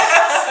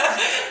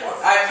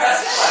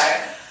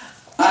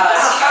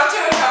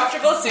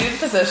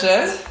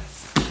position.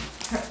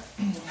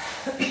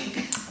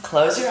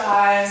 Close your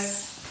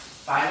eyes.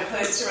 Find a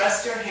place to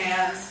rest your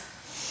hands.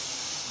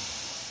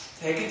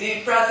 Take a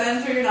deep breath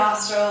in through your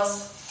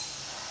nostrils.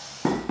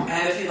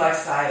 And if you like,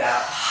 sigh it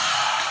out.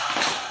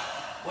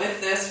 With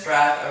this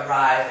breath,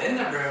 arrive in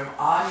the room,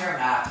 on your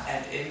mat,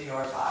 and in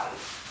your body.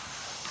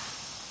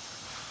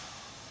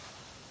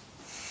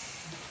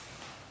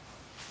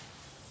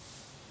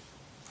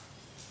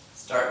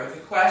 Start with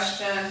a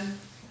question.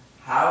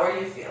 How are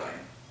you feeling?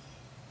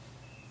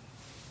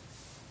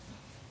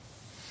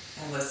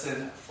 And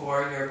listen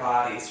for your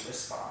body's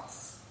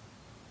response.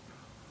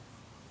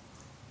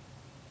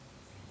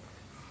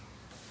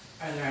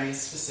 Are there any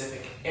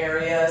specific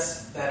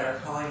areas that are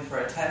calling for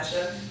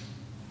attention?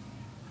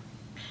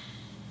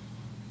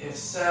 If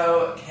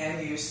so,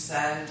 can you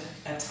send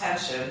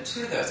attention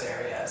to those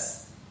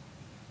areas?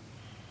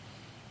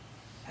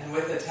 And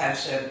with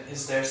attention,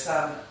 is there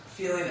some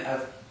feeling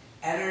of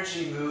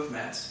energy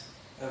movement,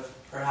 of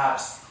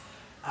perhaps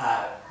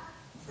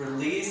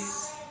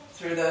release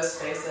through those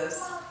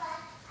spaces?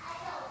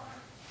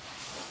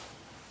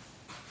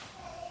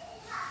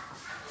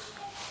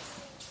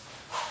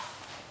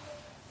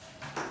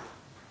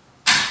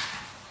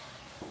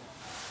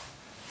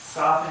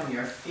 Soften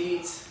your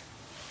feet,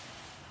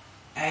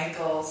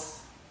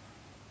 ankles,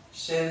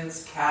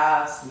 shins,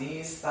 calves,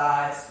 knees,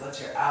 thighs.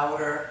 Let your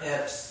outer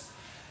hips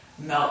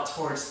melt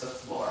towards the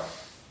floor.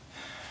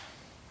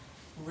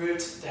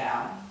 Root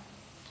down.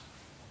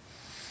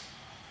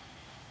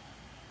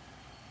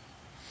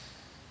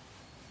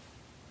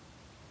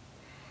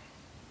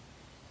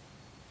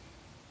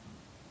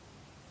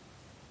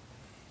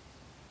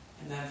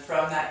 And then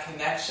from that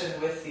connection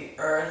with the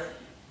earth,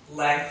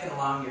 lengthen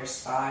along your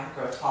spine,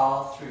 grow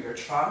tall through your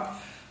trunk.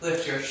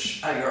 Lift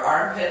your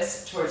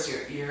armpits towards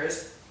your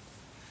ears.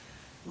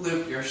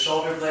 Loop your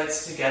shoulder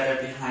blades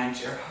together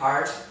behind your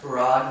heart.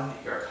 Broaden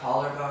your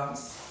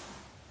collarbones.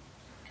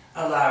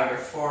 Allow your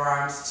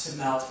forearms to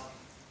melt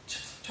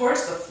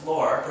towards the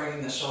floor,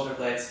 bringing the shoulder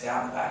blades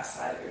down the back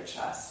side of your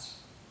chest.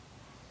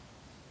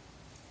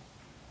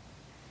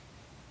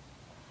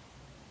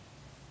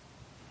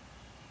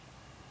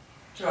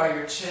 Draw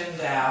your chin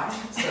down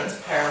so it's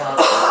parallel to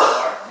the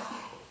floor.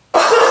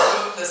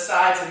 Move the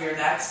sides of your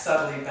neck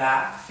subtly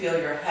back. Feel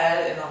your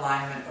head in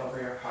alignment over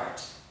your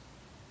heart.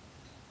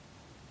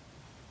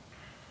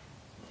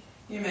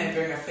 You may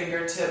bring a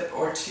fingertip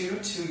or two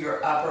to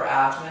your upper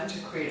abdomen to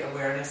create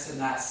awareness in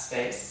that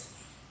space.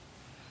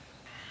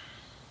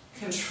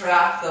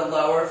 Contract the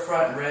lower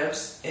front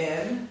ribs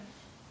in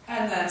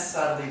and then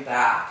subtly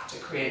back to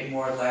create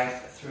more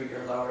length through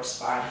your lower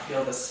spine.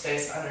 Feel the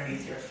space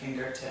underneath your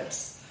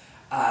fingertips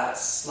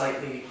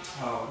slightly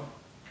tone.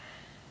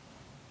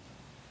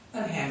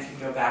 Then hand can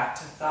go back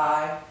to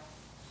thigh.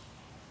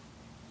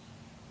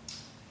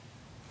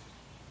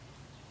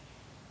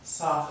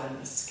 Soften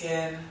the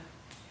skin.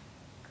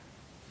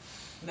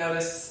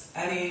 Notice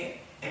any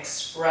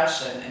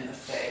expression in the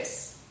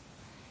face.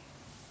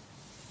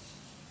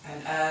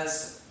 And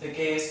as the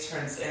gaze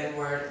turns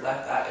inward,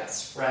 let that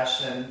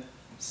expression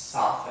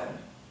soften.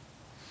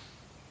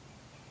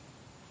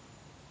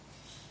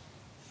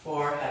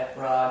 Forehead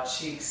broad,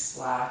 cheeks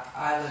slack,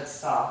 eyelids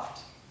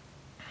soft.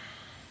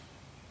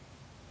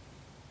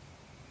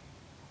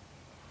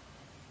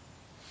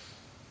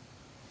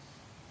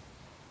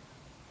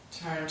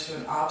 Turn to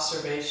an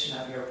observation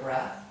of your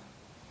breath.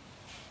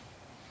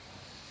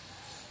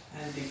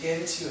 And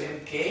begin to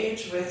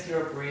engage with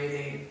your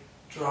breathing,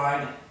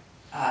 drawing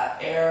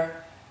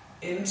air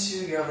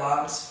into your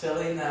lungs,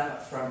 filling them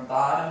from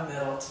bottom,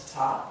 middle to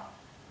top.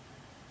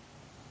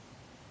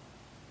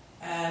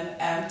 And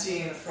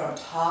emptying from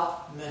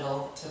top,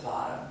 middle to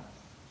bottom.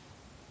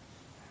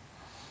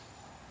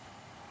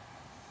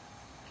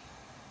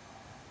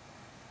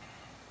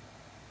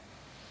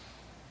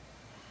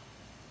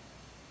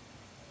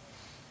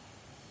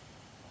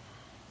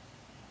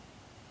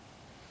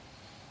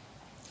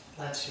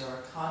 Let your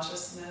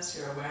consciousness,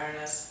 your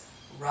awareness,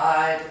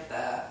 ride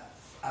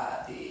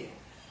the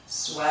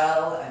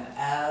swell and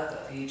ebb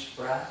of each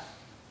breath.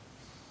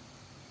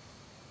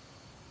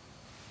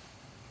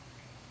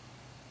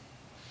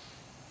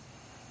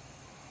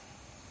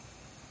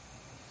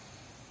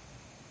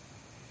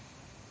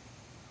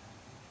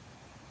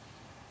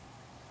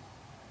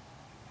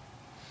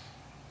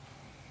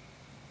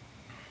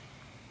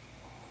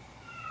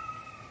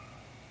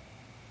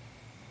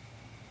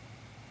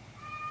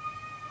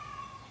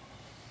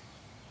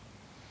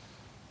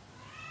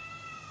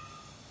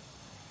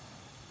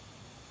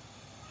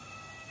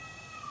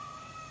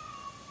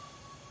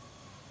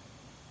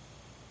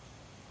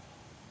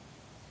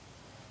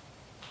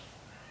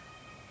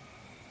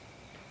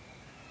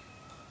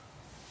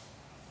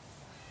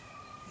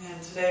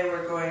 And today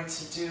we're going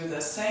to do the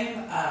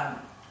same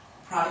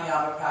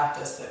pranayama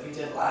practice that we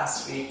did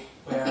last week,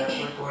 where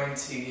we're going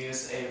to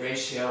use a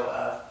ratio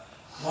of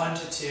 1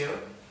 to 2.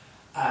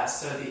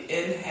 So the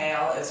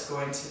inhale is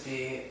going to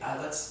be,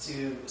 let's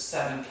do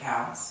 7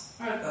 counts.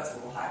 Or that's a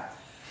little high.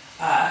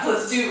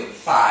 Let's do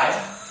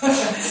 5.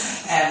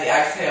 And the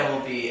exhale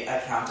will be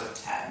a count of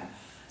 10.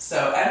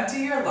 So empty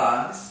your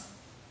lungs,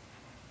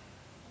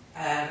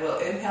 and we'll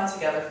inhale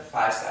together for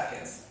 5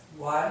 seconds.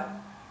 1,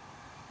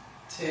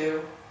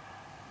 2,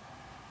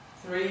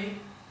 3,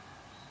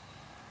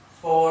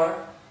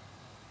 4,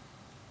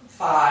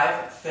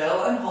 5.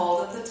 Fill and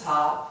hold at the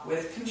top.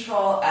 With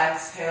control,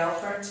 exhale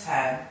for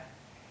 10,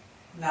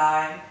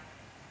 9,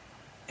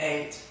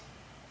 8,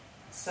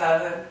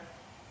 7,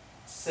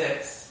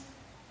 6,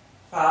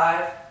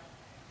 5,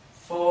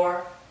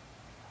 4,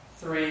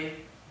 3,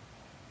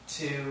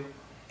 2,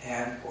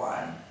 and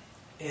 1.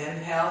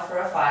 Inhale for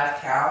a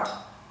 5 count.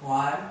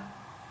 1,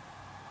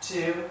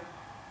 2,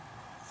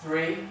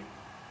 3,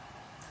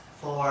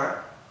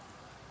 4,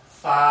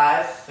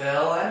 5.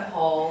 Fill and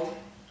hold.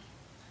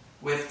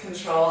 With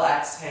control,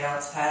 exhale.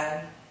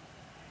 10,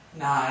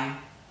 9,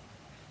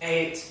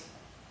 8,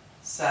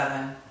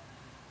 7,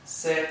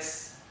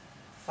 6,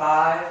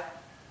 5,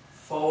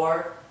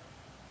 4,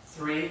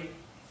 3,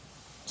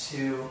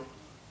 2,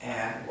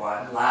 and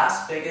 1.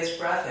 Last biggest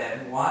breath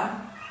in.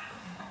 1,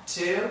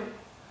 2,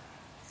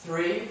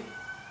 3,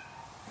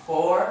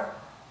 4,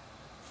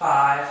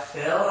 5.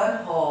 Fill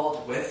and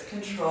hold with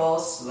control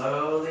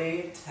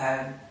slowly.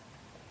 10,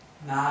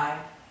 9,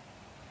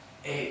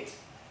 8,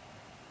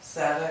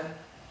 7,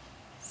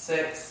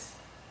 6,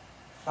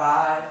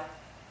 5,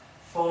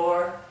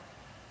 4,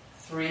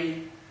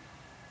 3,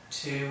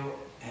 2,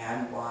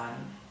 and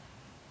 1.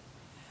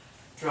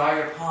 Draw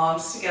your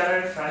palms together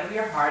in front of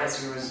your heart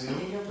as you're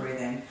resuming your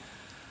breathing.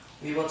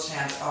 We will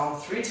chant Om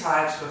 3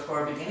 times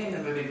before beginning the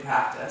moving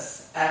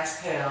practice.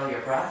 Exhale your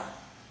breath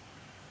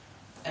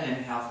and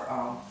inhale for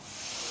Om.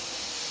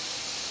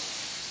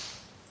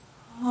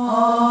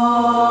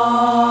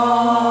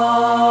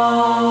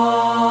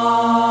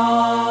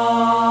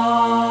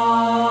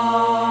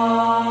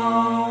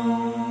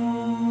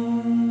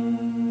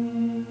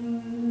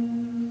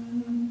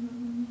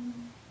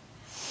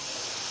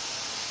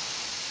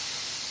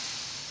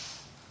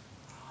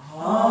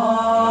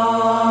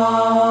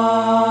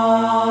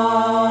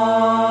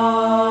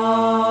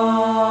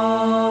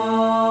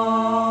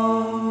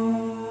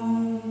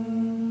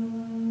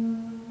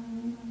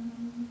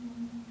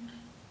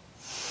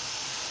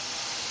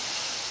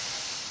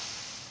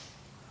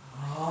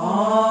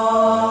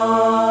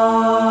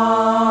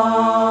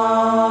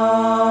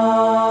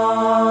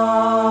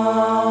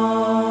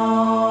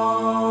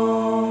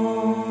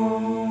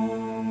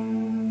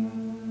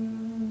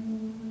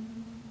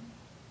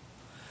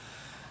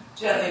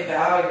 Gently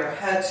bow your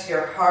head to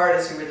your heart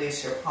as you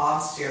release your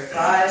palms to your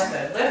thighs.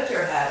 Then lift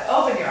your head,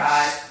 open your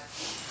eyes.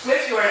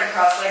 If you are in a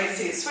cross-legged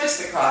seat, switch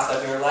the cross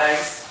of your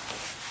legs.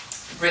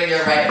 Bring your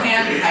right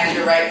hand behind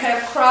your right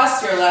hip.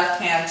 Cross your left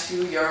hand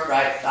to your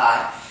right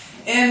thigh.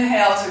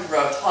 Inhale to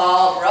grow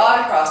tall,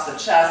 broad across the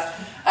chest.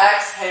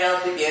 Exhale,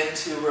 begin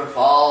to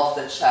revolve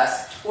the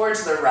chest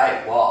towards the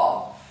right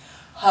wall.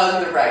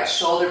 Hug the right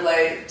shoulder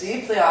blade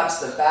deeply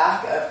onto the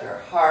back of your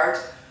heart.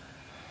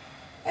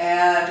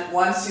 And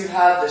once you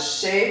have the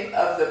shape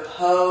of the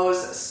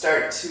pose,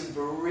 start to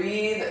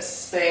breathe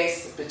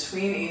space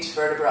between each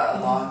vertebra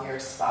along your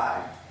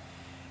spine.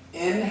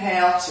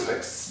 Inhale to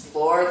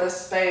explore the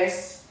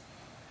space.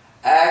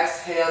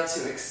 Exhale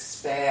to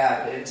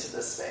expand into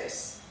the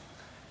space.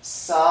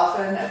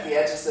 Soften at the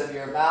edges of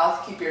your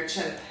mouth. Keep your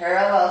chin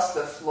parallel to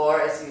the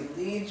floor as you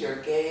lead your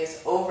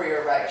gaze over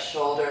your right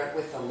shoulder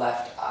with the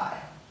left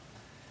eye.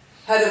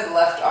 Head of the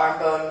left arm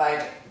bone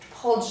might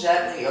pull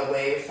gently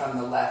away from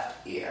the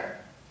left ear.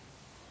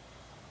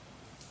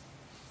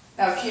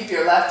 Now keep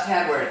your left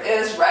hand where it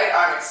is. Right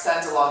arm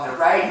extends along the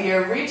right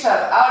ear. Reach up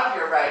out of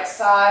your right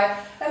side.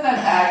 And then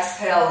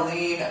exhale,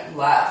 lean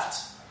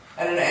left.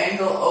 At an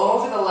angle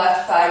over the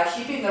left thigh,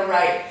 keeping the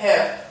right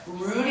hip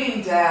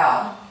rooting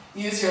down.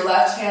 Use your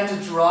left hand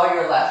to draw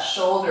your left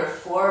shoulder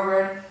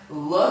forward.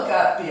 Look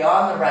up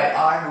beyond the right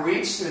arm.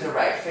 Reach through the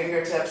right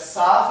fingertips.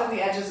 Soften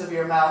the edges of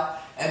your mouth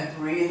and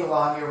breathe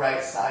along your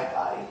right side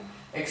body.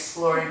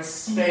 Exploring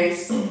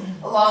space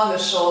along the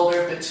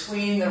shoulder,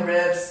 between the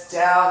ribs,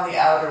 down the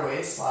outer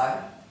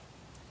waistline.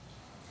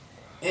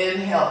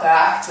 Inhale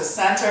back to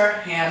center,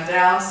 hand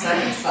down,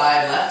 second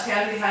side, left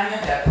hand behind the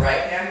hip,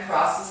 right hand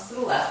crosses to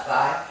the left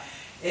thigh.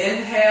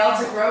 Inhale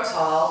to grow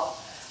tall,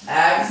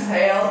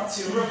 exhale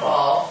to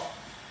revolve,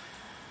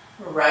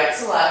 right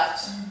to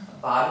left,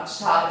 bottom to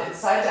top,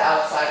 inside to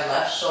outside,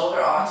 left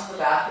shoulder onto the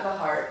back of the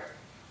heart.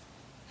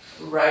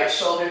 Right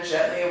shoulder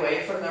gently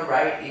away from the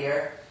right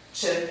ear.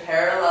 Chin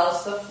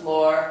parallels the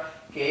floor,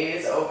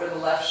 gaze over the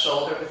left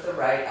shoulder with the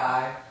right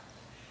eye.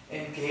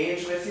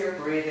 Engage with your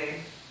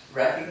breathing.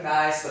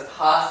 Recognize the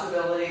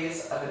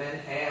possibilities of an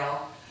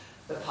inhale,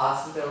 the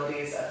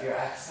possibilities of your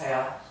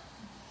exhale.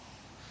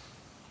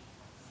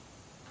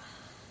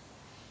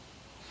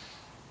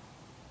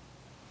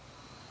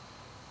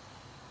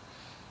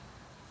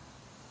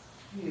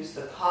 Use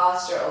the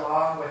posture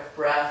along with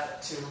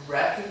breath to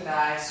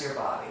recognize your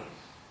body.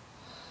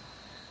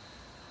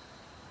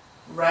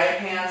 Right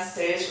hand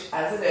stays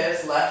as it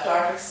is. Left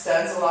arm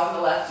extends along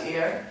the left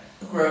ear.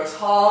 Grow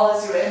tall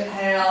as you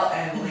inhale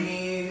and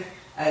lean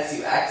as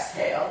you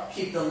exhale.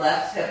 Keep the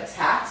left hip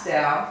tacked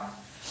down.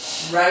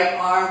 Right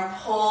arm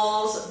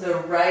pulls the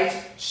right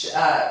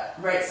side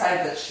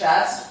of the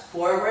chest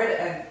forward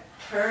and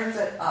turns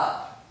it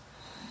up.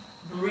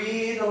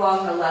 Breathe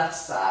along the left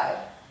side,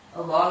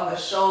 along the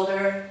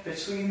shoulder,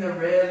 between the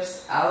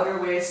ribs, outer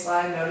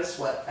waistline. Notice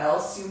what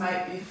else you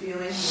might be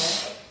feeling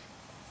here.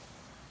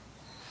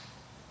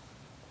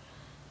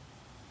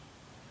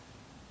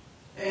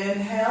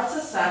 Inhale to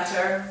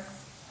center,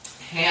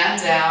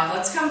 hand down.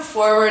 Let's come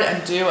forward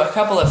and do a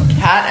couple of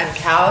cat and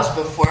cows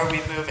before we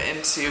move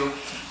into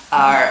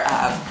our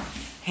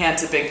hand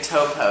to big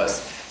toe pose.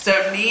 So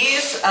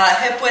knees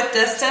hip width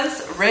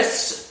distance,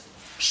 wrist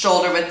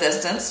shoulder width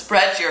distance.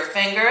 Spread your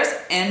fingers.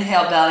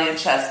 Inhale, belly and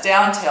chest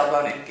down,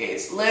 tailbone and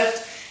gaze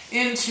lift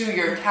into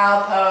your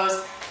cow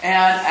pose.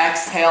 And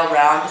exhale,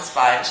 round the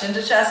spine. Chin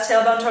to chest,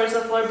 tailbone towards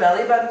the floor,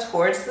 belly button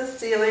towards the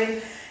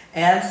ceiling.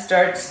 And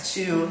start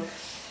to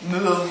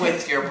move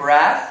with your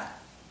breath.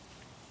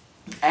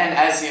 And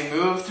as you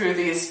move through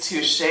these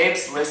two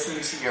shapes,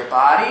 listen to your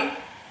body.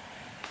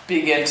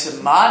 Begin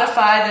to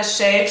modify the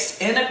shapes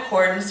in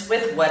accordance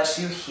with what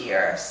you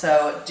hear.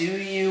 So do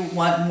you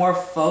want more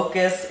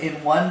focus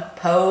in one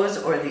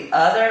pose or the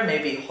other?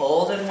 Maybe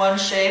hold in one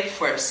shape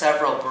for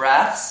several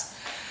breaths.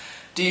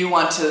 Do you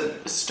want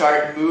to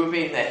start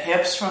moving the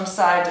hips from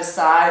side to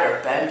side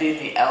or bending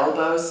the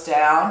elbows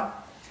down?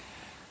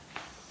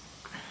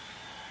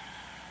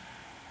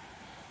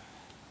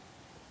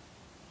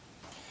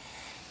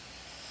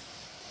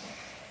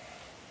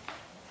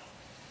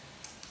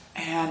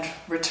 And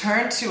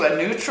return to a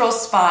neutral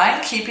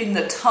spine, keeping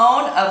the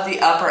tone of the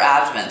upper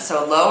abdomen.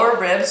 So lower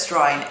ribs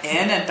drawing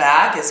in and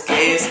back as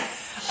gaze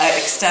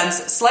extends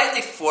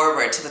slightly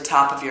forward to the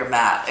top of your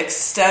mat.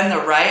 Extend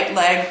the right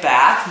leg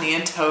back, knee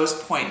and toes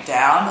point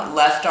down,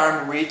 left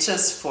arm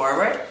reaches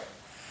forward.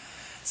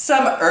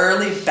 Some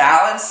early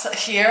balance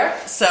here.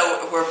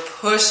 So we're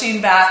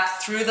pushing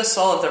back through the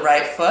sole of the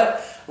right foot,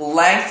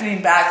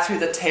 lengthening back through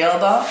the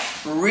tailbone,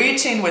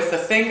 reaching with the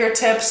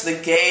fingertips, the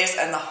gaze,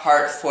 and the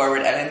heart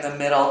forward, and in the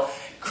middle,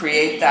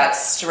 create that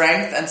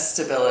strength and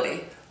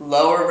stability.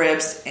 Lower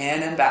ribs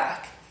in and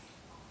back.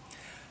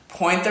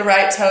 Point the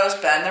right toes,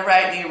 bend the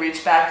right knee,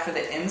 reach back for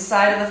the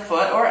inside of the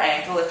foot or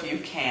ankle if you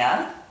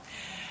can.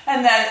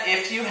 And then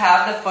if you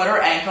have the foot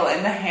or ankle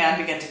in the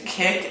hand, begin to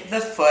kick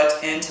the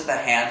foot into the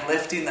hand,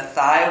 lifting the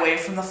thigh away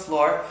from the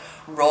floor,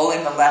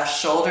 rolling the left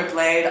shoulder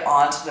blade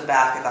onto the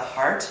back of the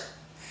heart.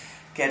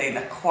 Getting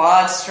a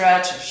quad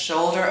stretch, a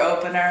shoulder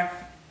opener,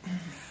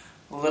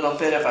 a little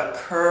bit of a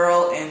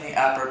curl in the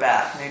upper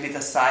back. Maybe the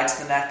sides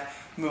of the neck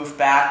move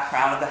back,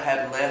 crown of the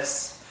head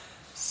lifts,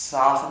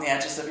 soften the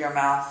edges of your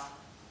mouth.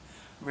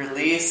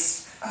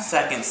 Release,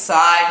 second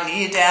side,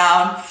 knee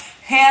down,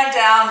 hand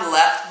down,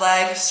 left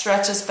leg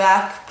stretches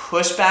back,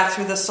 push back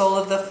through the sole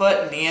of the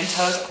foot, knee and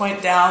toes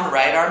point down,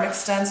 right arm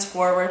extends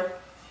forward.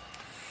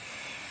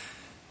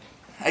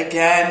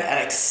 Again,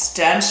 an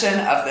extension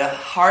of the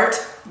heart,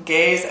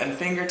 gaze, and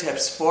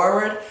fingertips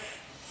forward,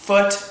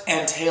 foot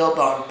and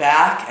tailbone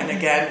back, and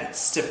again,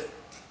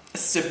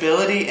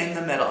 stability in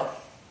the middle.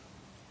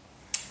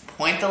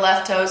 Point the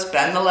left toes,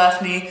 bend the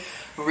left knee,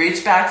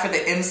 reach back for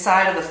the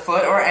inside of the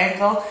foot or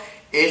ankle.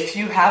 If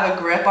you have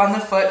a grip on the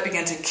foot,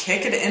 begin to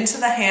kick it into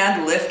the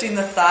hand, lifting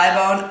the thigh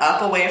bone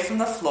up away from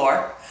the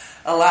floor,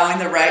 allowing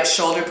the right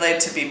shoulder blade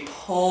to be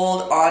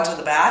pulled onto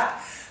the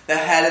back, the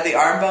head of the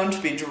arm bone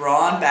to be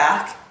drawn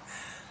back.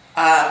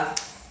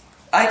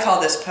 I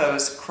call this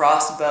pose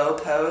cross-bow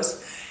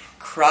pose,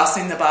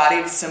 crossing the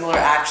body, similar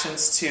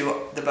actions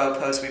to the bow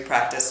pose we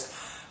practice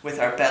with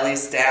our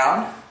bellies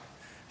down.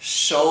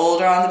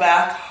 Shoulder on the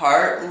back,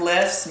 heart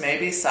lifts,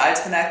 maybe sides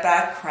of the neck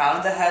back, crown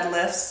of the head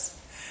lifts,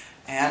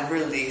 and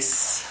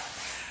release.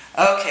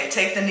 Okay,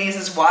 take the knees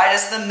as wide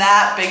as the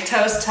mat, big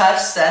toes touch,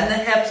 send the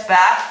hips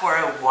back for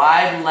a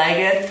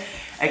wide-legged,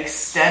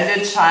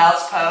 extended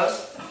child's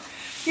pose.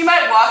 You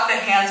might walk the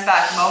hands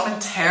back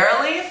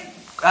momentarily,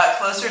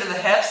 closer to the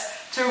hips,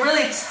 to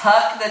really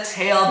tuck the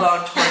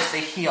tailbone towards the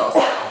heels.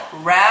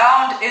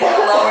 Round in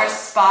the lower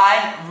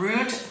spine,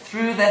 root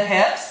through the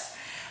hips,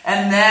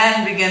 and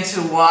then begin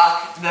to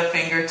walk the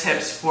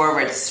fingertips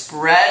forward.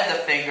 Spread the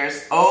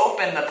fingers,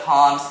 open the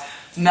palms,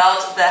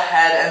 melt the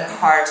head and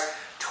heart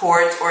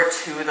towards or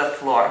to the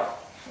floor.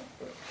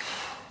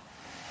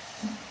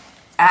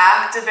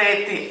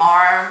 Activate the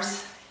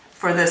arms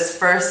for this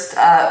first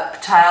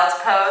child's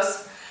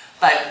pose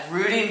by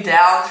rooting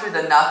down through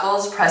the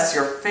knuckles. Press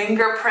your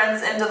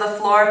fingerprints into the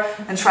floor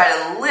and try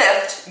to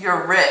lift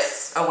your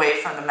wrists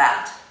away from the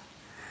mat.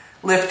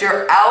 Lift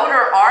your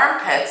outer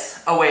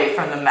armpits away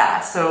from the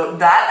mat. So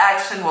that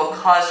action will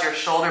cause your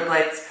shoulder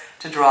blades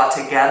to draw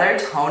together,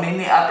 toning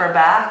the upper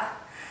back.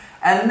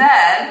 And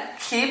then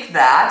keep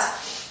that,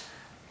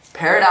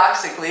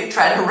 paradoxically,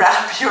 try to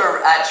wrap your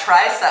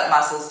tricep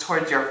muscles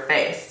towards your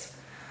face.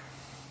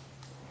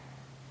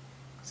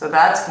 So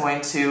that's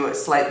going to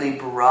slightly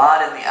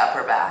broaden the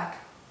upper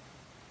back.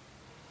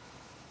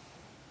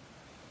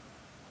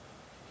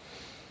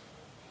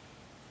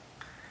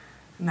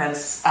 And then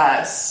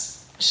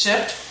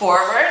shift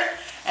forward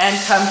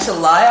and come to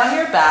lie on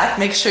your back.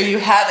 Make sure you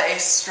have a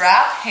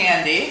strap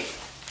handy.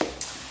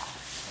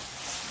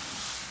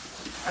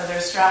 Are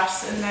there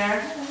straps in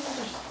there?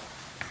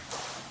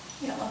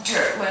 Yeah.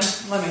 Here,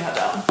 let me have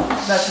that one.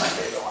 That's my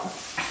favorite one.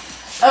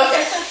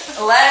 Okay,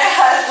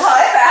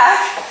 lie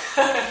back.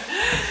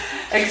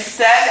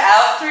 Extend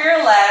out through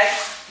your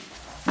legs.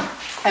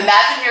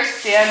 Imagine you're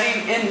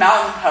standing in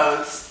mountain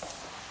pose,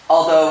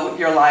 although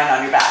you're lying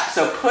on your back.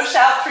 So push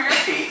out through your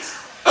feet.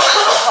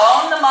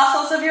 Tone the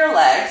muscles of your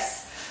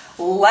legs.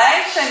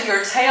 Lengthen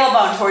your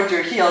tailbone towards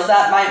your heels.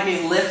 That might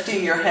mean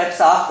lifting your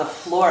hips off the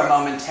floor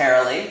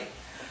momentarily.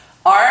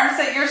 Arms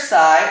at your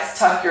sides.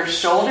 Tuck your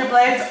shoulder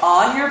blades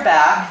on your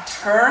back.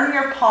 Turn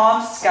your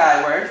palms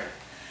skyward.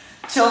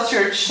 Tilt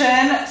your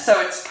chin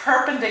so it's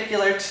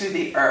perpendicular to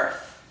the earth.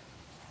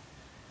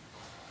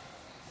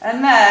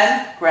 And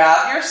then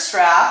grab your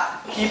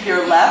strap. Keep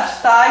your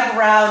left thigh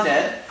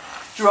grounded.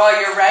 Draw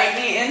your right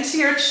knee into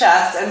your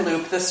chest and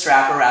loop the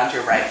strap around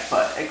your right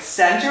foot.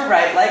 Extend your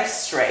right leg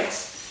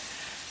straight.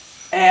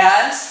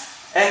 And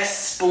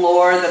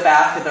explore the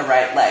back of the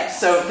right leg.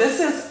 So this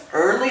is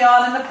early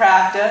on in the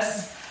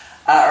practice,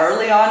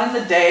 early on in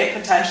the day,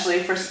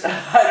 potentially for,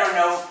 I don't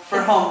know,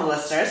 for home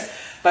listeners,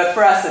 but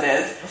for us it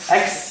is.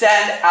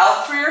 Extend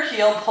out through your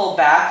heel, pull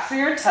back through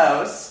your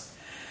toes.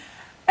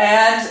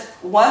 And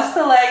once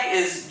the leg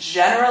is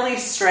generally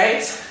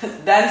straight,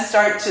 then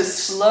start to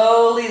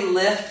slowly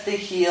lift the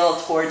heel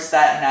towards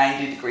that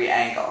 90-degree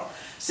angle.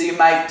 So you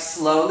might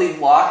slowly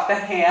walk the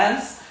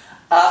hands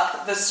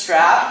up the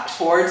strap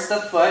towards the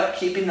foot,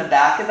 keeping the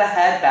back of the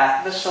head,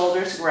 back of the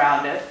shoulders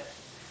grounded.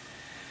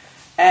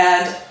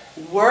 And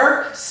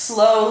work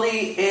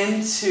slowly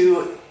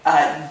into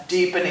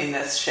deepening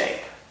this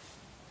shape.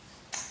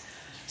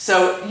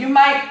 So you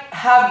might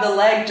have the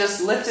leg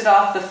just lifted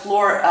off the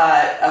floor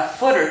a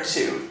foot or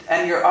two,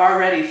 and you're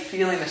already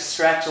feeling a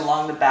stretch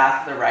along the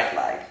back of the right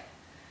leg.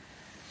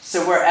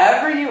 So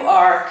wherever you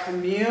are,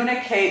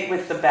 communicate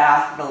with the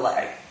back of the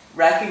leg.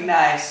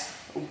 Recognize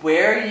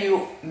where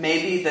you may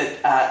be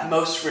the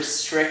most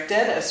restricted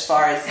as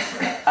far as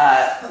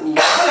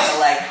lifting the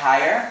leg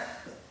higher.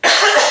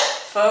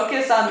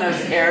 Focus on those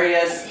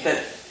areas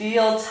that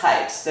feel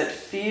tight, that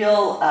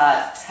feel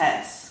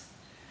tense.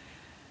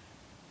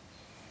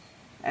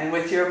 And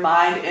with your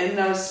mind in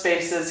those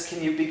spaces,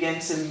 can you begin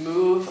to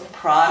move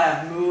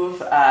prana, move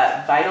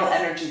vital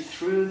energy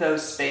through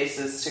those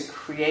spaces to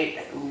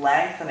create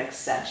length and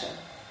extension?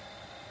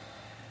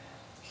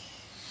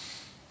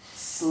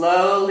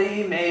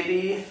 Slowly,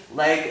 maybe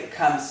leg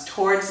comes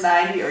towards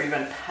 90 or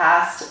even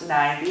past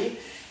 90.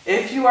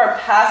 If you are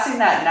passing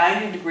that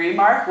 90-degree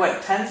mark,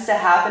 what tends to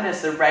happen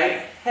is the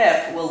right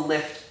hip will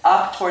lift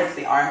up towards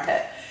the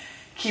armpit.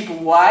 Keep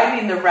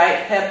widening the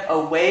right hip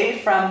away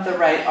from the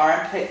right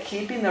armpit,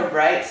 keeping the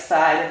right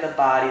side of the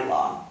body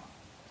long.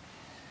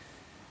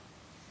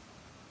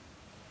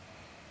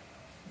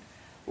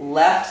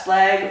 Left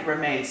leg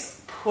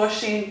remains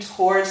pushing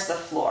towards the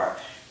floor.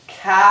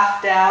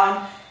 Calf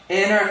down,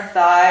 inner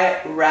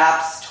thigh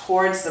wraps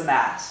towards the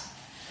mat.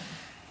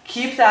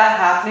 Keep that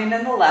happening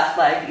in the left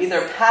leg,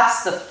 either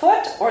past the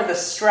foot or the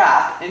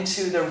strap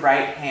into the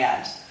right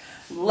hand.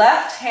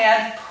 Left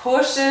hand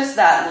pushes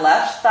that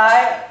left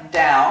thigh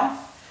down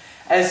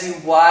as you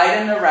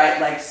widen the right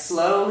leg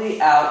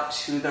slowly out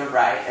to the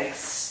right,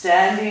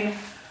 extending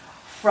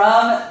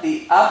from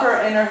the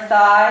upper inner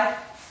thigh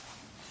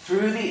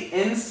through the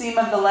inseam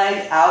of the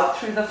leg out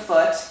through the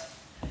foot.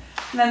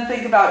 And then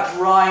think about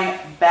drawing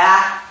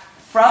back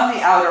from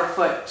the outer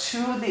foot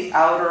to the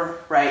outer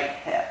right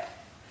hip.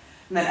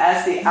 And then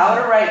as the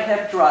outer right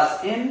hip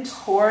draws in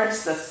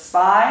towards the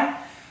spine,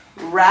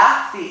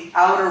 wrap the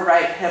outer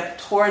right hip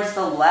towards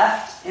the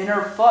left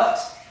inner foot.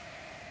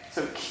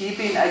 So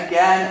keeping,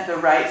 again, the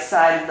right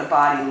side of the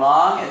body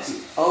long as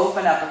you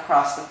open up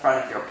across the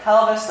front of your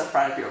pelvis, the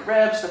front of your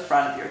ribs, the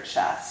front of your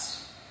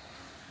chest.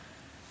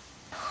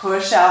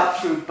 Push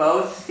out through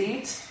both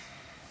feet.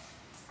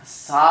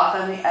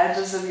 Soften the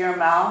edges of your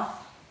mouth.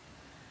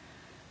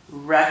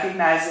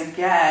 Recognize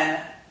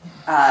again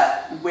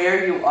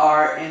where you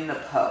are in the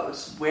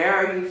pose. Where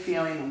are you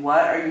feeling?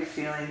 What are you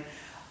feeling?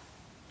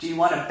 Do you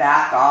want to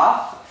back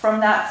off from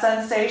that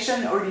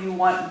sensation, or do you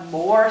want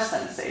more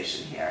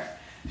sensation here?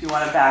 If you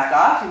want to back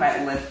off, you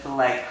might lift the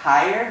leg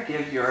higher,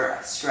 give your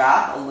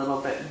strap a little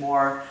bit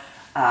more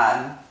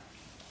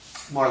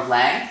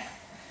length.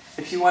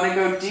 If you want to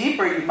go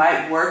deeper, you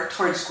might work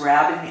towards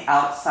grabbing the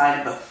outside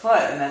of the foot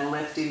and then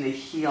lifting the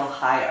heel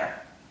higher.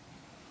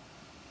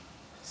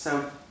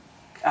 So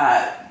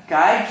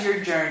guide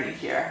your journey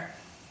here.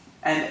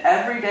 And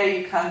every day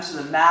you come to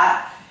the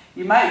mat,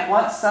 you might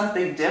want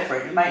something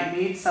different. You might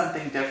need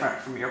something different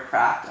from your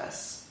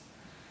practice.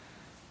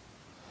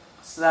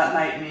 So that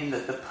might mean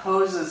that the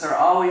poses are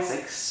always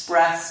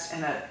expressed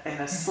in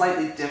a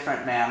slightly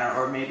different manner,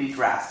 or maybe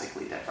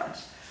drastically different,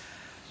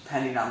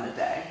 depending on the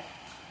day.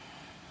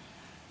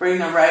 Bring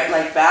the right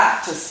leg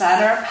back to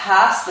center,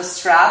 pass the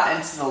strap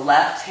into the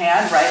left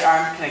hand. Right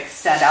arm can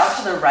extend out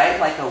to the right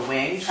like a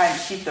wing. Try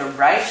and keep the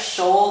right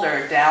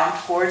shoulder down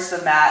towards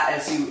the mat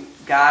as you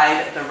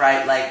guide the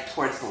right leg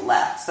towards the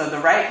left. So the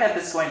right hip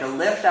is going to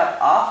lift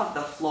up off of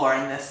the floor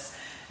in this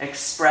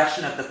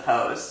expression of the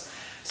pose.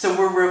 So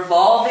we're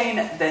revolving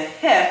the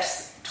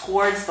hips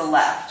towards the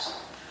left.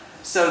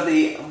 So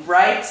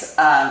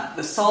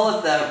the sole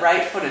of the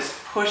right foot is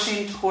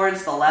pushing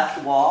towards the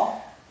left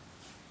wall.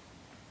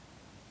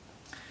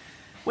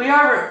 We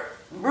are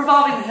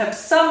revolving the hips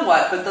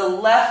somewhat, but the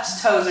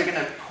left toes are going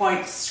to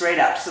point straight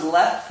up. So the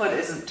left foot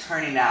isn't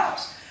turning out.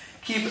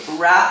 Keep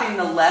wrapping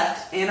the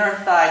left inner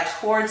thigh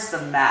towards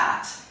the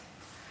mat.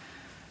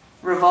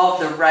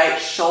 Revolve the right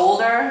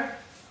shoulder,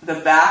 the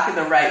back of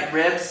the right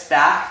ribs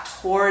back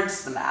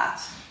towards the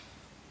mat.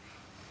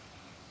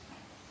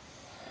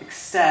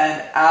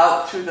 Extend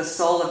out through the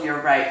sole of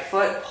your right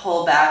foot.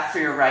 Pull back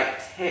through your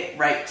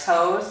right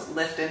toes.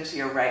 Lift into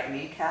your right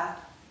kneecap.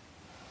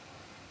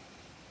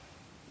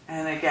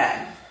 And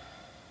again,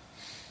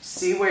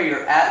 see where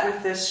you're at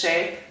with this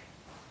shape.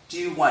 Do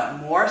you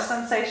want more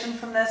sensation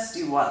from this? Do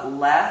you want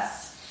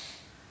less?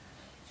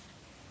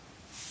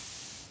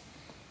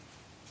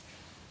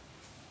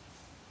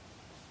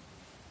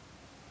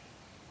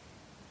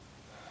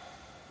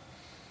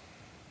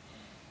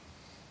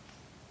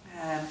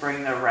 And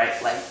bring the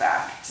right leg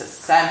back to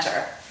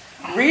center.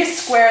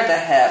 Re-square the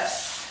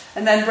hips,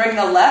 and then bring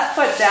the left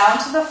foot down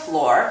to the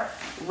floor.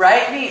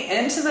 Right knee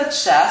into the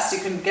chest. You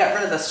can get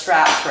rid of the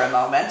strap for a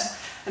moment.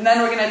 And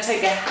then we're going to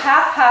take a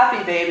half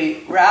happy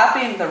baby,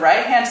 wrapping the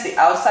right hand to the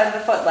outside of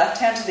the foot, left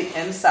hand to the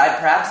inside,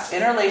 perhaps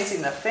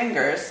interlacing the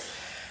fingers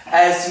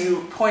as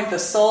you point the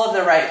sole of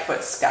the right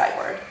foot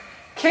skyward.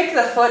 Kick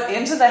the foot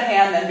into the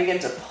hand, then begin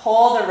to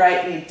pull the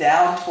right knee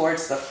down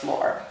towards the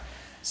floor.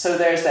 So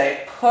there's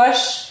a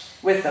push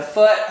with the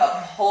foot,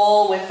 a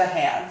pull with the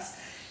hands.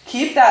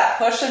 Keep that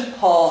push and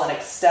pull and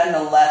extend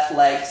the left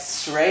leg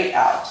straight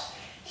out.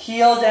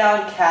 Heel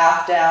down,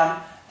 calf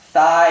down,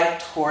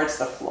 thigh towards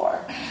the floor.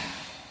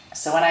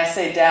 So when I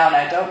say down,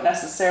 I don't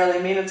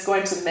necessarily mean it's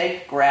going to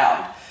make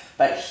ground,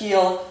 but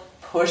heel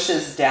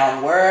pushes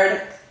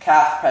downward,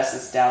 calf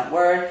presses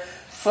downward,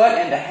 foot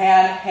into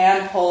hand,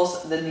 hand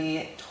pulls the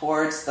knee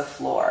towards the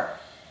floor.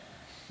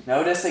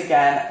 Notice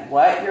again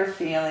what you're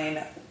feeling,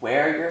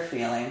 where you're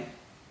feeling.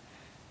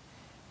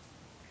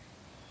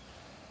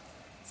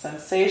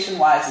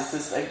 Sensation-wise,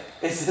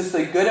 is this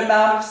a good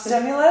amount of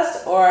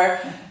stimulus or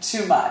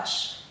too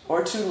much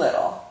or too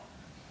little?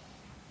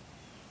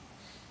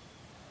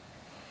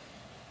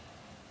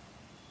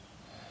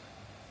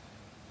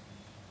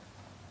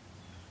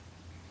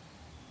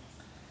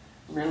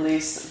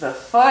 Release the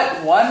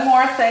foot. One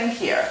more thing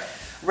here.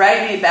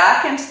 Right knee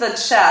back into the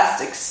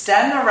chest.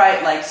 Extend the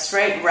right leg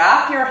straight.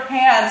 Wrap your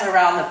hands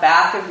around the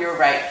back of your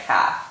right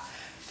calf.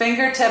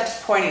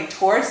 Fingertips pointing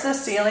towards the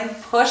ceiling.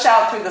 Push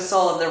out through the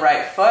sole of the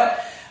right foot.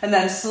 And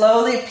then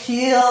slowly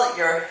peel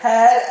your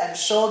head and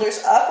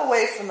shoulders up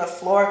away from the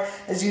floor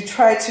as you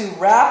try to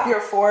wrap your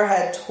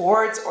forehead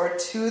towards or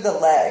to the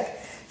leg.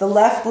 The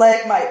left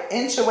leg might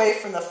inch away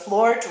from the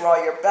floor.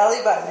 Draw your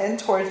belly button in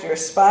towards your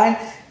spine.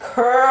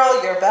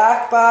 Curl your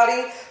back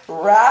body.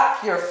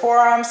 Wrap your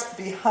forearms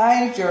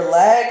behind your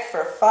leg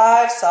for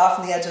 5.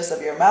 Soften the edges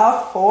of your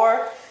mouth.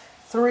 4,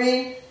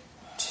 3,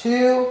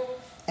 2,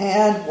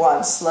 and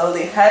 1.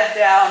 Slowly head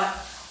down,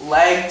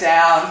 leg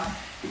down.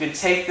 You can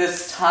take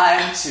this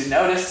time to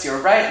notice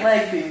your right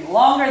leg being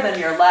longer than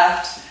your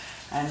left,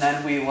 and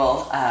then we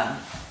will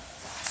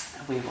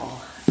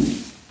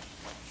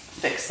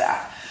fix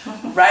that.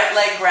 Right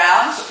leg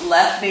grounds,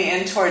 left knee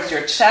in towards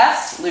your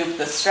chest, loop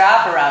the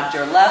strap around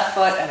your left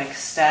foot and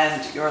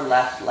extend your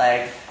left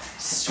leg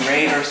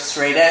straight or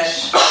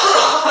straightish.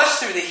 Push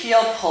through the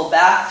heel, pull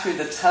back through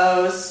the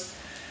toes.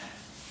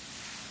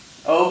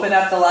 Open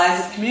up the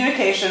lines of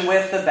communication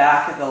with the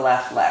back of the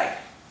left leg.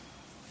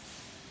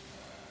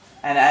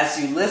 And as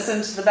you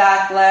listen to the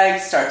back leg,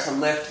 start to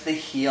lift the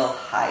heel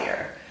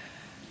higher.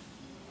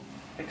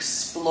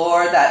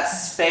 Explore that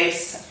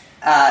space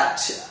up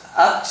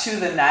to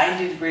the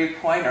 90-degree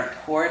point or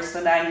towards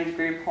the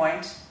 90-degree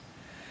point.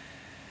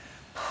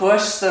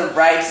 Push the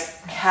right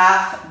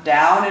calf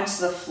down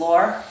into the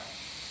floor.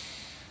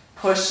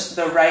 Push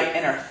the right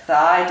inner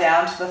thigh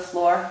down to the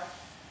floor.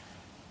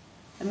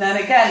 And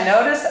then again,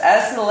 notice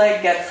as the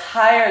leg gets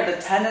higher,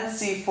 the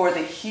tendency for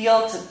the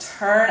heel to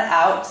turn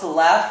out to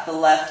left, the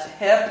left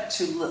hip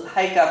to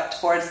hike up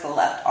towards the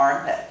left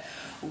armpit.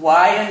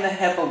 Widen the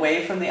hip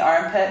away from the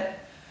armpit.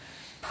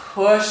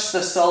 Push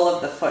the sole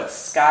of the foot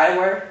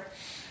skyward.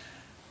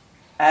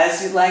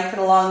 As you lengthen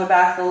along the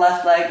back of the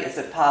left leg, is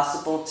it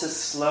possible to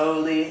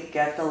slowly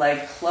get the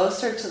leg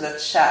closer to the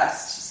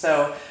chest?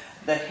 So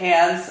the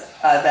hands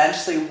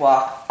eventually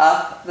walk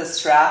up the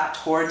strap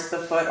towards the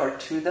foot or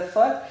to the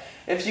foot.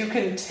 If you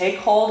can take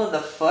hold of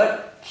the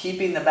foot,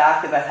 keeping the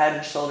back of the head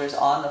and shoulders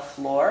on the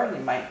floor,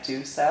 you might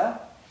do so.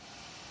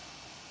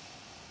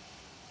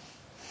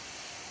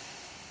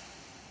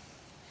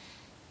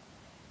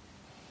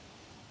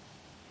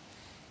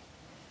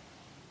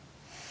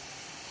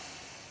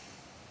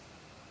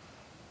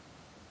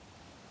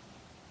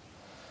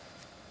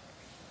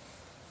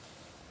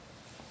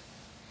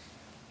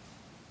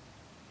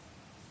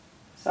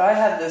 So I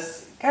had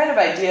this kind of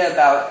idea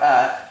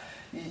about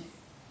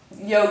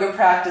yoga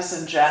practice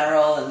in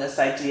general and this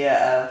idea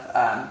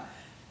of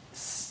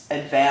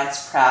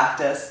advanced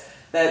practice,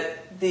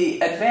 that the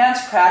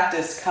advanced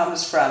practice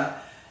comes from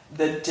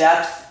the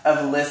depth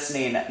of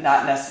listening,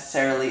 not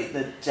necessarily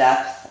the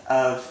depth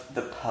of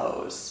the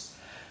pose.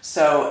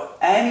 So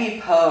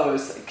any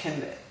pose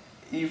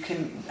you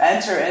can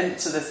enter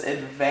into this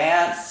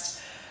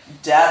advanced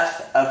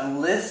depth of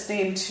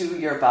listening to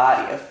your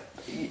body,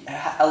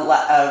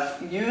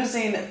 of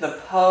using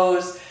the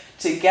pose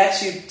to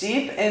get you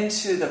deep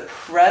into the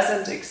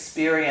present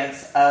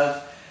experience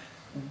of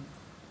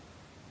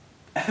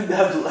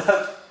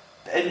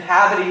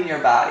inhabiting your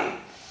body.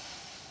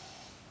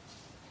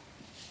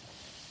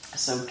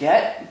 So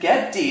get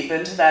deep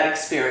into that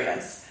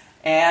experience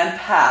and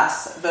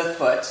pass the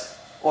foot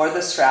or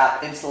the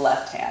strap into the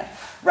left hand.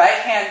 Right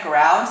hand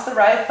grounds the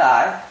right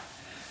thigh.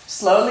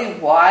 Slowly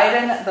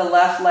widen the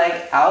left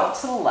leg out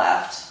to the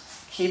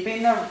left,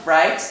 keeping the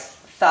right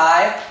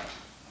thigh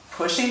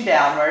pushing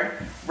downward,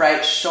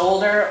 right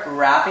shoulder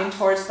wrapping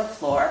towards the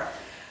floor.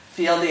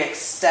 Feel the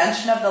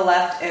extension of the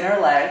left inner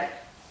leg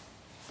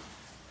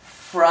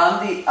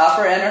from the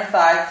upper inner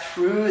thigh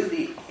through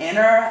the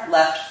inner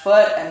left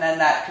foot, and then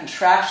that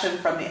contraction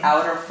from the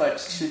outer foot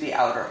to the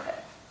outer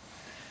hip.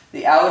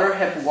 The outer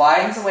hip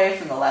widens away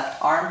from the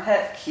left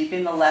armpit,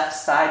 keeping the left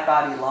side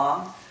body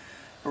long.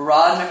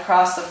 Broaden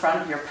across the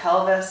front of your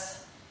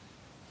pelvis.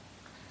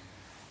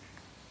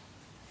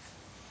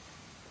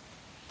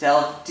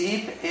 Delve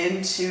deep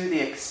into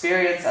the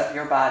experience of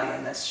your body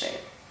in this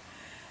shape.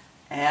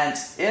 And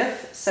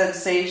if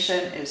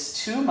sensation is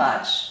too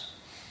much,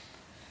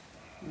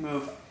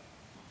 move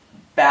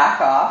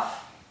back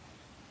off.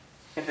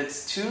 If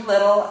it's too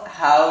little,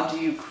 how do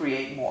you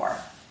create more?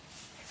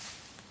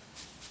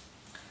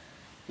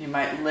 You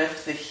might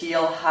lift the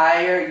heel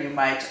higher. You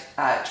might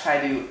try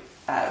to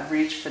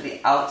reach for the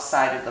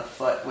outside of the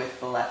foot with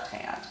the left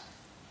hand.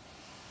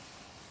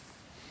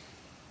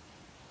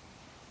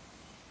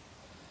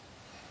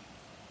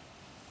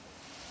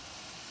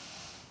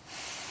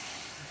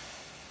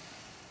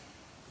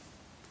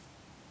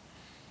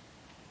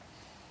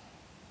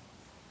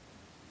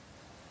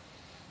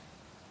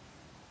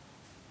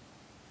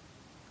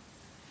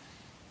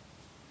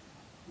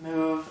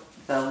 Move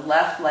the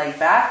left leg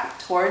back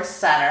towards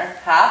center.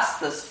 Pass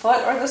this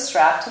foot or the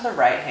strap to the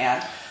right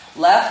hand.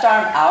 Left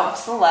arm out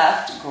to the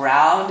left,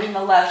 grounding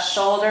the left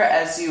shoulder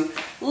as you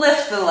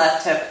lift the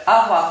left hip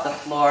up off the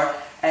floor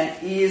and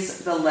ease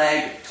the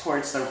leg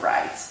towards the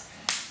right.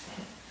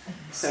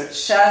 So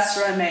chest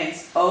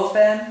remains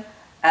open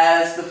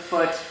as the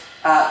foot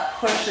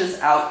pushes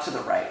out to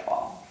the right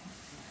wall.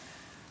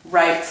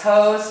 Right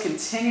toes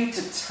continue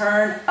to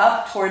turn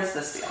up towards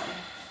the ceiling.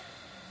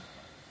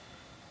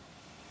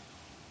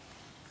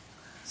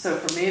 So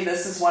for me,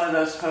 this is one of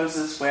those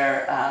poses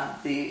where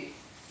the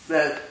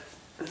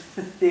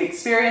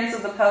experience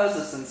of the pose,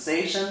 the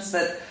sensations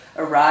that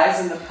arise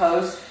in the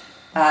pose,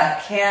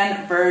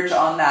 can verge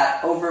on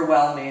that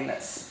overwhelming,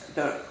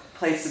 the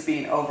place of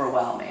being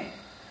overwhelming.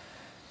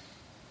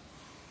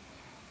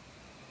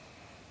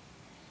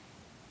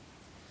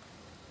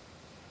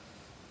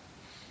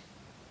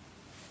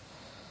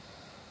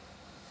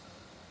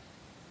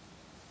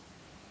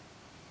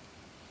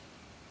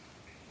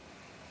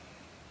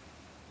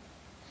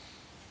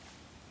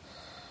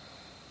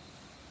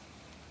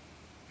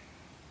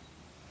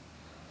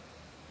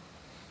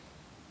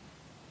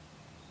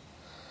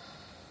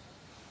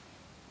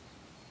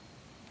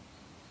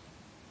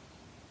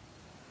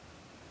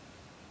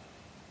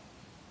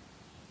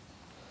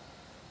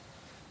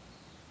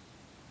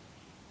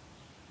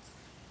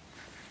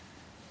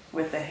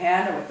 With the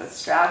hand or with the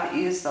strap,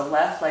 ease the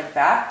left leg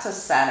back to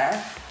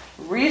center.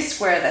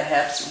 Re-square the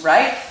hips,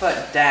 right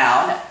foot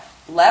down,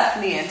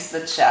 left knee into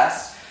the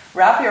chest.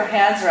 Wrap your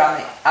hands around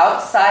the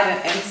outside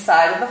and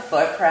inside of the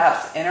foot,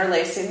 perhaps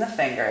interlacing the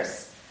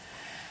fingers.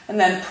 And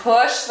then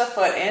push the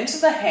foot into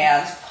the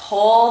hands,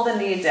 pull the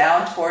knee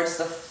down towards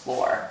the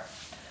floor.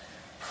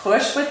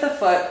 Push with the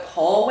foot,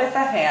 pull with the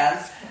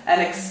hands,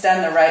 and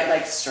extend the right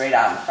leg straight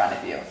out in front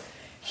of you.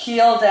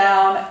 Heel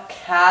down,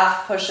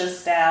 calf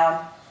pushes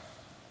down.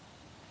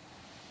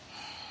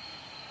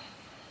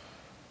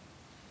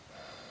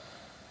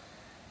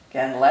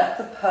 Again, let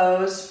the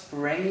pose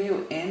bring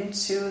you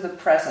into the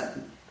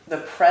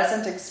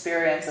present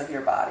experience of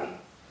your body.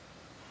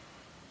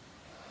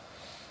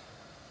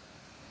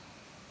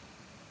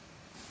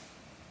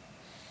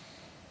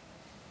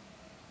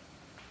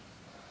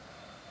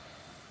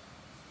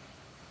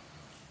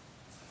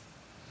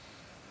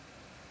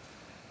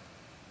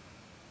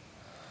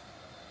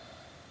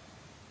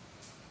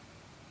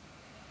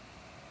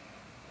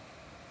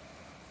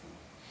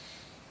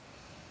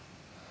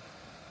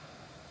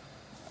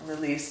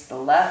 Release the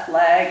left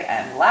leg,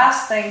 and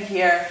last thing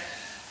here,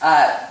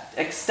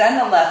 extend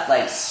the left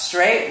leg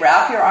straight,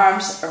 wrap your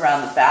arms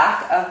around the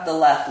back of the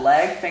left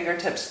leg,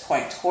 fingertips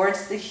point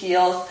towards the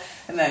heels,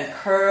 and then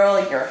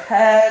curl your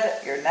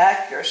head, your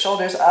neck, your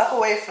shoulders up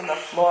away from the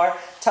floor,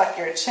 tuck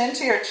your chin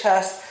to your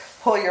chest,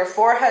 pull your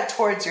forehead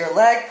towards your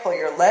leg, pull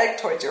your leg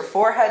towards your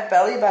forehead,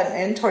 belly button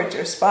in towards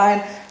your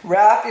spine,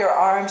 wrap your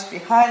arms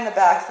behind the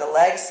back of the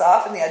leg,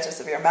 soften the edges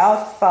of your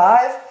mouth.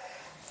 5,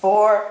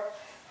 4,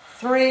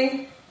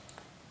 3,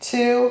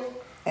 2,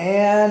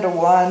 and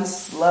 1.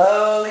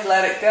 Slowly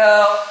let it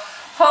go.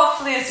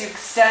 Hopefully as you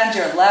extend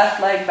your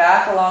left leg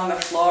back along the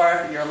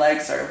floor, your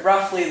legs are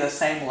roughly the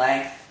same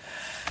length.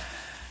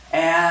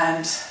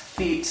 And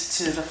feet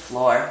to the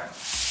floor.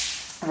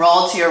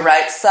 Roll to your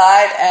right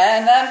side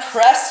and then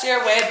press your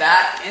way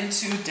back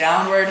into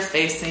downward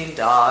facing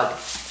dog.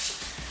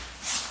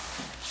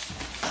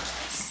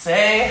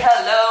 Say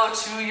hello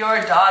to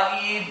your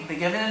doggy. Be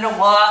giving it a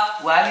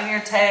walk, wagging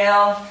your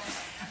tail.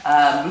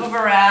 Move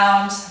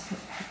around.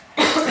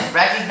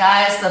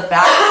 Recognize the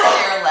backs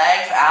of your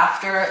legs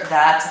after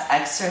that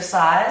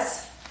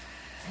exercise.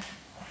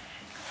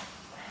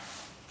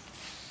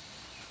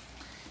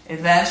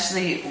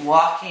 Eventually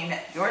walking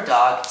your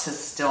dog to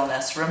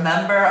stillness.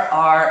 Remember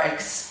our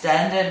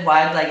extended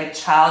wide-legged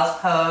child's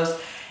pose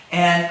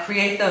and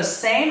create those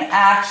same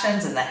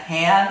actions in the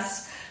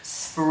hands,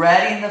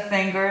 spreading the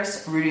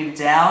fingers, rooting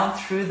down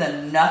through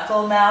the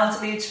knuckle mounds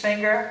of each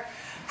finger,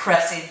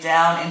 pressing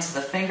down into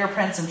the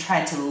fingerprints and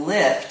trying to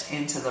lift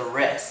into the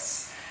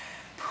wrists.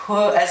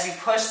 As you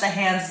push the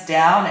hands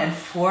down and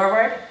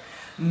forward,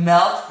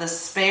 melt the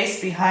space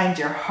behind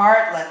your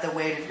heart. Let the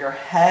weight of your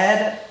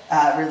head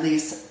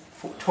release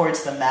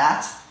towards the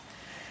mat.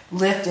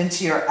 Lift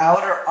into your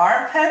outer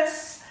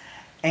armpits.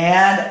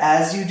 And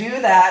as you do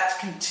that,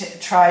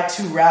 try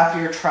to wrap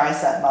your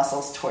tricep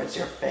muscles towards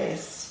your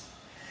face.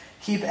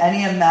 Keep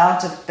any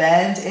amount of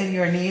bend in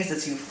your knees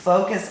as you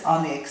focus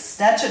on the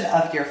extension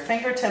of your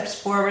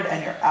fingertips forward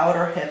and your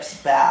outer hips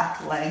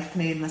back,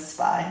 lengthening the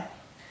spine.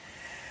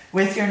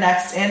 With your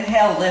next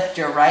inhale, lift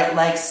your right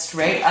leg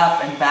straight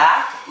up and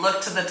back.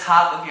 Look to the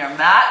top of your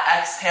mat.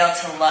 Exhale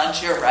to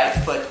lunge your right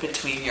foot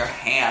between your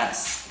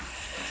hands.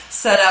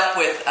 Set up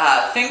with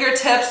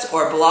fingertips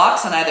or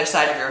blocks on either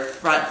side of your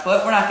front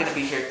foot. We're not going to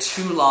be here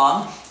too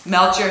long.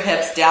 Melt your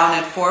hips down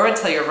and forward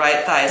till your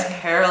right thigh is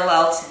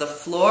parallel to the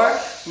floor.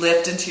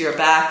 Lift into your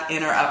back,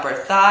 inner upper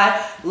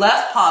thigh.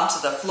 Left palm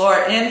to the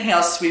floor.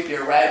 Inhale, sweep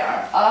your right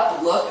arm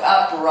up. Look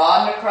up,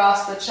 broaden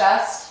across the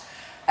chest.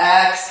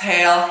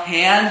 Exhale,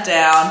 hand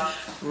down,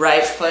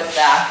 right foot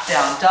back,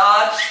 down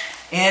dog.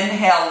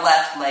 Inhale,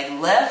 left leg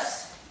lifts.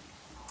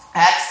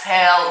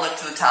 Exhale, look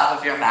to the top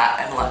of your mat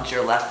and lunge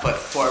your left foot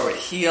forward,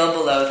 heel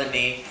below the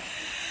knee.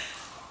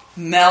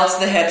 Melt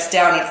the hips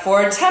down and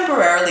forward,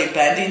 temporarily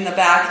bending the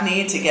back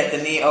knee to get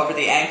the knee over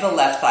the ankle,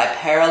 left thigh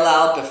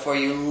parallel before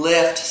you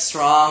lift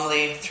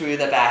strongly through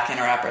the back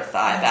inner upper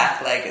thigh.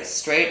 Back leg is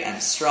straight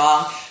and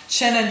strong,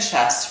 chin and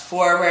chest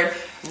forward.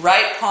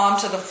 Right palm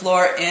to the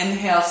floor.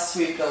 Inhale,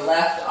 sweep the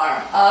left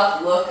arm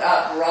up, look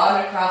up,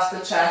 broaden across the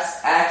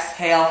chest.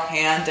 Exhale,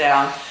 hand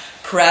down,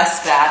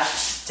 press back,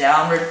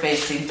 downward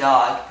facing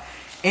dog.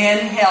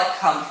 Inhale,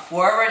 come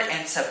forward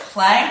into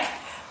plank.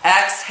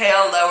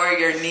 Exhale, lower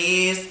your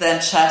knees,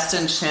 then chest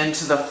and chin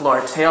to the floor,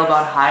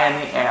 tailbone high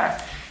in the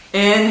air.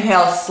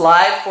 Inhale,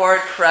 slide forward,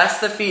 press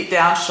the feet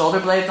down,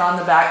 shoulder blades on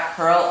the back,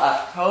 curl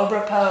up,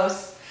 cobra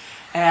pose.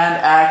 And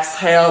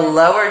exhale,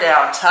 lower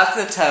down, tuck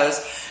the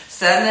toes,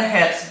 send the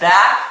hips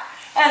back,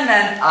 and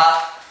then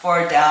up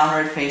for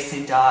downward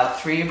facing dog.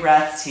 3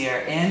 breaths here.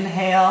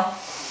 Inhale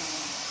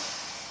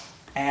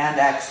and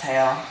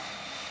exhale.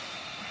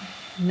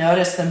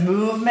 Notice the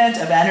movement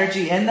of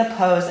energy in the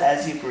pose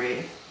as you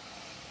breathe.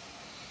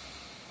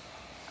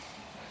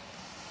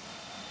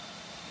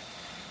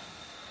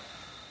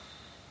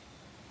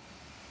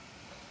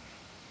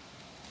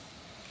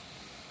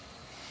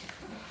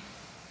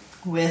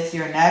 With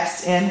your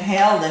next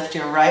inhale, lift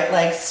your right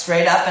leg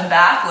straight up and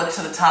back. Look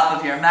to the top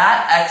of your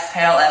mat.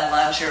 Exhale and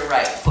lunge your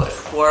right foot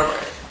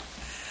forward.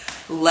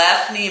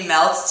 Left knee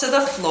melts to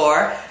the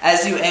floor.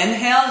 As you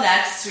inhale,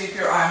 next, sweep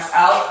your arms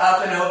out,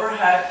 up and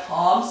overhead.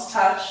 Palms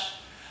touch.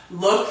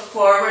 Look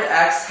forward.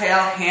 Exhale.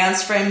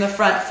 Hands frame the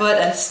front foot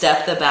and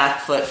step the back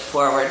foot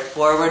forward.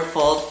 Forward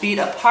fold. Feet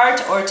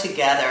apart or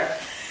together.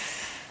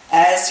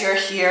 As you're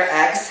here,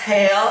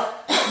 exhale.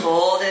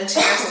 Fold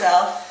into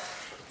yourself.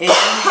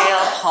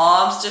 Inhale,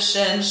 palms to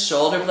shins,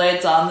 shoulder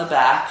blades on the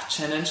back,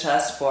 chin and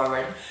chest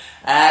forward.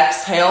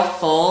 Exhale,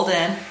 fold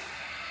in.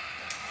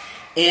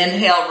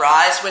 Inhale,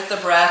 rise with the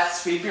breath.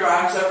 Sweep your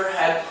arms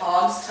overhead,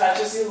 palms touch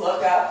as you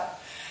look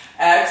up.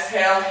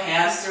 Exhale,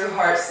 hands through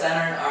heart center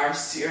and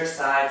arms to your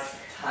sides,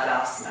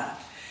 Tadasana.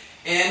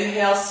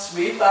 Inhale,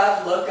 sweep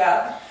up, look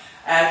up.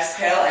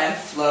 Exhale and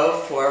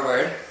flow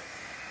forward.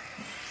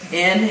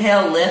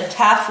 Inhale, lift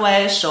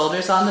halfway,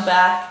 shoulders on the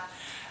back.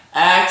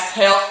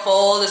 Exhale,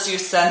 fold as you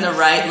send the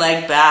right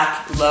leg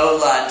back, low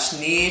lunge,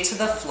 knee to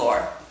the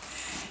floor.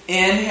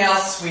 Inhale,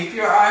 sweep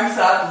your arms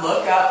up,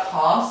 look up,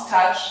 palms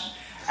touch.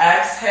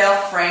 Exhale,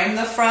 frame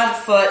the front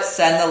foot,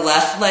 send the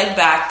left leg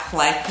back,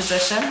 plank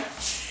position.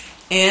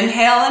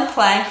 Inhale and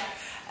plank.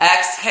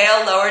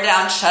 Exhale, lower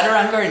down,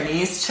 chaturanga,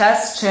 knees,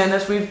 chest, chin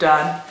as we've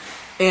done.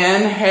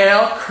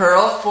 Inhale,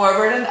 curl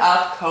forward and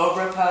up,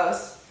 cobra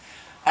pose.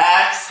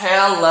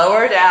 Exhale,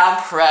 lower down,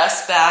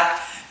 press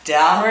back.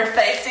 Downward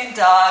facing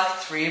dog,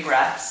 3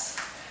 breaths.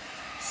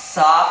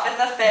 Soften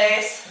the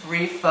face,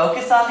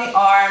 refocus on the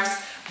arms,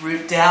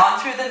 root down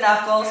through the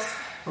knuckles,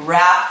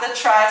 Wrap the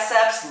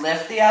triceps,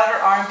 lift the outer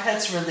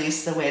armpits,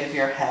 release the weight of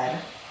your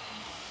head.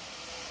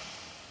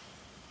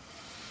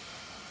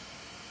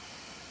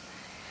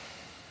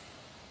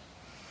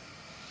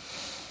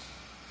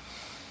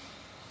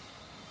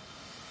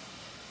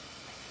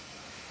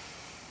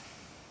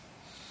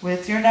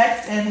 With your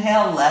next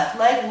inhale, left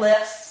leg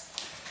lifts.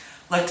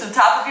 Look to the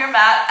top of your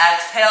mat.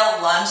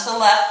 Exhale, lunge the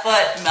left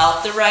foot,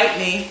 melt the right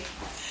knee.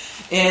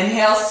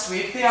 Inhale,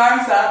 sweep the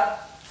arms up.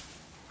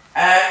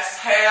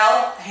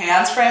 Exhale,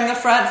 hands frame the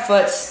front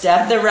foot,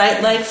 step the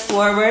right leg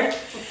forward.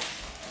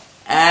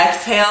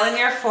 Exhale in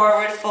your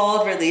forward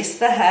fold, release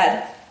the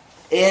head.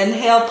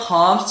 Inhale,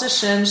 palms to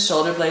shins,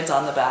 shoulder blades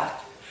on the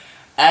back.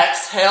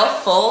 Exhale,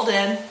 fold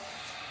in.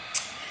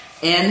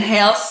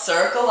 Inhale,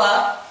 circle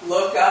up,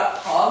 look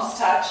up, palms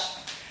touch.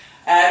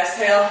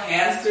 Exhale,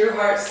 hands through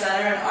heart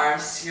center and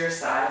arms to your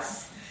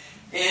sides.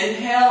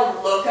 Inhale,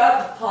 look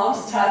up,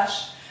 palms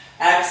touch.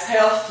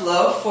 Exhale,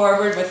 flow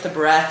forward with the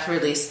breath,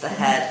 release the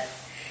head.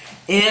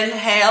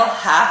 Inhale,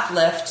 half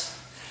lift.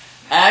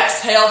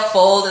 Exhale,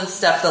 fold and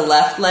step the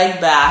left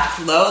leg back,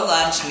 low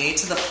lunge, knee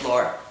to the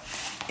floor.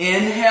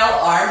 Inhale,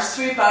 arms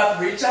sweep up,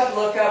 reach up,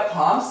 look up,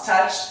 palms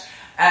touch.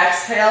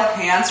 Exhale,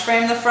 hands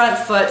frame the front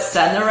foot,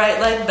 send the right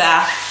leg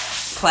back,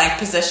 plank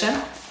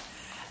position.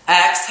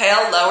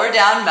 Exhale, lower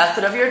down,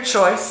 method of your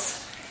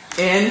choice.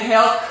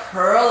 Inhale,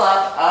 curl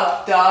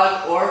up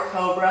dog or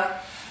cobra.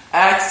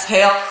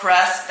 Exhale,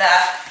 press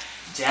back,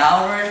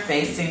 downward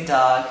facing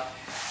dog.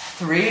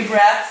 3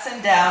 breaths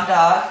in down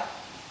dog.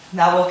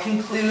 Now we'll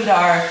conclude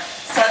our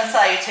sun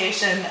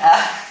salutation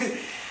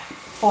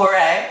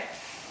foray.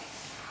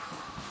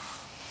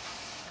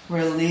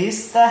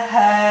 Release the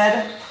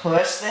head,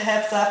 push the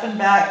hips up and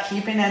back,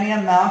 keeping any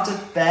amount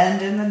of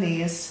bend in the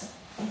knees.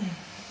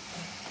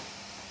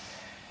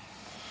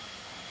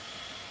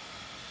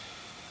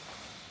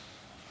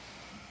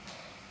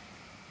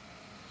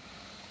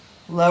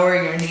 Lower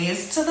your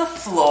knees to the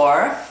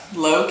floor,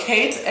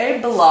 locate a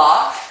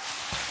block,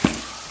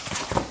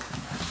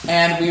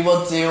 and we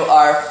will do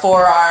our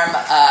forearm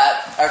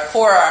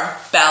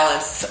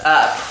balance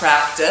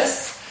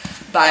practice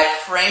by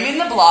framing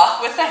the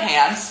block with the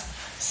hands,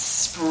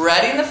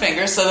 spreading the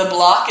fingers so the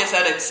block is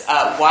at its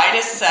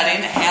widest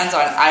setting, hands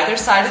on either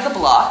side of the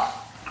block.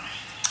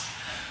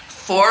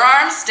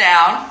 Forearms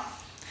down,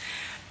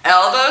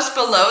 elbows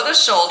below the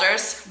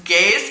shoulders,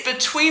 gaze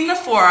between the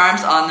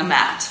forearms on the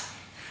mat.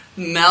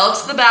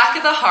 Melt the back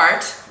of the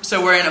heart,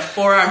 so we're in a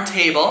forearm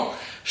table,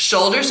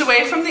 shoulders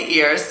away from the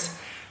ears.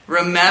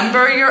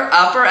 Remember your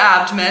upper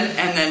abdomen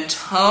and then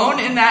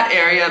tone in that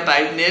area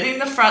by knitting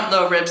the front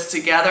low ribs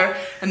together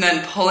and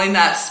then pulling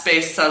that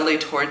space subtly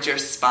towards your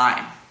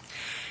spine.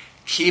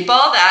 Keep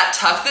all that,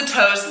 tuck the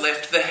toes,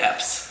 lift the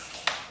hips.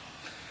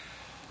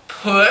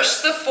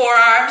 Push the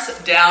forearms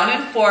down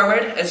and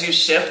forward as you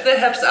shift the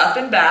hips up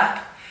and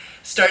back.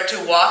 Start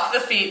to walk the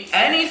feet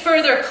any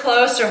further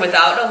closer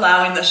without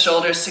allowing the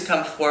shoulders to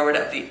come forward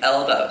at the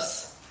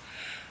elbows.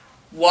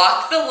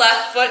 Walk the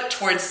left foot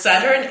towards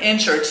center an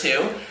inch or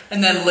two,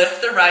 and then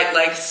lift the right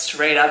leg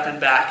straight up and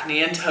back,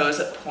 knee and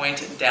toes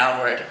point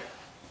downward.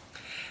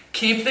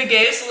 Keep the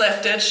gaze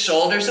lifted,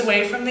 shoulders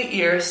away from the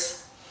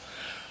ears.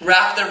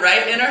 Wrap the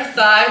right inner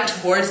thigh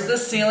towards the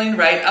ceiling,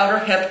 right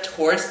outer hip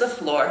towards the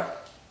floor.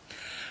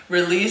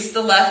 Release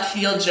the left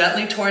heel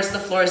gently towards the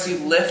floor as you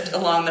lift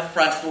along the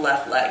front of the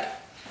left leg.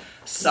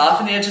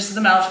 Soften the edges of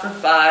the mouth for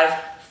 5,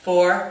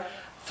 4,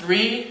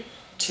 3,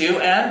 2,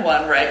 and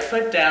 1. Right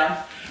foot down.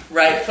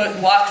 Right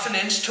foot walks an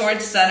inch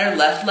towards center.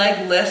 Left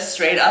leg lifts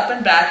straight up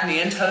and back. Knee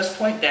and toes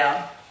point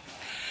down.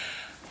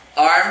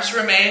 Arms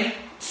remain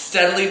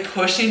steadily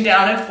pushing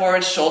down and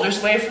forward.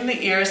 Shoulders away from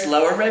the ears.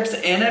 Lower ribs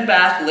in and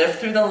back. Lift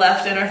through the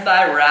left inner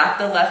thigh. Wrap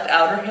the left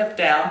outer hip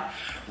down.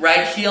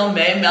 Right heel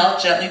may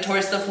melt gently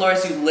towards the floor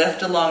as you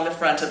lift along the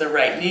front of the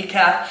right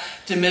kneecap.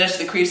 Diminish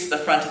the crease of the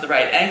front of the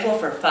right ankle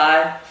for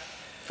 5,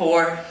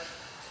 4,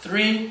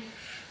 3,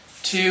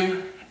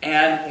 2,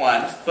 and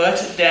 1.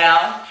 Foot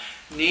down,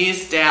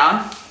 knees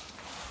down.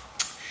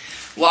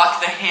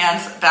 Walk the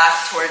hands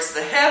back towards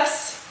the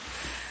hips.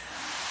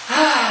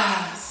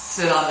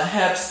 Sit on the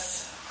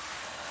hips.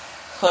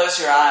 Close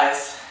your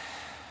eyes.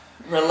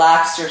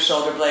 Relax your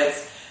shoulder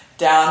blades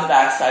down the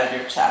back side of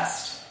your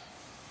chest.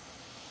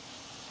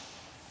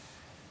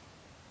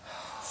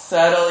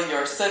 Settle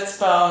your sits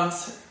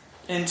bones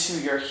into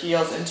your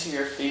heels, into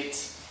your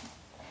feet.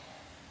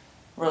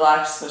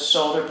 Relax the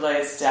shoulder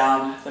blades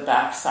down the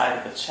back side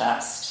of the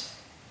chest.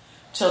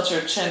 Tilt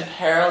your chin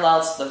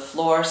parallel to the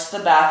floor so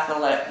the back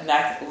of the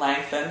neck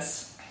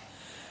lengthens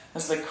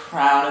as the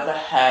crown of the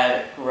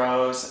head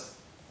grows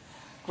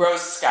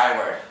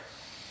skyward.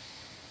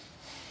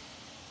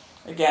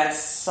 Again,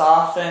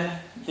 soften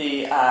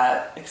the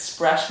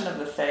expression of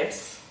the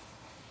face.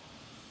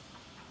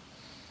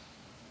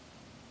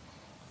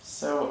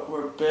 So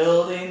we're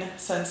building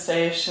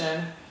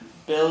sensation,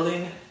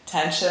 building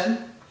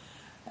tension,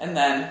 and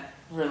then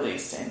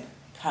releasing,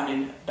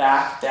 coming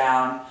back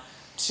down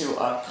to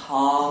a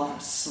calm,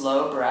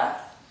 slow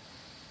breath.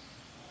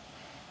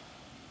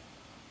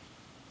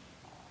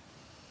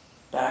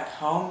 Back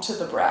home to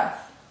the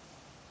breath.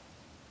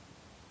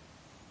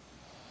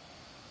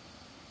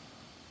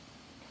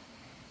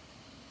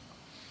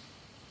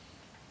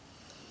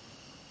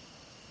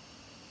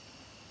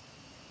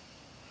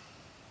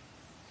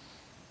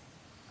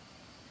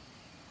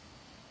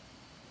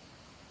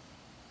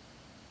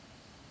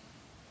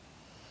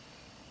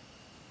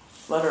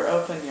 Flutter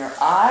open your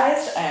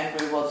eyes,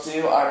 and we will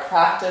do our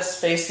practice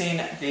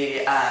facing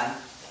the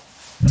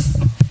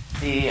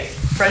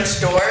French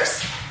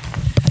doors.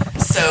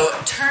 So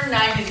turn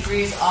 90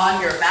 degrees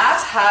on your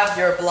mat. Have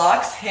your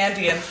blocks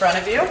handy in front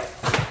of you.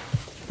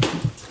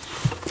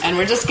 And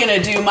we're just going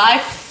to do my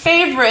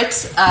favorite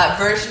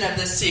version of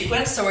this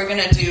sequence. So we're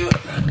going to do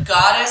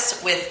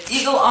goddess with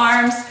eagle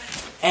arms,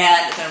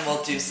 and then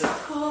we'll do some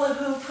hula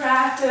hoop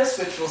practice,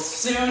 which will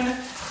soon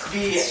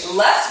be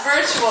less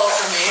virtual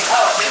for me.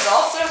 Oh, there's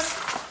also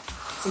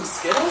some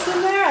Skittles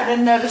in there? I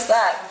didn't notice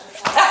that.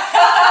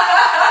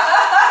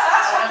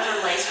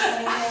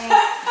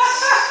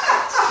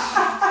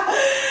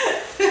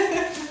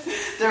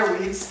 They're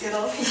weed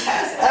Skittles?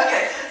 Yes.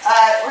 Okay,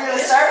 we're going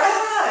to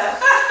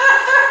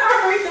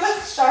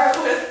start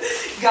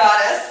with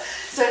goddess.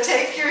 So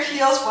take your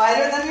heels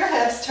wider than your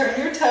hips, turn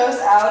your toes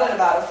out at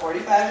about a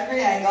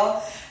 45-degree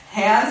angle,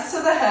 hands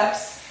to the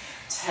hips,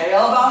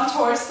 tailbone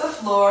towards the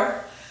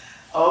floor.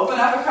 Open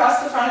up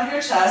across the front of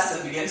your chest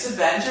and begin to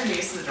bend your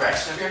knees in the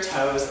direction of your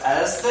toes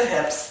as the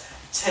hips.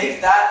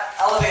 Take that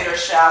elevator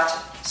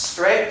shaft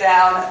straight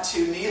down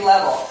to knee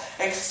level.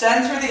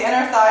 Extend through the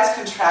inner thighs,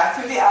 contract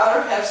through the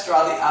outer hips,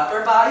 draw the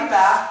upper body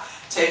back.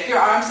 Take your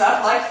arms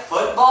up like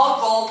football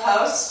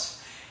goalpost.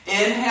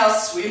 Inhale,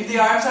 sweep the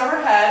arms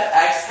overhead.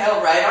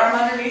 Exhale, right arm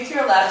underneath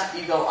your left,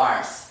 eagle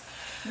arms.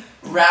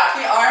 Wrap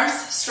the arms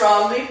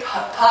strongly,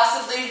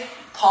 possibly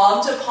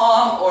palm to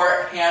palm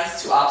or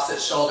hands to opposite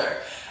shoulder.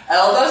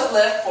 Elbows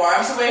lift,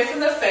 forearms away from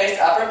the face,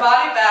 upper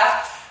body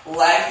back,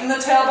 lengthen the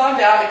tailbone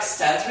down,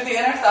 extend through the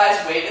inner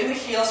thighs, weight in the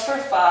heels for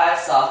 5,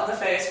 soften the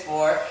face,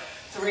 4,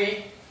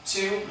 3,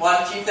 2,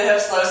 1, keep the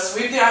hips low,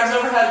 sweep the arms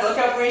overhead, look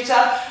up, reach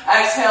up,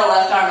 exhale,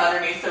 left arm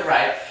underneath the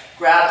right.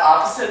 Grab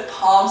opposite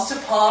palms to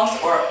palms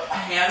or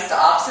hands to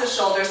opposite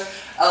shoulders,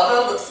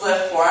 elbows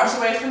lift, forearms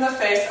away from the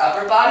face,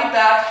 upper body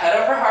back, head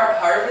over heart,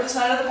 heart over the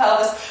center of the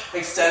pelvis,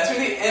 extend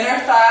through the inner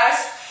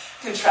thighs,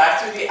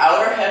 contract through the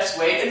outer hips,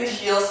 weight in the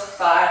heels,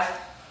 5,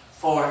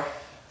 4,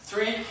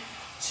 3,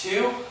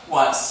 2,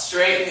 1.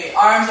 Straighten the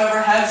arms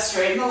overhead,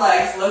 straighten the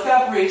legs, look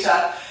up, reach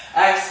up,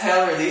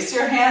 exhale, release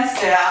your hands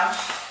down,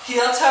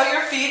 heel toe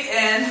your feet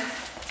in.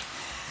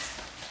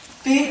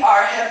 Feet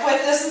are hip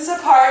width distance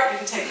apart. You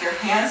can take your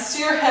hands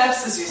to your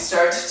hips as you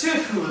start to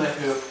hula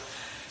hoop.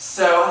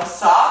 So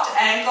soft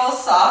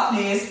ankles, soft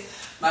knees.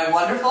 My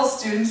wonderful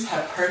students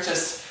have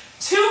purchased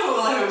 2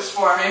 hula hoops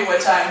for me,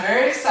 which I'm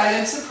very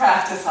excited to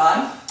practice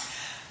on.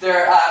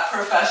 They're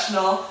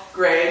professional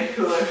grade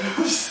hula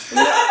hoops. You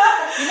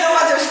know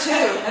what? There's 2.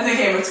 And they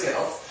came with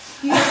Skittles.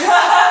 You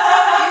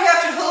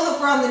have to hula hoop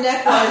around the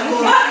neck while you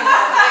hula hoop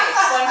around the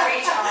waist. One for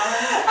each arm.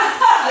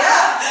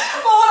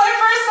 Yeah. Well, when I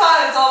first saw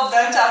it, it's all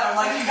bent up. I'm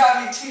like, you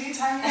got me teeny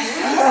tiny hands.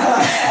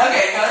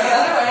 Okay, go the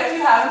other way if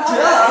you haven't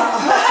already.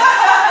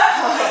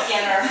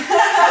 Beginner.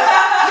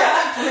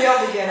 Yeah, real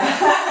beginner.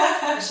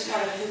 We should go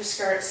to the hoop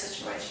skirt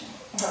situation.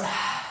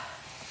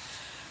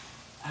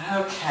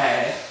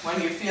 Okay,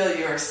 when you feel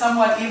you're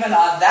somewhat even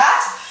on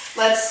that,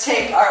 let's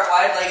take our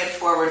wide-legged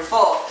forward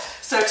fold.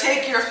 So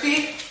take your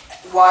feet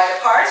wide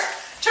apart.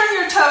 Turn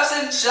your toes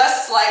in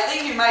just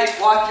slightly. You might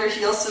walk your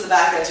heels to the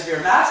back edge of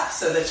your mat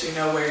so that you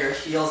know where your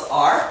heels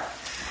are.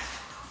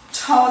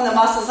 Tone the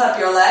muscles up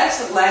your legs.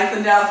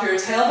 Lengthen down through your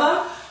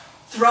tailbone.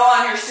 Throw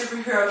on your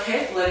superhero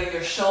cape, letting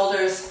your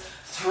shoulders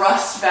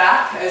thrust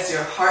back as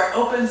your heart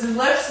opens and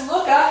lifts.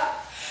 Look up.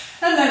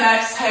 And then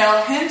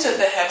exhale, hinge at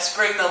the hips.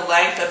 Bring the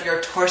length of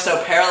your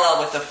torso parallel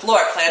with the floor.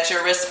 Plant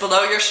your wrists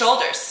below your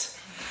shoulders.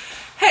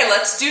 Hey,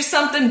 let's do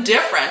something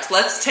different.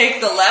 Let's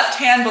take the left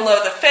hand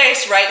below the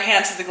face, right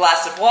hand to the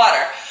glass of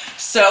water.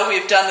 So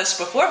we've done this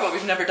before, but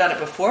we've never done it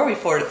before. We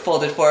folded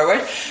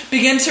forward.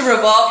 Begin to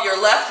revolve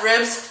your left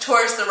ribs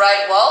towards the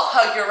right wall.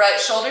 Hug your right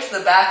shoulder to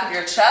the back of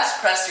your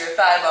chest. Press your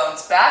thigh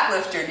bones back.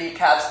 Lift your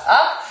kneecaps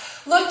up.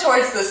 Look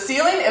towards the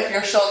ceiling. If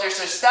your shoulders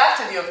are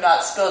stacked and you have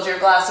not spilled your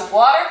glass of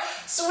water,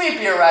 sweep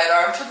your right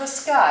arm to the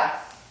sky.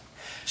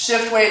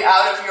 Shift weight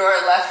out of your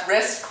left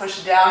wrist,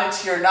 push down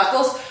into your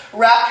knuckles,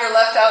 wrap your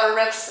left outer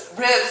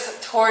ribs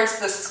towards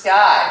the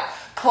sky.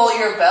 Pull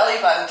your belly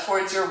button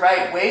towards your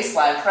right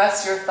waistline,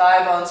 press your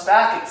thigh bones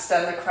back,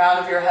 extend the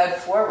crown of your head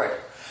forward.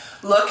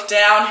 Look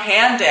down,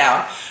 hand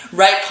down,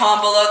 right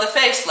palm below the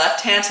face,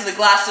 left hand to the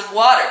glass of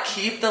water.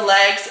 Keep the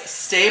legs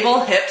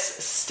stable,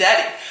 hips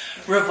steady.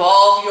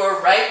 Revolve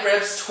your right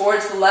ribs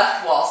towards the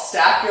left wall.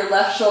 Stack your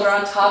left shoulder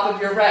on top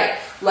of your right.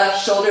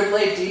 Left shoulder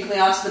blade deeply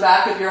onto the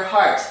back of your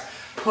heart.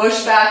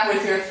 Push back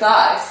with your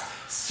thighs.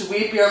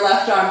 Sweep your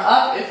left arm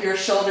up if your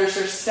shoulders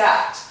are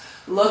stacked.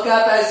 Look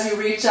up as you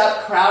reach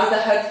up, crown of the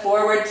head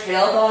forward,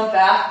 tailbone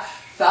back,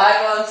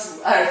 thigh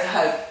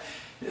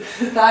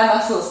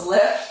muscles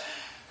lift.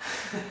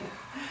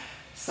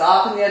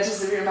 Soften the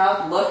edges of your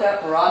mouth. Look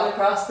up, broaden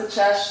across the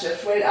chest.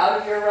 Shift weight out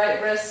of your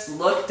right wrist.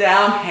 Look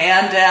down,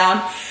 hand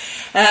down.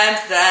 And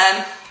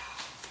then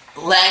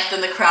lengthen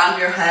the crown of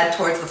your head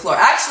towards the floor.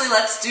 Actually,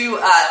 let's do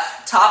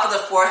top of the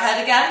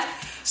forehead again.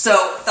 So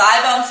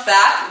thigh bones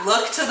back,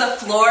 look to the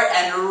floor,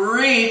 and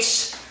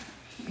reach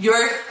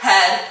your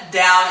head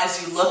down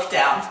as you look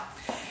down.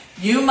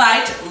 You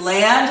might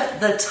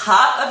land the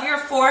top of your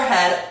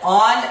forehead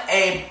on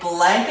a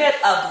blanket,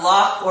 a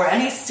block, or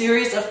any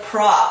series of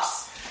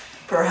props,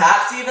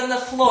 perhaps even the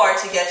floor,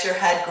 to get your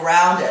head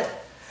grounded.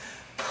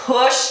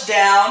 Push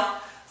down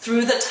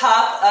through the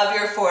top of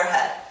your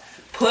forehead.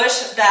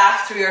 Push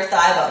back through your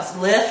thigh bones.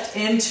 Lift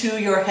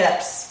into your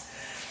hips.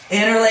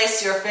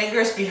 Interlace your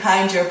fingers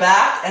behind your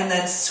back and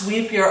then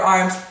sweep your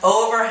arms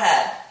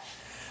overhead.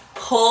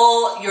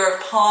 Pull your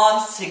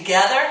palms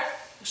together.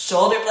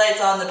 Shoulder blades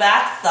on the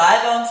back,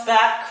 thigh bones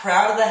back,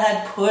 crown of the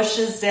head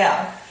pushes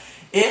down.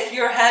 If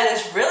your head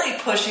is really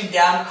pushing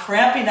down,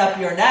 cramping up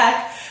your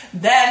neck,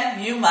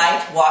 then you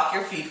might walk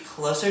your feet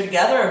closer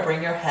together or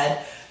bring your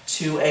head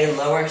to a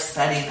lower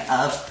setting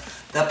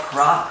of the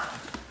prop.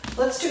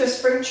 Let's do a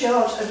spring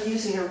challenge of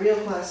using a real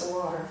glass of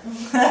water.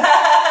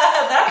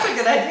 That's a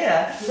good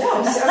idea. No,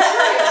 I'm serious.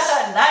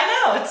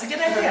 I know, it's a good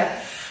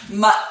idea.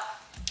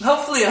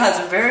 Hopefully it has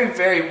a very,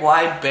 very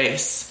wide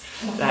base,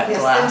 that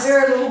glass. And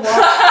very little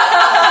water.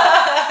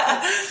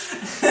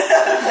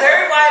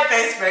 Very wide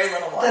base, very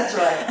little water. That's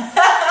right.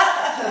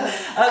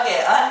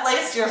 Okay,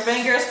 unlace your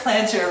fingers,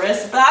 plant your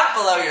wrists back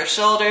below your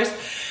shoulders.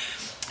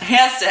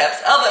 Hands to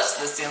hips, elbows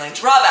to the ceiling.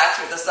 Draw back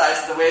through the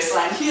sides of the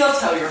waistline. Heel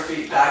toe your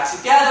feet back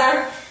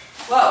together.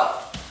 Whoa.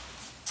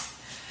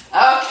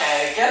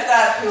 Okay, get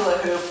that hula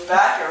hoop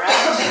back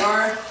around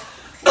your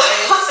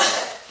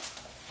waist.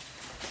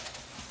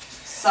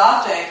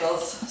 Soft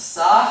ankles,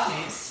 soft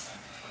knees.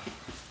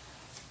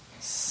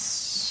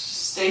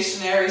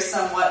 Stationary,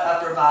 somewhat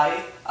upper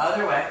body.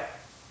 Other way.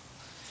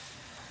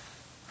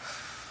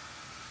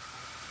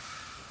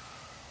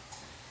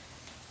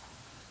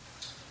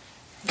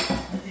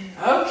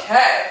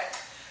 Okay,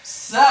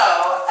 so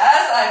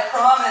as I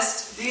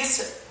promised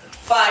these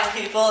fine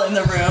people in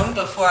the room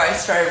before I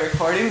started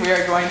recording, we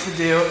are going to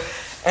do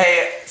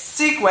a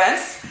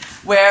sequence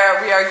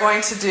where we are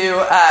going to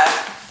do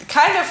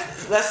kind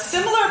of the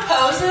similar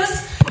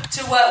poses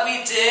to what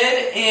we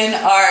did in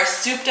our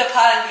Supta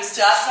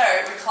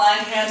Padangusthasana, our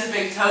reclined hands and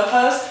big toe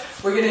pose.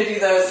 We're going to do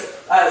those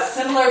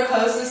similar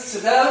poses to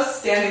those,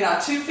 standing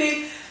on 2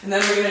 feet, and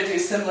then we're going to do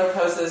similar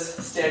poses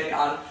standing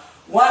on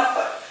 1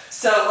 foot.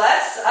 So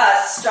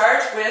let's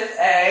start with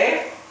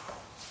a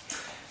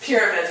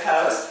pyramid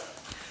pose.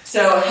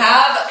 So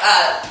have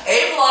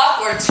a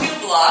block or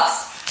 2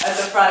 blocks at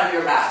the front of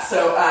your mat.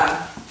 So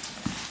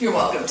you're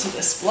welcome to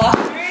this block.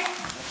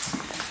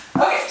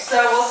 Okay, so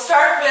we'll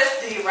start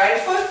with the right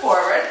foot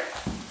forward.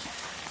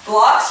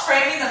 Blocks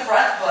framing the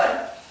front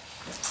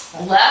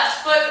foot.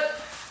 Left foot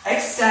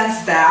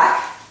extends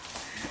back.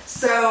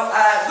 So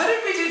what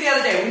did we do the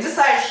other day? We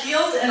decided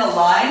heels in a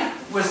line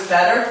was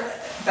better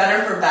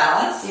for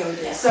balance.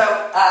 Yeah. So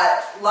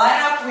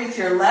line up with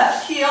your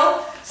left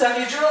heel. So if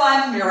you drew a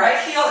line from your right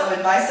heel, it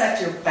would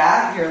bisect your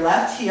back, your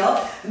left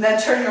heel, and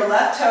then turn your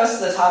left toes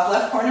to the top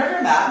left corner of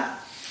your mat.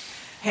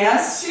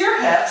 Hands to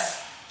your hips.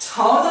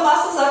 Tone the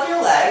muscles of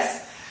your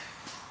legs.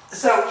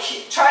 So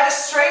try to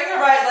straighten the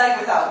right leg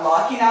without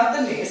locking out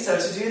the knee. So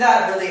to do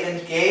that, really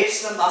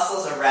engage the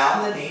muscles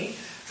around the knee.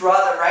 Draw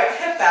the right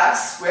hip back,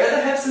 square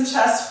the hips and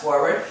chest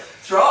forward.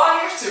 Throw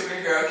on your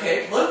superhero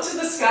cape, look to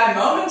the sky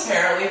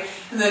momentarily,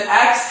 and then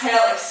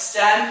exhale,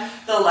 extend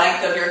the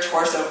length of your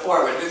torso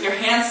forward. With your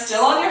hands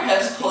still on your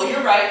hips, pull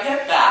your right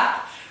hip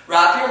back,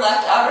 wrap your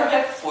left outer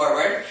hip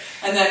forward,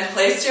 and then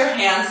place your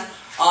hands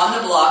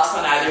on the blocks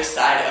on either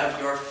side of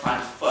your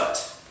front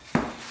foot.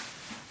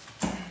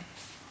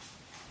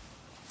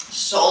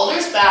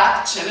 Shoulders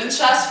back, chin and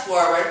chest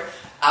forward,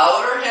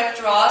 outer hip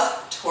draws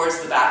towards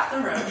the back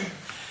of the room.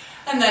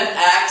 And then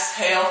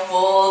exhale,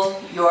 fold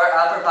your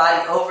upper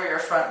body over your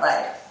front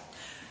leg.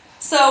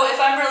 So if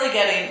I'm really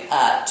getting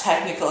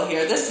technical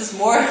here, this is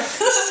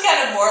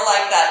kind of more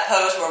like that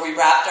pose where we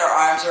wrapped our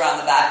arms around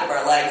the back of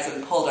our legs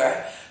and pulled our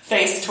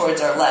face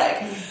towards our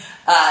leg.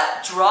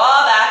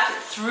 Draw back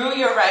through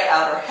your right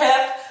outer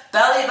hip,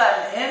 belly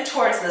button in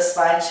towards the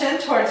spine, chin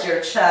towards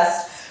your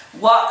chest.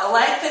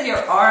 Lengthen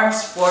your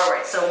arms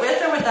forward. So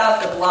with or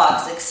without the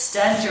blocks,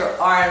 extend your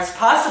arms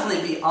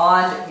possibly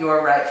beyond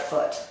your right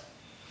foot.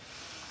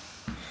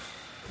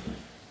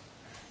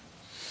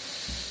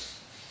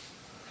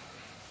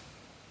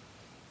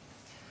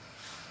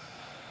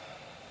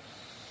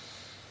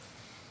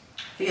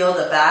 Feel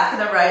the back of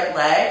the right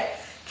leg.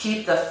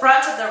 Keep the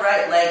front of the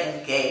right leg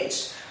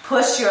engaged.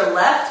 Push your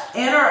left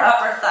inner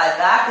upper thigh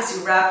back as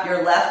you wrap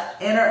your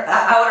left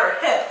outer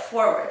hip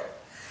forward.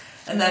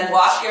 And then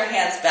walk your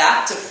hands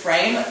back to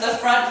frame the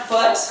front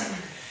foot.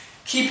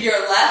 Keep your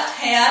left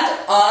hand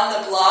on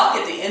the block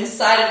at the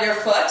inside of your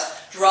foot.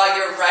 Draw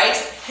your right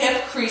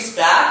hip crease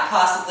back,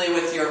 possibly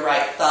with your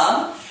right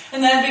thumb.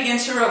 And then begin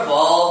to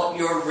revolve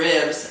your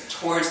ribs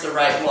towards the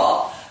right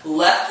wall.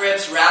 Left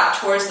ribs wrap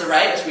towards the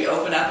right as we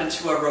open up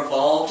into a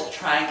revolved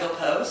triangle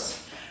pose.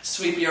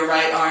 Sweep your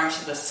right arm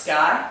to the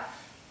sky.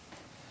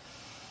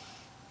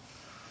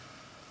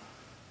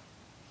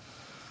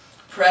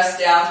 Press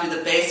down through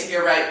the base of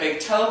your right big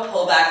toe.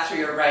 Pull back through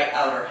your right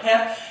outer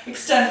hip.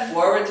 Extend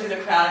forward through the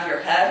crown of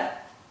your head.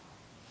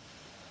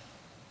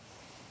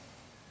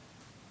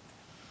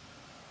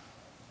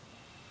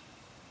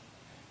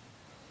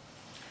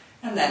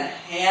 And then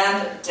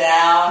hand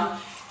down,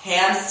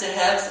 hands to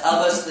hips,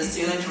 elbows to the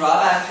ceiling,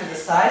 draw back through the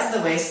sides of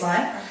the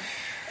waistline.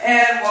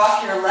 And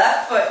walk your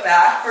left foot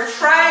back for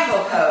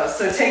triangle pose.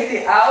 So take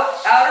the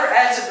outer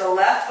edge of the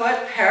left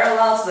foot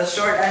parallel to the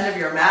short end of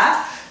your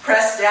mat.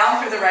 Press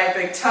down through the right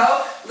big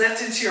toe.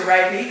 Lift into your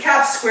right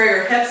kneecap. Square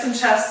your hips and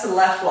chest to the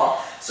left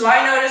wall. So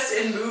I noticed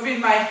in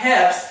moving my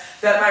hips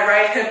that my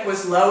right hip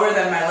was lower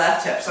than my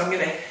left hip. So I'm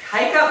going to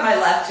hike up my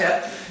left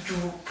hip,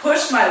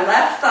 push my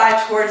left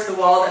thigh towards the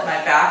wall that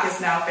my back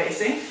is now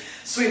facing.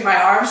 Sweep my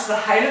arms to the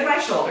height of my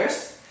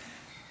shoulders.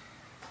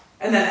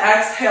 And then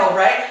exhale,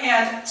 right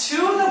hand to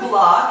the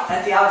block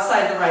at the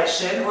outside the right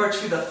shin or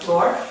to the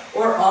floor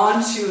or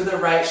onto the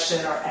right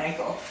shin or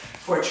ankle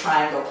for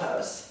triangle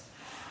pose.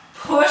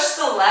 Push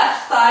the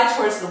left thigh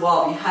towards the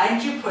wall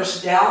behind you.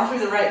 Push down through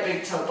the right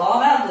big toe ball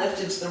mound.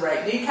 Lift into the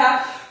right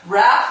kneecap.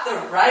 Wrap the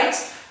right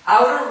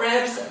outer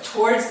ribs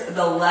towards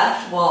the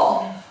left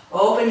wall.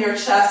 Open your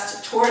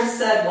chest towards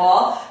said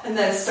wall and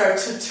then start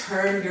to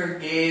turn your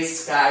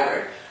gaze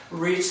skyward.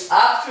 Reach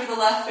up through the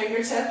left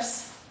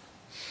fingertips.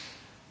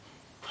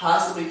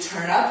 Possibly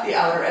turn up the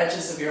outer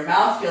edges of your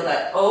mouth. Feel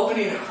that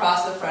opening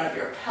across the front of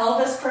your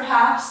pelvis,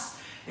 perhaps,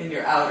 in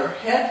your outer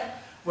hip.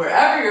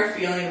 Wherever you're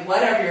feeling,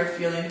 whatever you're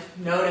feeling,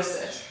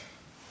 notice it.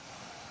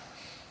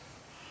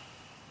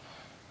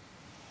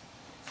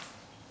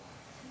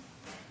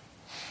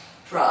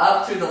 Draw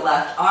up through the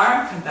left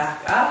arm, come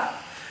back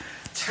up.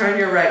 Turn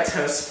your right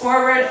toes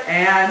forward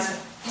and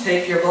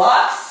take your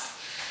blocks.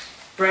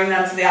 Bring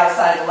them to the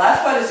outside of the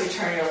left foot as you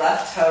turn your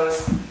left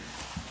toes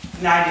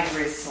 90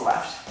 degrees to the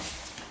left.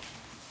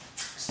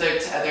 So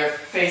they're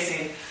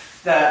facing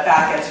the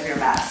back edge of your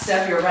mat.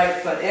 Step your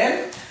right foot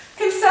in.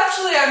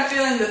 Conceptually, I'm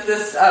feeling that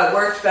this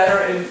worked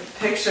better in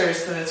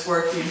pictures than it's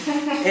working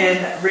in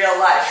real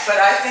life. But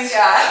I think...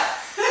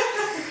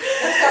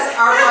 That's because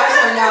our lives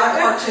are now a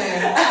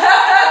cartoon.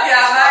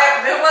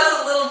 It was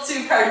a little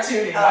too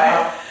cartoony,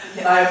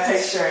 my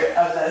picture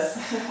of this.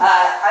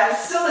 I'm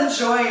still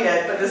enjoying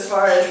it, but as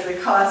far as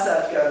the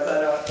concept goes,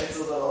 I know it's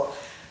a little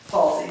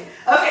faulty.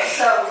 Okay,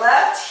 so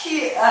left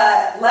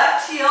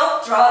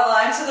heel, draw a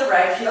line to the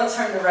right heel,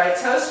 turn the right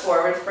toes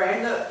forward,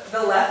 frame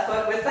the left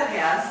foot with the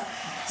hands,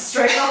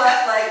 straighten the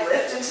left leg,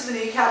 lift into the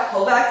kneecap,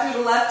 pull back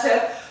through the left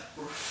hip,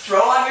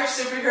 throw on your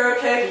superhero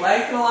kick,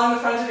 lengthen along the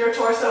front of your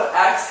torso,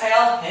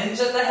 exhale, hinge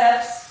at the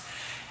hips,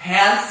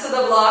 hands to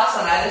the blocks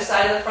on either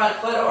side of the front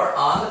foot or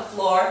on the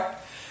floor.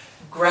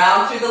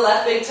 Ground through the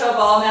left big toe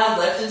ball mound,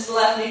 lift into the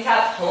left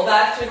kneecap, pull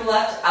back through the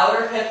left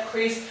outer hip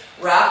crease,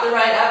 wrap the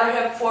right outer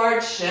hip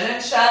forward, shin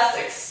and chest,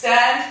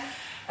 extend,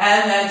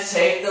 and then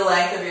take the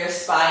length of your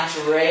spine,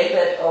 drape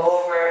it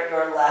over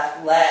your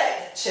left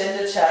leg, chin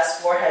to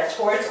chest, forehead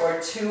towards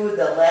or to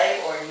the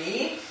leg or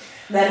knee.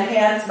 Then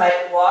hands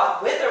might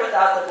walk with or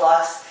without the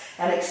blocks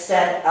and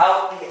extend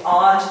out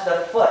beyond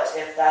the foot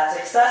if that's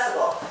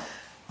accessible.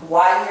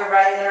 Widen your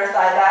right inner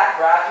thigh back,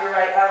 wrap your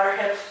right outer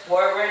hip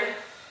forward.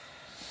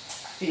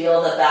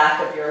 Feel the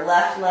back of your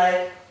left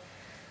leg.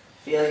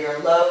 Feel your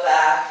low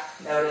back.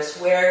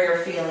 Notice where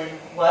you're feeling,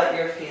 what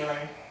you're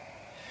feeling.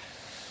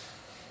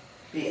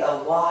 Be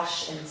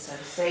awash in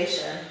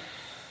sensation.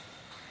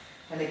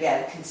 And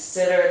again,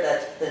 consider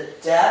that the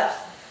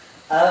depth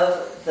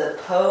of the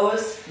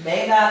pose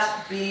may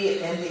not be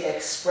in the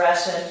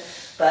expression,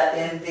 but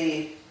in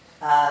the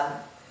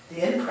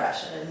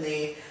impression, in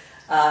the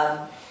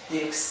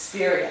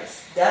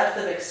experience, depth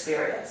of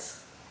experience.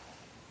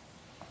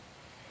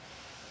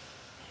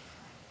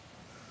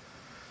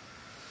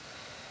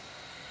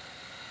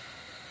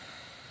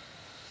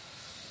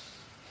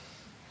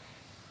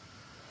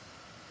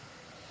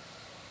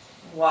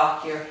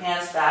 Walk your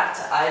hands back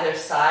to either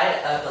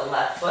side of the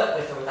left foot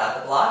with or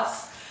without the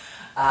blocks.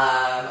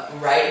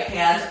 Right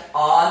hand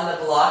on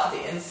the block,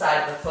 the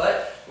inside of the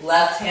foot.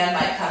 Left hand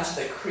might come to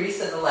the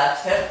crease of the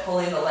left hip,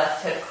 pulling the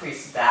left hip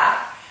crease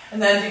back.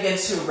 And then begin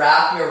to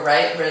wrap your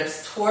right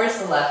ribs towards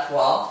the left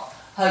wall.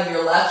 Hug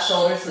your left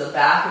shoulder to the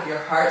back of your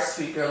heart.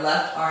 Sweep your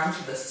left arm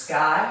to the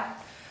sky.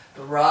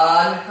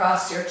 Broaden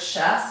across your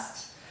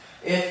chest.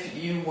 If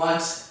you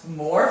want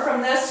more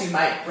from this, you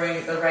might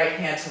bring the right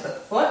hand to the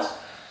foot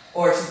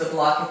or to the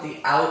block at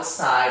the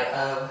outside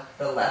of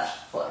the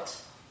left foot.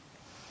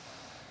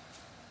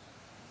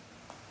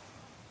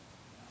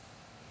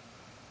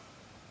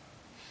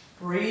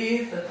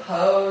 Breathe the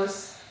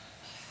pose.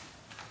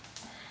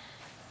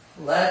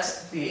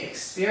 Let the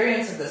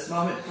experience of this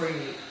moment bring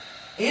you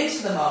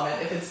into the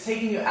moment. If it's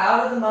taking you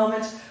out of the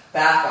moment,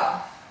 back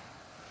off.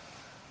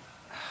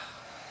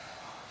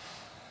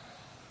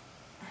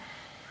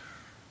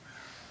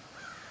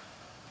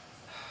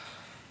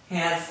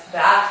 Hands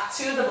back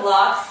to the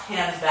blocks,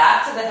 hands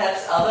back to the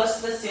hips, elbows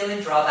to the ceiling,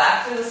 draw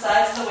back through the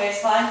sides of the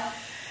waistline.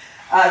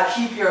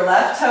 Keep your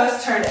left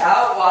toes turned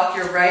out, walk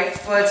your right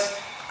foot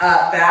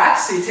back,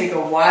 so you take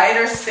a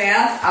wider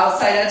stance,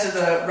 outside edge of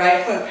the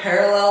right foot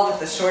parallel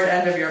with the short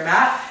end of your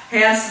mat.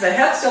 Hands to the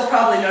hips. You'll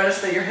probably notice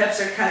that your hips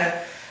are kind of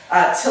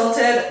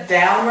tilted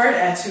downward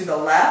and to the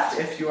left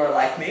if you are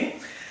like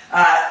me.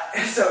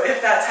 So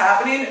if that's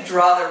happening,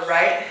 draw the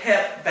right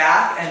hip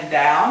back and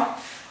down.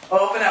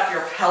 Open up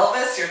your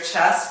pelvis, your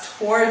chest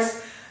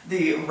towards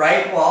the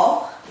right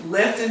wall.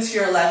 Lift into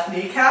your left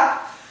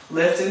kneecap.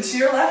 Lift into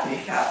your left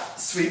kneecap.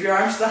 Sweep your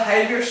arms to the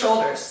height of your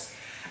shoulders.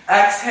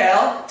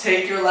 Exhale,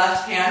 take your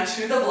left hand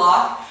to the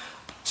block,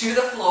 to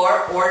the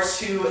floor, or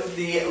to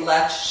the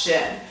left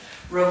shin.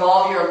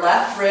 Revolve your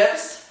left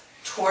ribs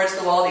towards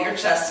the wall that your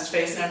chest is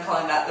facing. I'm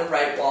calling that the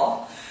right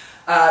wall.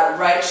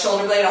 Right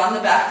shoulder blade on the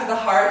back of the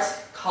heart.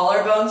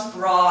 Collarbones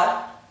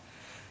broad.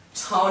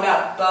 Tone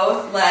up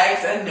both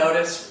legs and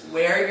notice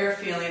where you're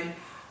feeling,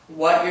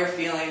 what you're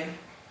feeling.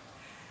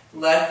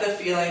 Let the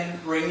feeling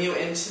bring you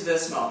into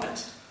this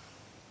moment.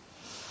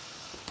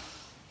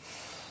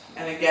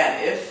 And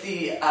again, if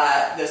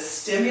the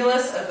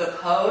stimulus of the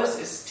pose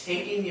is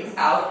taking you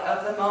out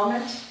of the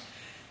moment,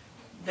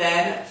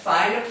 then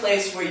find a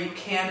place where you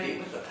can be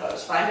with the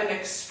pose. Find an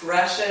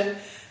expression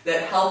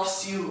that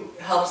helps you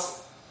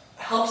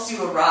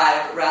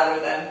arrive rather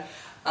than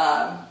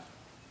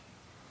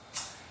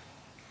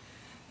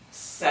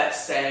set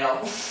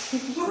sail.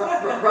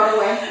 Run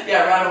away.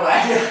 Yeah, run away.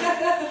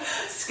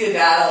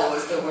 Skedaddle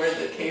was the word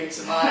that came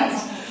to mind.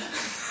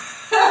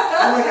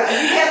 Oh my God,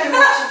 you have been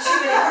watching too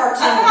many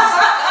cartoons.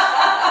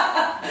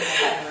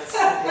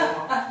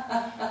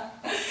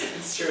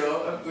 It's true.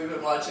 We've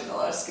been watching a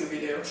lot of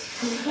Scooby-Doo.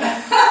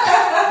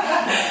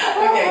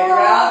 Okay,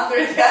 ground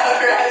through the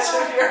outer edge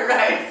of your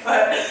right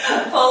foot.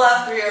 Pull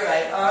up through your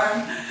right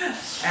arm.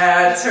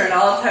 And turn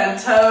all 10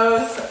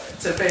 toes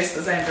to face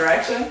the same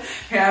direction.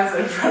 Hands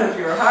in front of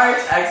your heart.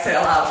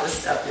 Exhale out to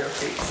step your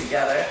feet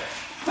together.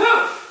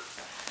 Woo!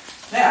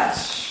 Man,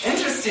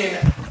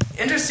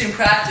 interesting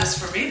practice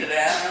for me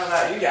today. I don't know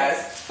about you guys.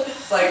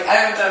 It's like I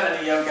haven't done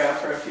any yoga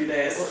for a few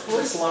days.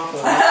 Where's Lump?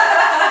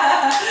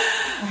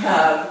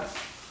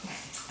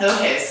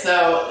 Okay,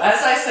 so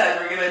as I said,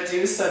 we're going to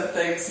do some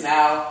things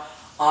now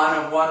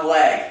on one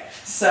leg.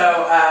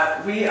 So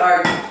I'm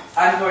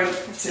going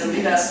to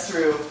lead us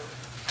through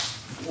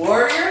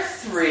Warrior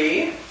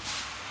 3,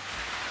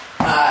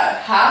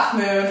 Half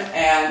Moon,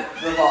 and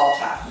Revolved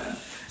Half Moon.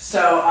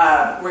 So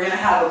we're going to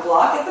have a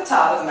block at the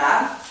top of the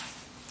mat.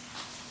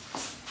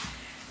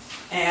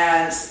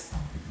 And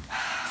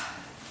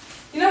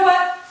you know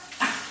what?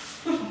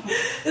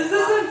 This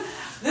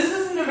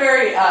isn't a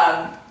very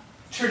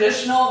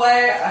traditional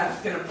way.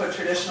 I'm going to put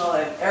traditional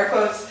in air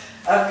quotes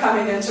of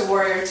coming into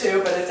Warrior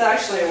 2, but it's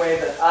actually a way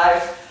that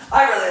I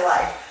really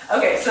like.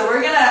 Okay, so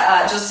we're going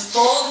to just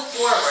fold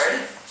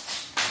forward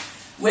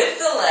with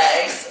the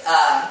legs.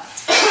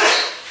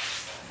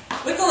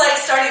 With the legs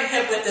starting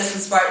hip width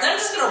distance apart. Then I'm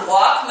just going to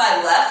walk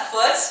my left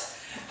foot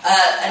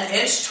an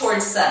inch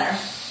towards center.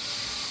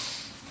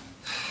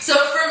 So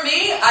for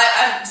me,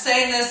 I'm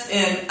saying this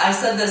I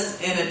said this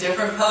in a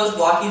different pose,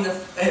 walking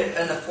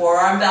in the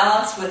forearm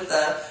balance with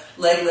the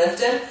leg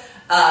lifted.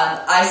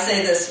 I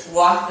say this,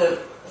 walk the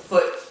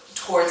foot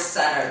towards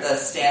center, the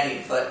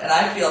standing foot, and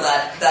I feel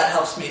that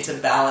helps me to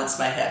balance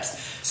my hips.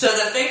 So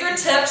the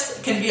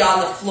fingertips can be on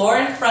the floor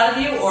in front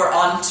of you or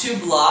on 2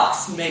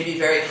 blocks, may be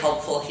very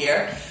helpful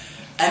here.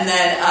 And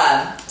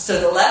then, so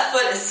the left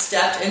foot is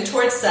stepped in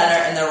towards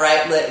center and the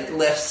right leg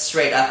lifts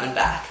straight up and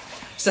back.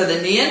 So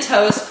the knee and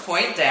toes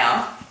point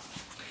down.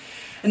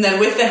 And then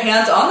with the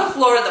hands on the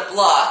floor of the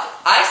block,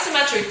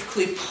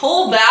 isometrically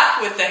pull back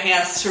with the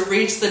hands to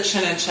reach the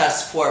chin and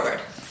chest forward.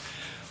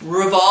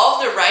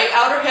 Revolve the right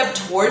outer hip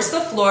towards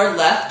the floor,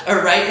 left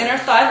or right inner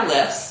thigh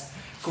lifts.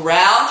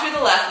 Ground through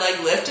the left leg,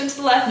 lift into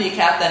the left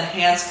kneecap, then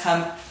hands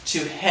come to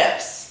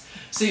hips.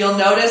 So you'll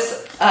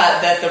notice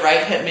that the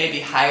right hip may be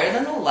higher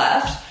than the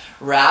left.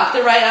 Wrap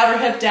the right outer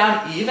hip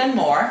down even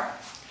more.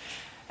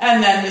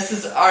 And then this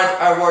is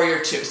our Warrior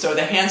 2. So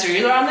the hands are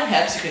either on the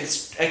hips. You can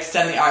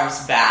extend the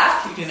arms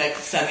back. You can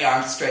extend the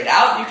arms straight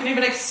out. You can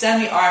even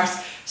extend the arms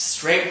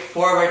straight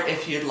forward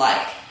if you'd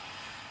like.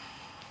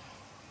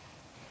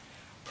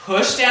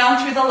 Push down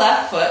through the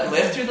left foot.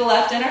 Lift through the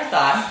left inner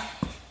thigh.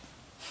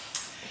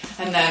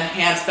 And then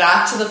hands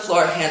back to the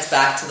floor, hands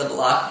back to the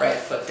block, right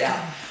foot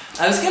down.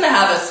 I was going to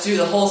have us do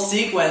the whole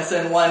sequence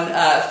in one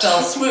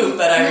fell swoop,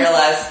 but I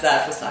realized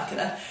that was not going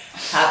to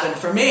happen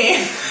for me.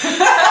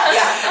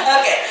 Yeah.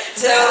 Okay,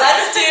 so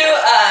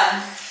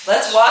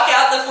let's walk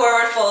out the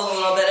forward fold a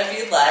little bit if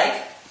you'd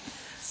like.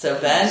 So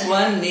bend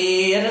one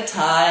knee at a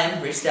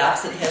time, reach the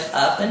opposite hip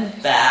up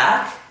and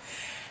back.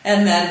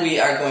 And then we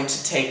are going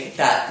to take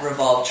that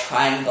revolved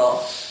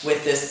triangle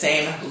with this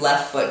same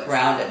left foot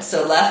grounded.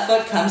 So left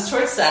foot comes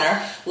towards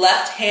center,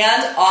 left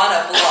hand on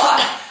a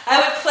block. I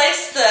would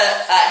place the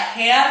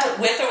hand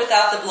with or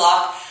without the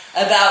block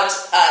about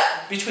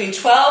between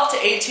 12 to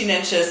 18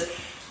 inches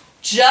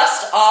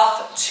just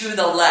off to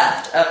the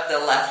left of the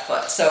left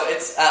foot. So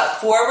it's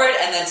forward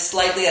and then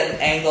slightly at an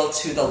angle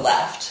to the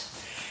left.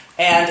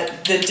 And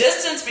the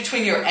distance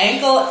between your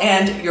ankle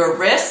and your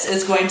wrist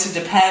is going to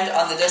depend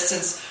on the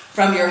distance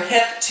from your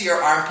hip to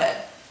your armpit.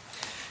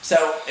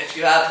 So if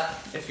you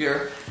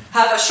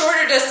have a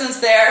shorter distance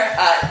there,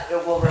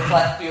 it will be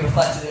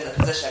reflected in the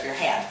position of your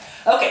hand.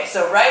 Okay,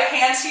 so right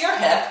hand to your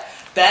hip,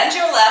 bend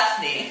your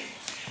left knee,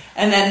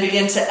 and then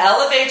begin to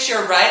elevate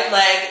your right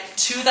leg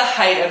to the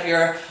height of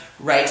your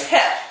right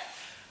hip.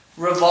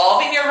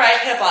 Revolving your right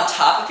hip on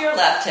top of your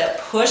left hip,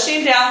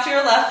 pushing down through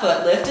your left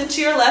foot, lift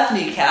into your left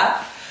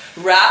kneecap,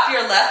 wrap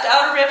your left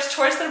outer ribs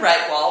towards the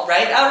right wall,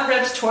 right outer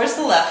ribs towards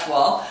the left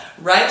wall,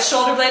 right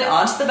shoulder blade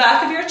onto the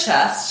back of your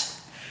chest.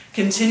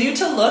 Continue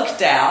to look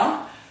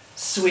down.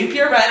 Sweep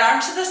your right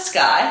arm to the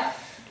sky.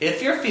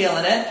 If you're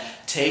feeling it,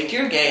 take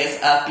your gaze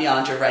up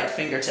beyond your right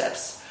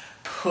fingertips.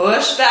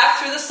 Push back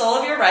through the sole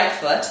of your right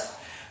foot.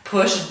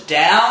 Push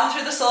down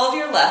through the sole of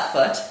your left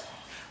foot.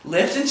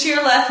 Lift into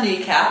your left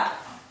kneecap.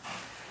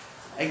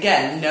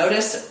 Again,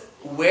 notice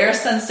where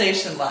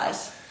sensation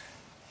lies.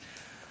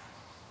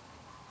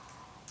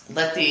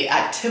 Let the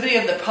activity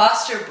of the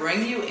posture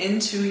bring you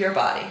into your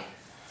body.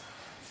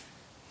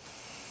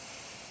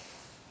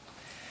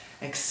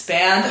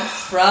 Expand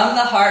from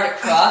the heart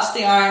across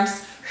the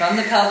arms, from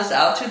the pelvis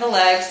out through the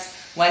legs.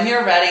 When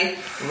you're ready,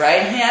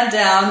 right hand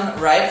down,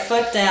 right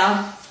foot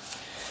down.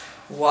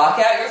 Walk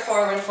out your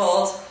forward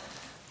fold.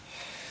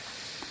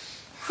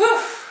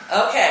 Whew.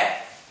 Okay.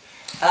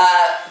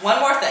 One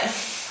more thing.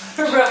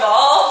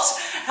 Revolved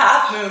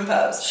half moon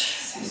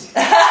pose.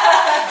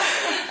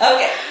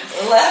 Okay.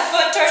 Left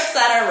foot towards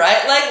center,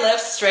 right leg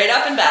lifts straight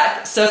up and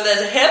back. So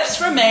the hips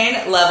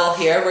remain level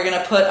here. We're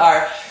going to put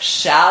our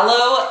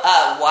shallow,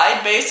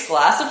 wide-based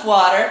glass of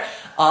water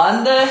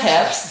on the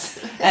hips,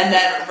 and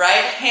then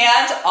right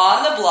hand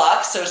on the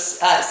block. So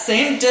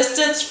same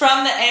distance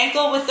from the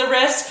ankle with the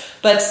wrist,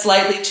 but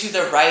slightly to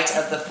the right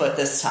of the foot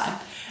this time.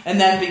 And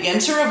then begin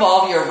to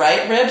revolve your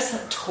right ribs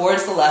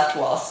towards the left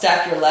wall.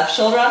 Stack your left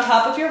shoulder on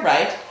top of your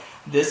right.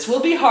 This will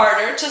be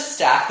harder to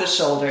stack the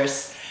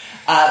shoulders.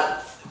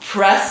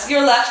 Press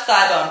your left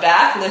thigh bone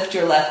back, lift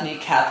your left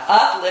kneecap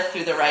up, lift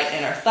through the right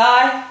inner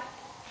thigh.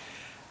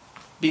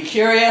 Be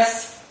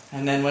curious,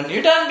 and then when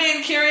you're done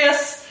being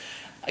curious,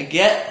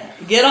 get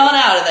on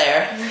out of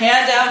there.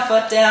 Hand down,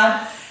 foot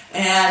down,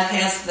 and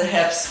hands to the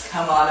hips.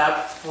 Come on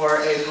up for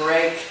a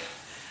break.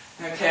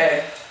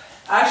 Okay,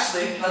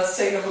 actually, let's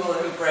take a hula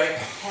hoop break.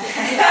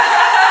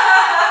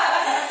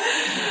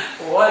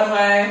 One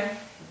way.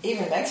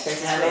 Even Meg's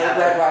face is really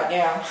red right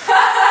now.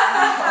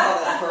 I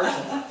love that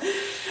version.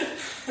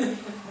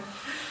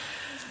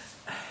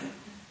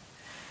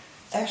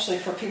 Actually,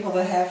 for people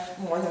that have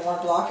more than one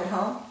block at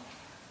home,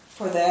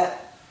 for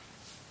that,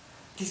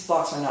 these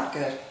blocks are not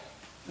good.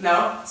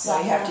 No? So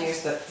you have to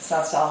use it's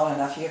not solid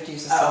enough. You have to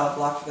use a solid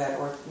block for that,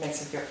 or it makes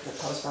the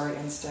pose very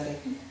unsteady.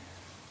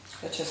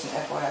 It's just an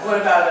FYI.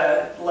 What about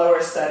a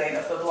lower setting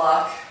of the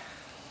block?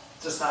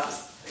 Just not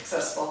as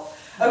accessible.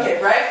 Okay,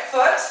 right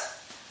foot.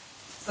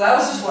 So that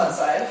was just one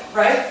side.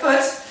 Right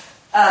foot,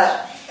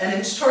 an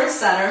inch towards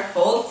center,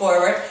 fold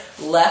forward.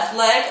 Left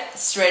leg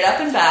straight up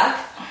and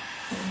back.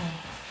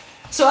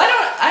 So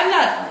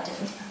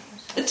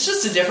it's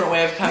just a different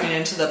way of coming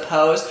into the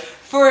pose.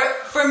 For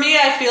me,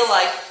 I feel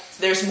like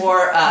there's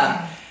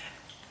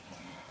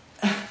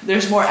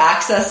more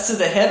access to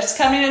the hips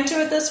coming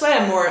into it this way.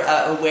 I'm more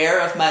aware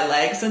of my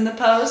legs in the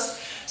pose.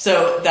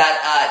 So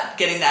that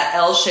getting that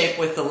L shape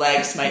with the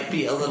legs might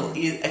be a little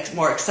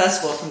more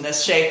accessible from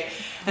this shape.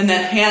 And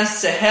then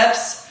hands to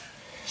hips,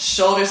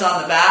 shoulders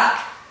on the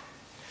back.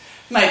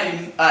 Might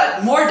be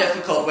a more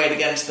difficult way to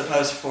get into the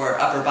pose for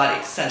upper body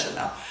extension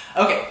though.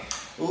 Okay,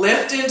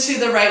 lift into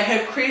the right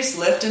hip crease,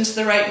 lift into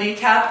the right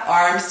kneecap.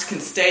 Hands can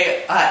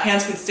stay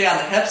on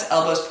the hips,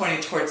 elbows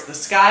pointing towards the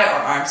sky, or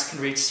arms can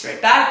reach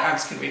straight back,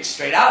 arms can reach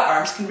straight out,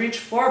 arms can reach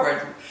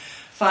forward.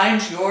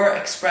 Find your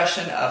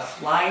expression of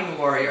flying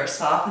warrior.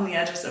 Soften the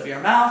edges of your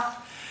mouth.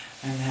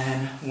 And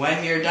then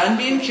when you're done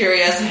being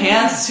curious,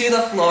 hands to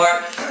the floor,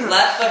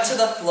 left foot to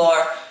the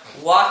floor,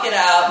 walk it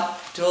out,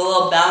 do a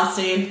little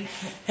bouncing,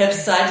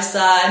 hips side to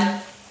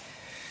side.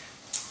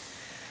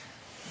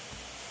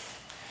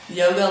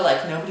 Yoga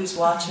like nobody's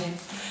watching.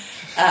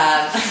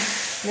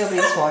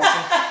 Nobody's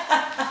watching.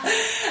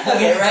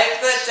 Okay, right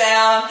foot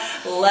down,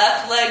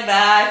 left leg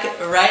back,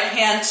 right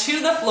hand to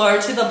the floor,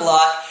 to the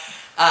block,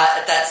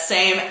 at that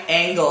same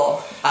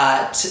angle,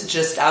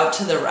 just out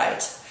to the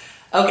right.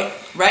 Okay,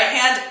 right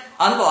hand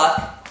on the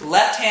block,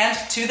 left hand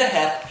to the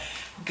hip.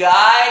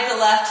 Guide the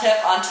left hip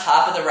on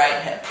top of the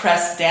right hip.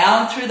 Press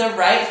down through the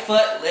right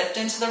foot, lift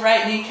into the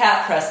right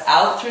kneecap, press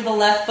out through the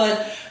left foot,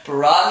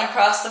 broaden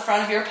across the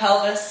front of your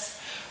pelvis.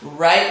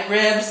 Right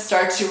ribs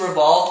start to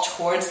revolve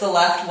towards the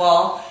left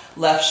wall.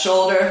 Left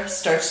shoulder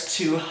starts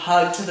to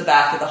hug to the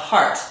back of the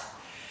heart.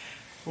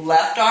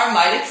 Left arm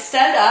might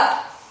extend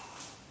up.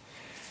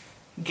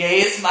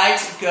 Gaze might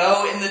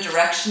go in the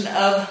direction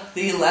of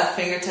the left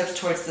fingertips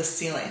towards the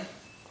ceiling.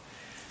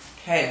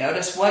 Okay,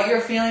 notice what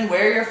you're feeling,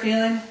 where you're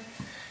feeling.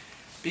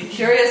 Be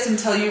curious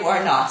until you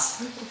are not.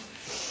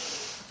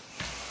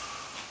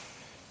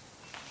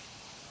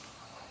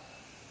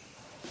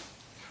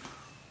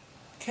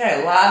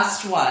 Okay,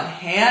 last one.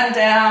 Hand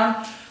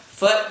down,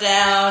 foot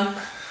down,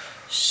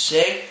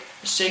 shake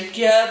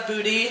your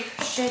booty.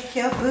 Shake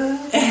your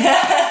booty.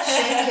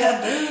 Shake your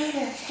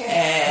booty.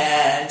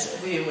 And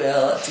we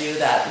will do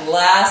that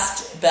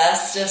last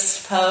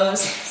bestest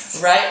pose.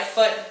 Right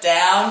foot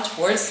down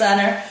towards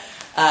center.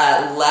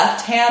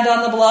 Left hand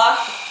on the block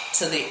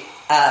to the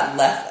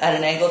left at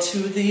an angle to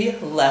the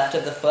left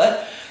of the foot.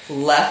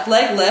 Left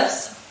leg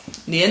lifts.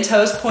 Knee and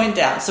toes point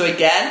down. So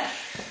again,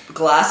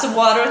 glass of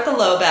water at the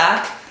low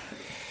back.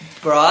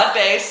 Broad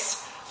base.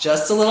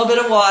 Just a little bit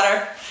of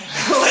water.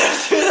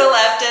 Lift through the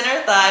left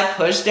inner thigh.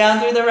 Push down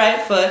through the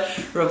right foot.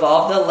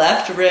 Revolve the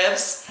left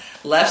ribs.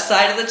 Left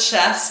side of the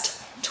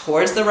chest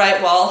towards the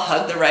right wall.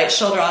 Hug the right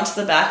shoulder onto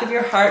the back of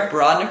your heart.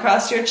 Broaden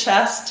across your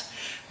chest.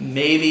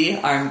 Maybe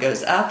arm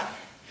goes up.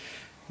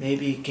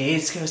 Maybe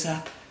gaze goes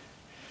up.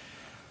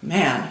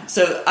 Man,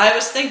 so I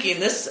was thinking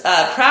this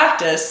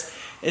practice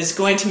is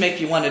going to make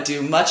you want to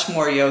do much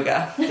more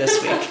yoga this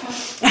week.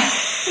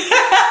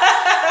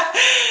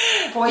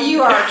 Boy,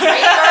 you are a dreamer.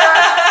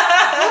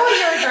 Oh,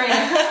 you're a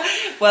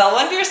dreamer. Well,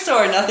 when you're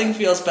sore, nothing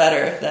feels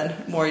better than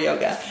more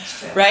yoga.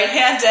 Right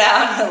hand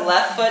down,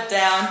 left foot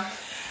down.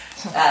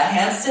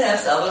 Hands to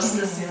hips, elbows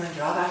to the ceiling.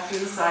 Draw back through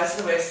the sides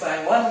of the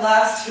waistline. One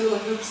last hula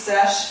hoop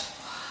sesh.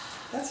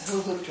 That's a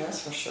hula hoop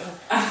dress for sure.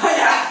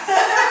 Yeah.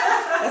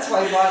 That's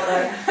why you bought it,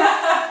 right?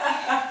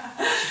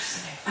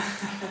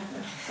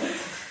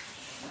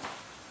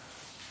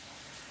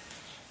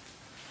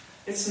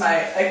 It's my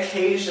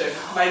occasion,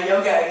 my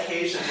yoga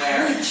occasion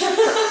wear. Entertaining.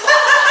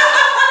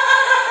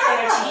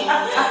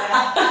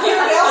 You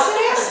know what else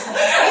it is?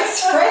 It's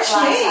French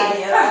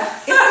maid.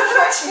 It's the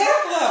French maid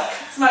look.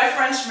 It's my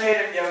French maid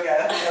of yoga.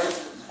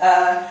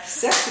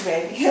 Sexy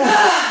baby.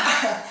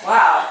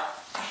 Wow.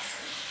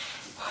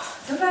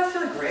 Doesn't that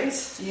feel great?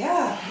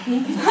 Yeah.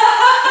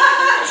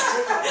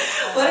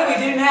 What do we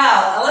do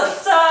now?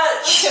 Let's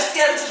just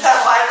get into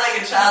that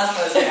wide-legged child's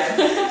pose again.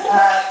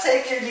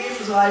 Take your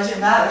knees as wide as your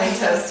mat, big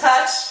toes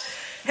touch,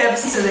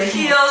 hips to the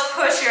heels,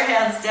 push your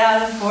hands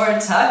down and forward,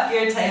 tuck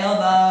your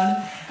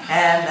tailbone,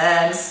 and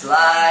then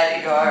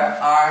slide your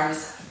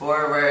arms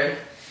forward.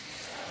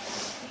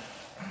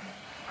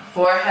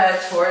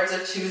 Forehead towards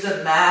or to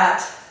the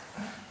mat.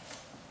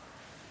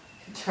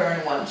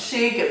 Turn one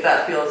cheek if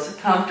that feels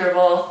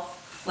comfortable.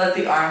 Let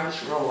the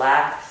arms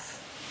relax.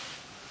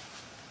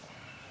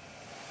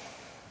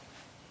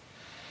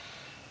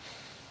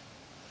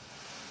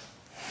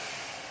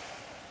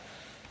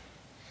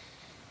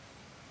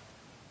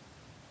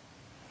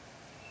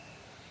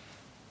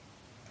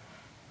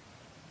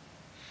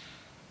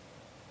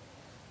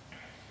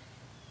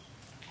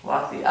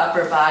 Walk the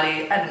upper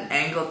body at an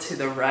angle to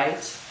the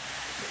right,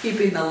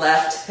 keeping the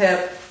left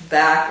hip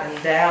back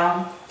and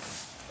down.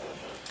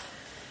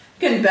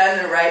 You can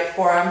bend the right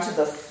forearm to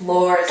the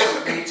floor as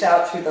you reach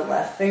out through the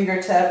left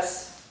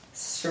fingertips,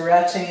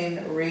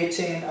 stretching,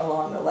 reaching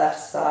along the left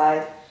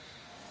side.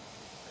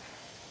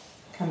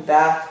 Come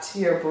back to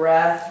your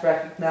breath,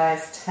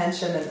 recognize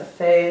tension in the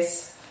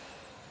face.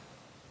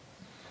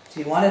 Do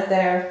you want it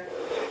there?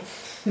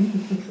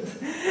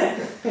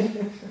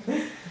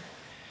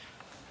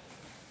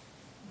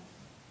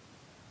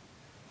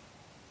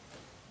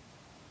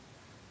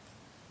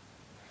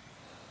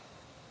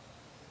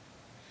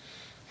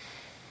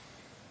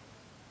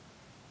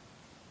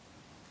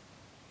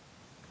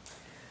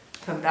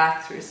 Come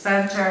back through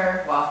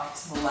center, walk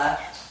to the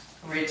left,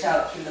 reach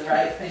out through the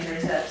right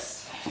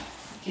fingertips,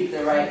 keep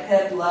the right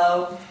hip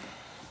low,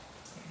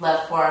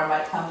 left forearm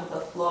might come to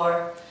the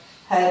floor,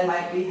 head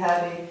might be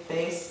heavy,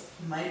 face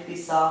might be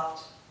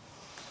soft.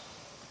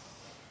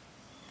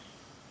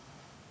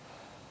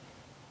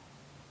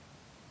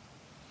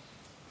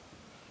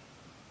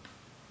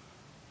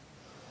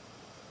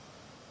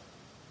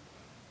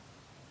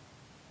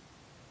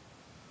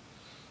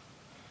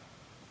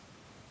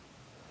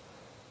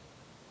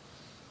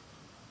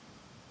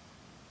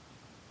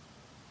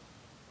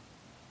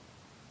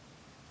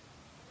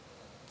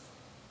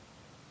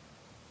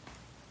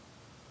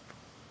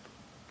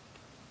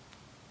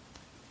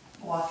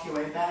 Walk your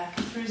way back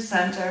through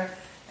center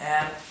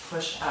and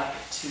push up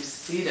to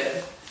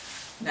seated.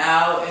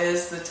 Now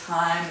is the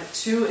time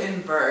to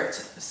invert.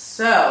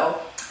 So,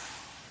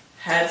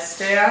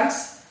 headstand.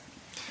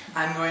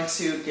 I'm going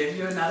to give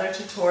you another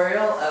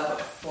tutorial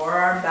of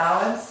forearm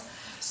balance.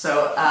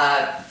 So,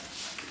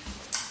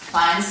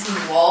 find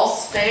some wall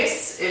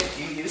space if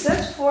you use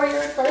it for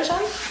your inversion.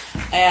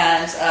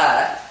 And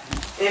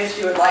if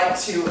you would like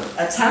to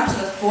attempt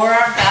the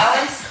forearm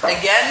balance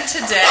again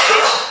today,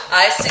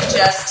 I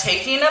suggest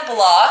taking a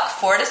block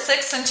 4 to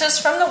 6 inches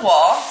from the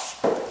wall,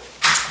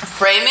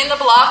 framing the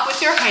block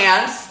with your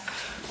hands,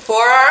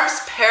 forearms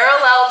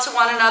parallel to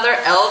one another,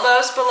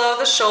 elbows below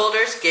the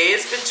shoulders,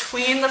 gaze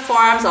between the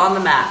forearms on the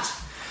mat.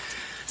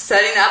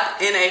 Setting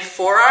up in a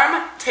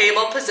forearm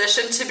table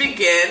position to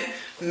begin,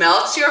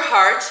 melt your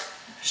heart,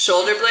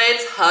 shoulder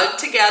blades hug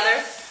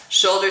together,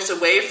 shoulders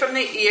away from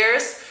the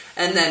ears,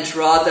 And then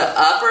draw the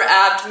upper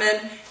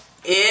abdomen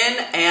in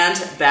and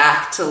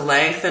back to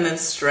lengthen and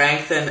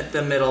strengthen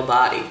the middle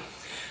body.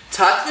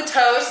 Tuck the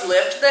toes,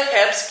 lift the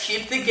hips,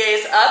 keep the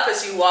gaze up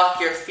as you walk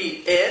your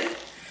feet in.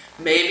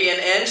 Maybe an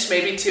inch,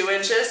 maybe 2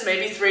 inches,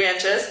 maybe 3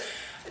 inches.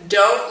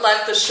 Don't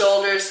let the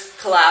shoulders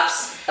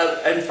collapse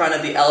in front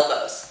of the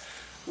elbows.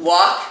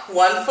 Walk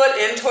 1 foot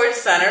in towards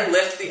center,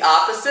 lift the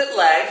opposite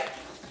leg.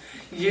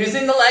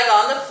 Using the leg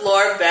on the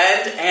floor,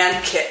 bend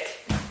and kick.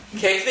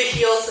 Kick the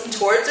heels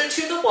towards or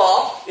to the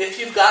wall. If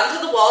you've gotten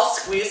to the wall,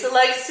 squeeze the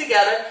legs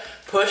together.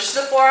 Push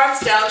the forearms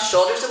down,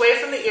 shoulders away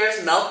from the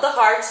ears, melt the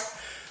heart.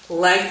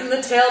 Lengthen the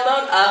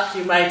tailbone up.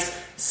 You might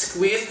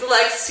squeeze the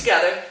legs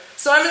together.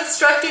 So I'm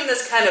instructing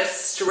this kind of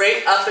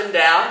straight up and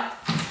down.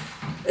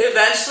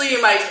 Eventually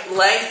you might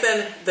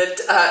lengthen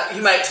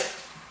you might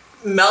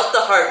melt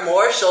the heart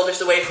more, shoulders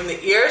away from the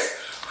ears,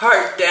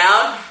 heart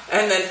down,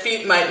 and then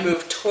feet might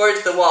move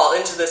towards the wall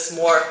into this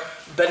more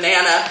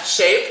banana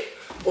shape.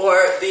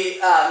 Or the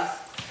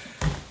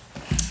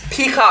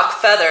peacock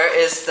feather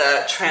is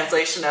the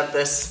translation of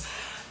this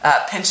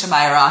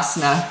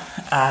Pinchamayurasana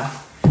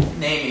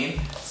naming.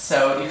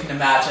 So you can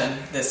imagine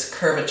this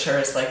curvature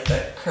is like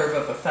the curve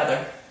of a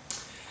feather.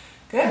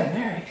 Good,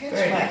 Mary.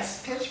 Very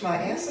nice. Pinch my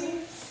ass.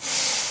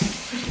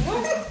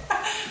 What?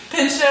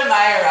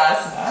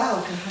 Pinchamayurasana.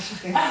 Oh, gosh,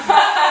 okay.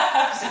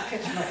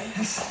 Pinch my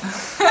ass.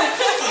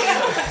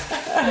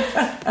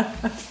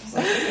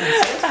 But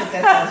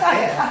that sounds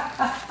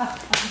bad.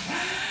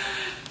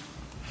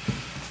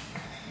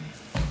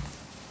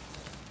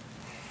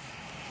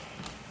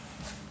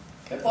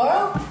 Good,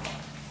 Laurel.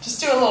 Just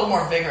do a little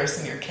more vigorous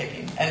in your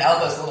kicking, and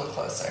elbows a little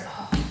closer.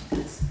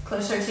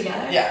 Closer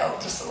together? Yeah,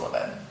 just a little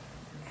bit.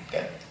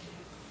 Good.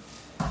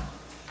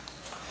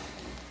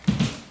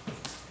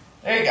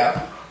 There you go.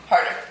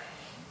 Harder.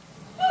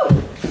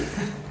 Woo.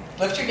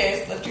 Lift your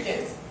gaze, lift your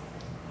gaze.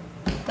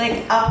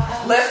 Like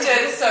up. Lift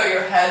it so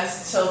your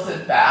head's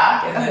tilted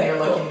back, and then Okay, you're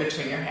looking cool.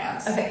 between your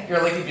hands. Okay.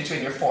 You're looking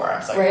between your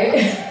forearms. Like Right?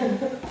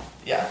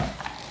 Yeah.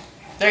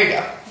 There you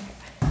go.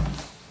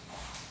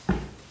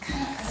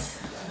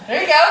 There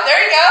you go,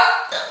 there you go.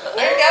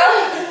 There you go.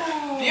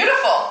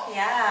 Beautiful.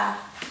 Yeah.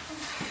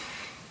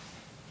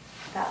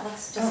 That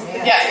looks just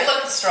good. Yeah, you're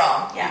looking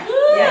strong. Yeah.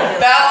 Yeah.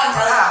 Balance.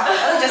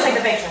 Oh, just like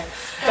the picture.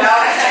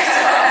 Balance next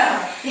to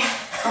Yeah.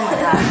 Oh my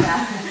gosh,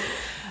 yeah.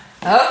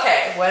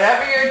 Okay,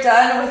 whenever you're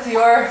done with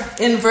your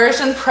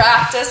inversion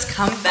practice,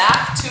 come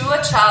back to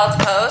a child's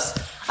pose.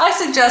 I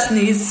suggest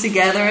knees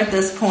together at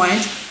this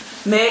point.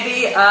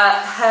 Maybe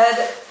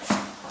head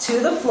to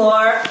the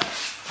floor,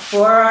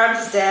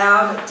 forearms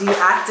down,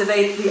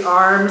 deactivate the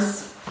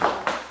arms,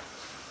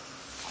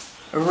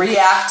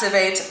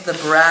 reactivate the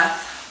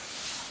breath.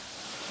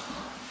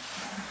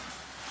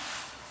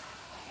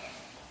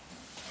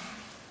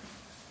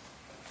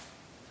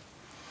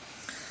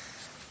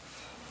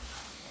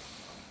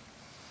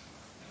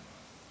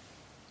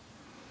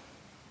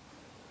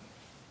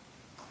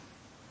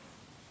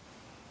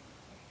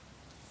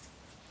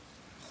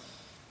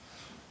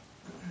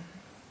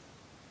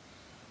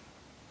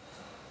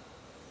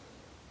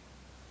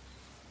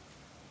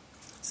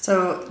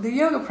 So the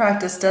yoga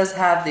practice does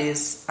have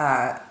these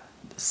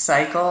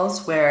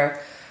cycles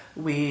where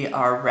we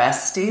are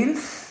resting,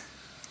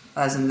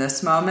 as in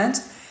this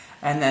moment,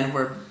 and then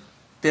we're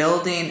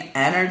building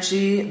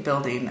energy,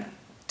 building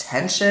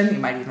tension. You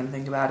might even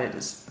think about it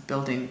as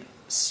building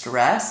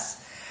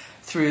stress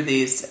through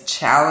these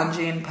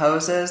challenging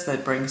poses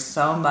that bring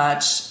so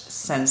much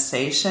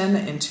sensation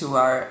into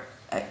our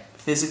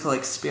physical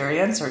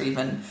experience, or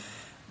even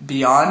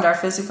beyond our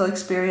physical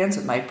experience.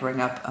 It might bring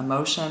up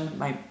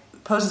emotion,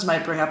 poses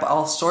might bring up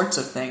all sorts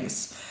of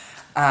things.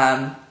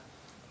 But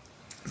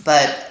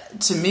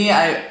to me,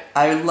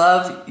 I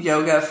love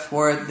yoga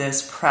for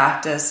this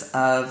practice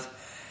of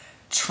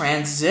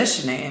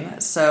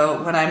transitioning.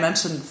 So when I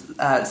mentioned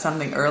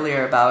something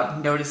earlier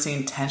about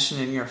noticing tension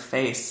in your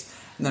face,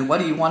 and then what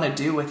do you want to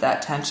do with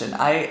that tension?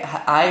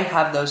 I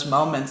have those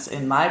moments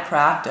in my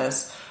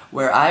practice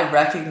where I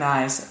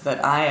recognize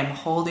that I am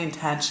holding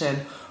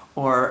tension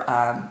or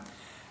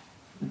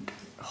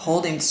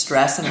holding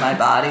stress in my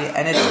body,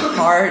 and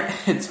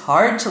it's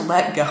hard to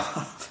let go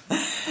of.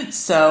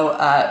 So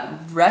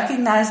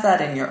recognize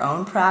that in your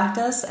own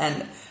practice,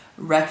 and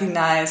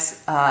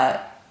recognize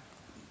the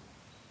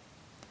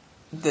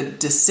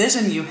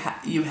decision you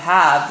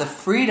have, the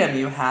freedom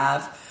you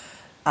have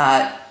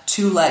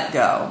to let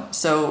go.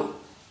 So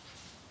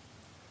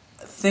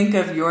think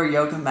of your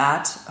yoga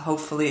mat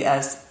hopefully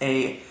as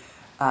a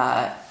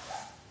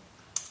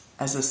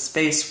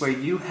space where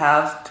you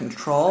have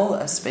control,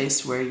 a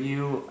space where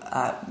you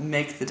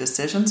make the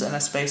decisions, and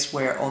a space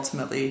where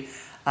ultimately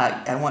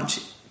I want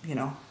you,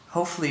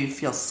 hopefully you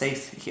feel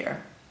safe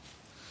here.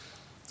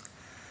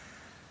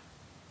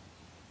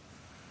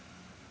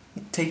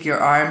 Take your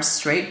arms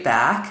straight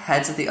back.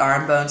 Heads of the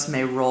arm bones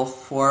may roll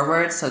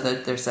forward so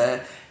that there's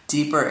a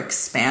deeper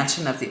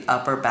expansion of the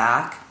upper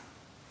back.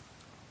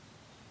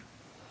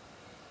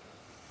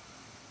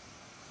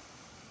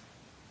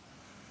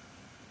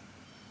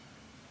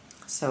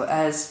 So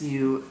as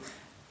you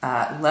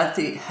let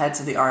the heads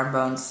of the arm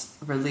bones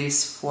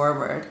release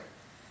forward.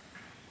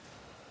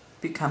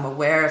 Become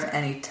aware of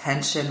any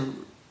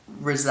tension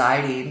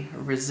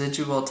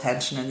residual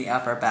tension in the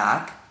upper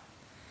back.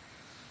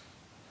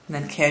 And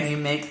then can you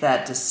make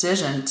that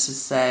decision to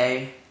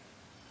say,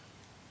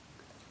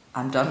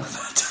 I'm done with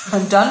that.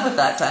 I'm done with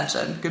that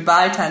tension.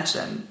 Goodbye,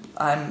 tension.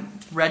 I'm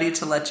ready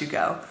to let you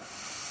go.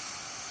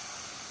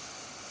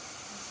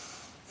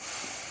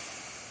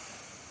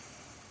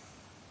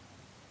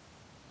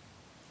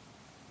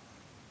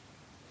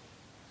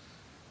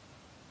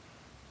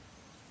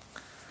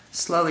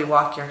 Slowly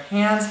walk your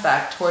hands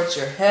back towards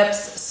your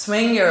hips.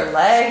 Swing your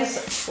legs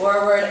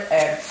forward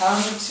and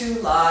come to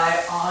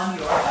lie on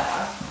your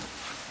back.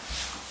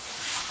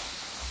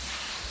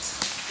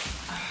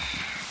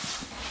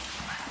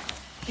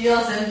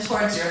 Heels in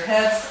towards your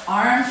hips,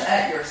 arms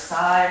at your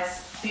sides,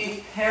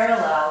 feet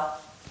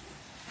parallel.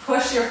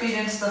 Push your feet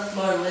into the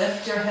floor,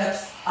 lift your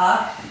hips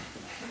up,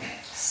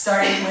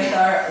 starting with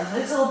our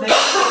little bit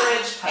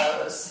bridge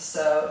pose.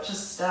 So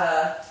just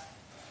a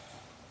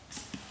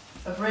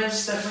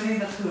bridge that Winnie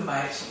the Pooh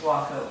might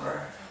walk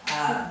over.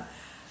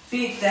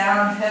 Feet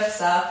down,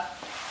 hips up,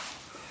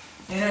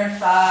 inner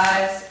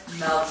thighs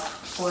melt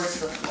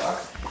towards the floor.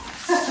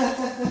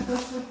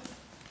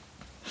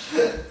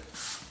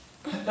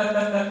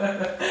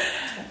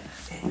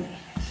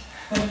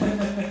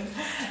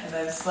 And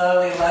then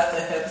slowly let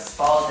the hips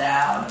fall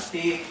down,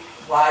 feet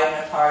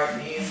widen apart,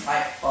 knees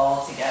might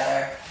fall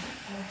together.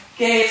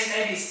 Gaze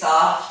may be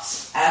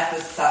soft at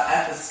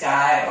the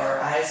sky, or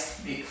eyes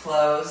can be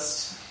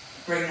closed.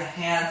 Bring the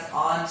hands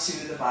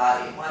onto the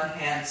body, one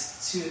hand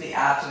to the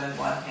abdomen,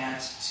 one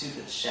hand to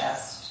the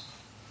chest.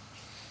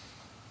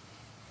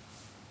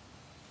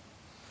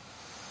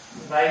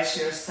 Invite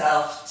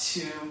yourself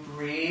to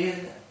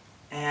breathe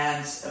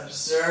and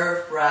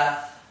observe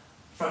breath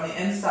from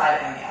the inside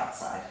and the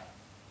outside.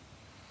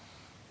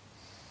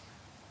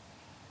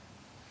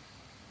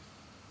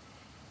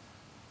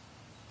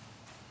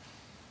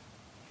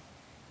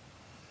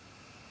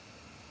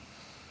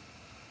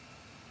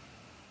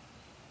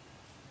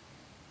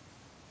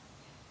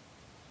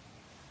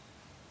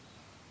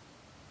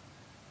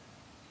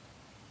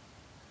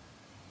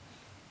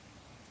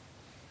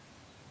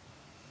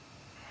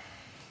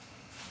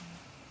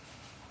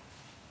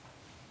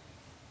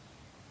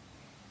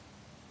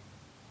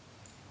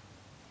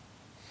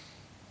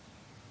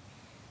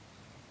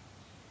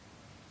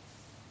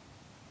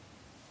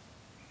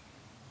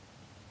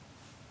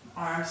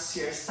 Arms to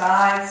your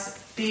sides,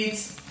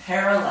 feet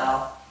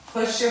parallel.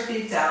 Push your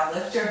feet down,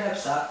 lift your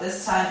hips up.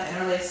 This time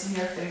interlacing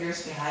your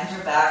fingers behind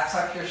your back.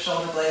 Tuck your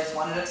shoulder blades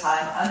one at a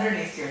time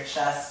underneath your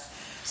chest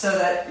so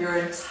that your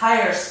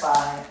entire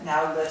spine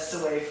now lifts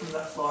away from the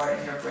floor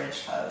in your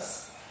bridge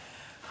pose.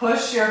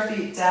 Push your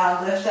feet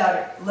down, lift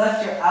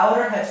your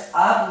outer hips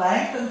up,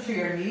 lengthen through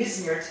your knees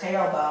and your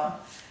tailbone.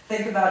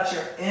 Think about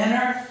your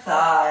inner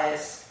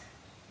thighs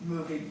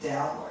moving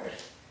downward.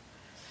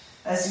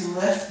 As you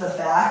lift the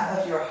back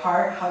of your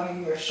heart,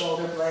 hugging your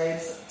shoulder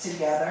blades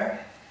together,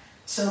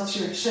 tilt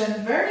your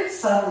chin very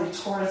subtly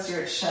towards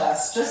your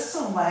chest, just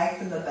to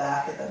lengthen the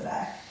back of the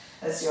neck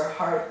as your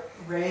heart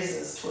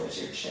raises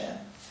towards your chin.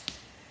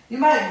 You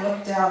might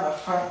look down the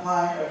front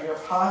line of your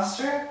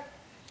posture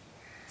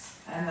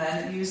and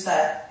then use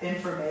that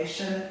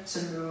information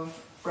to move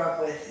from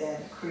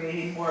within,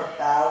 creating more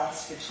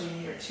balance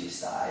between your two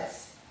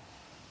sides.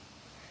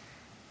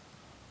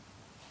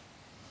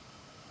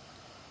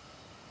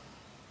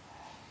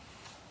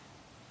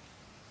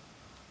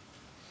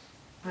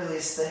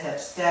 Release the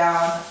hips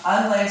down,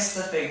 unlace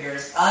the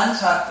fingers,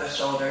 untuck the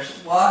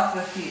shoulders, walk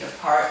the feet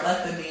apart,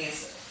 let the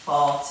knees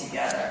fall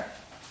together.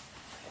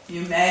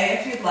 You may,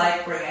 if you'd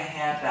like, bring a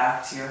hand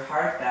back to your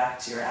heart, back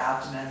to your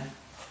abdomen.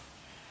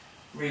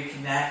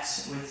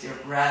 Reconnect with your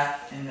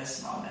breath in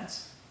this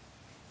moment.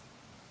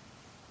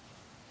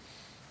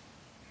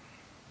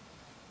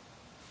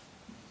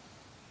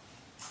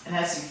 And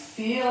as you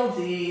feel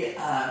the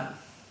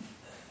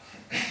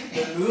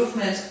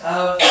movement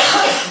of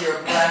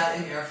your breath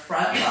in your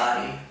front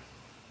body,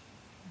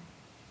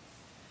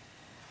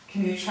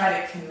 can you try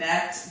to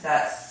connect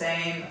that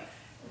same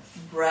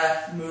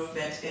breath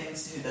movement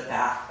into the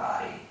back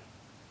body?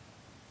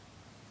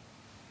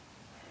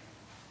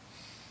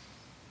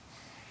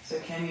 So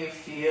can you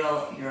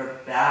feel your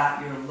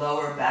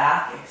lower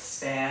back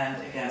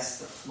expand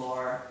against the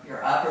floor,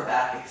 your upper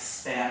back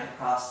expand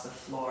across the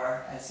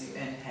floor as you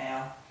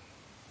inhale?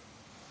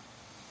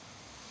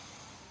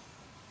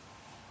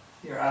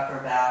 Your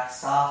upper back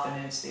soften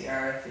into the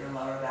earth, your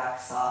lower back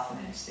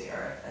soften into the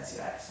earth as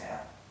you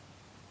exhale.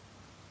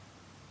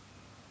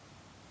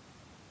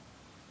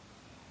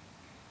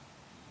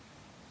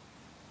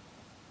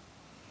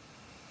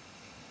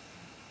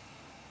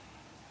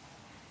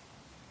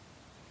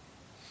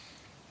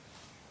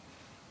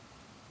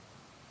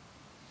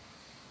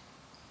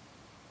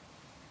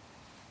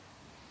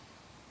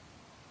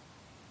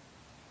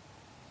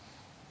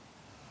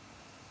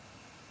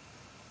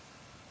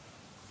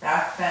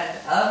 Back bend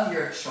of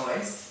your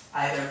choice,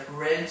 either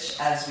bridge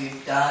as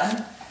we've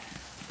done,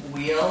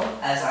 wheel,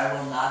 as I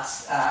will not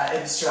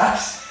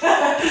instruct,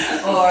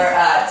 or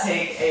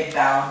take a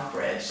bound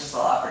bridge, as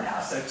I'll offer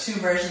now. So 2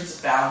 versions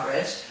of bound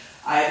bridge.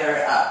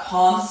 Either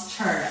palms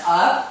turn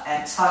up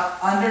and tuck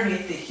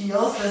underneath the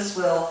heels. This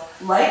will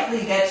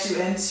likely get you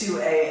into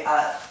a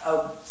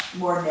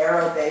more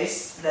narrow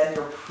base than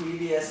your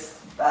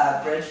previous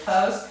bridge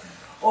pose.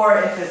 Or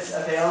if it's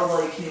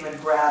available, you can even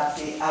grab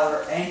the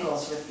outer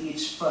ankles with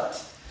each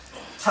foot.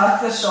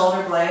 Tuck the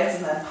shoulder blades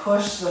and then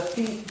push the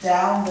feet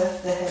down,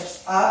 lift the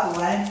hips up,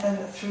 lengthen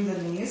through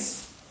the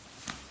knees.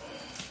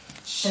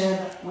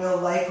 Chin will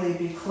likely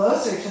be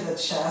closer to the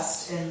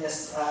chest in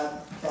this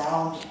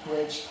bound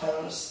bridge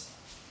pose.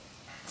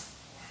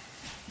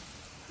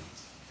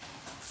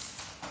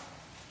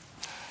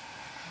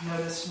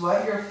 Notice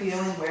what you're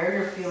feeling, where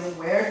you're feeling.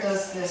 Where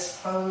does this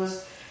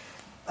pose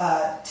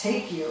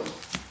take you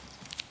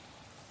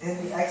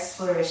in the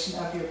exploration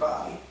of your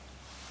body?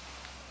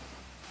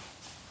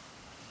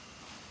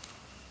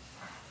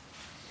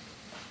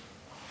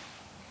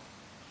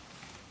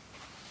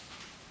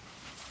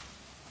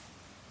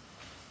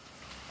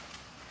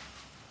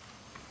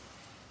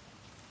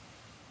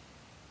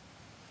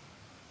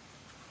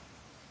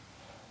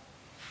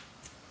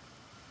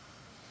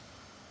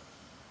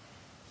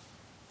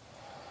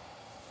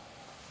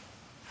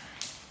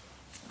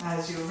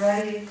 As you're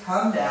ready,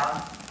 come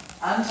down,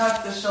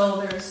 untuck the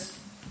shoulders,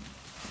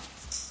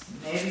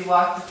 maybe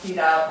walk the feet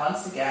out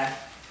once again,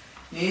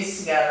 knees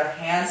together,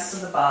 hands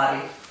to the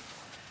body.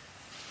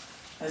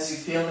 As you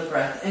feel the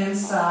breath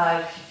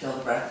inside, you feel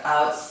the breath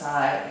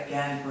outside,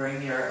 again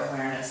bring your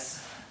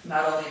awareness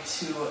not only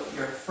to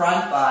your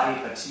front body,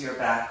 but to your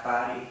back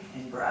body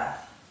in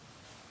breath.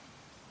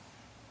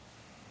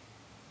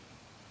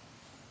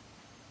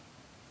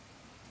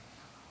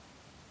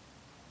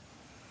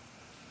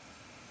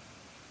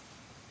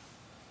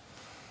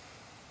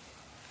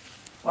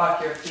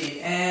 Walk your feet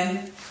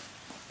in,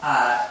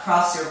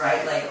 cross your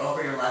right leg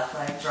over your left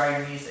leg, draw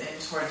your knees in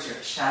towards your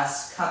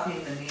chest,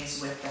 cupping the knees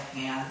with the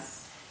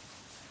hands.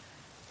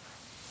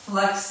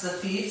 Flex the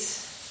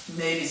feet,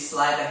 maybe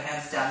slide the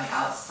hands down the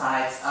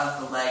outsides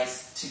of the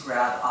legs to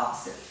grab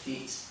opposite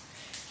feet.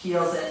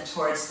 Heels in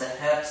towards the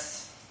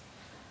hips.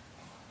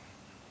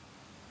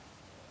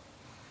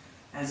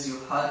 As you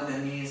hug the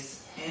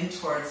knees in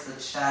towards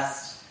the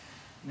chest,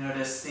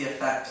 notice the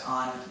effect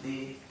on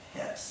the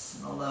hips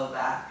and the low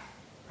back.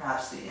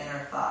 Perhaps the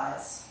inner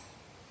thighs.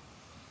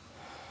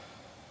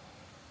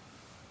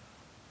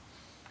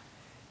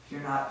 If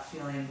you're not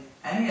feeling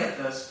any of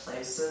those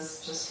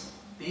places, just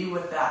be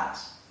with that.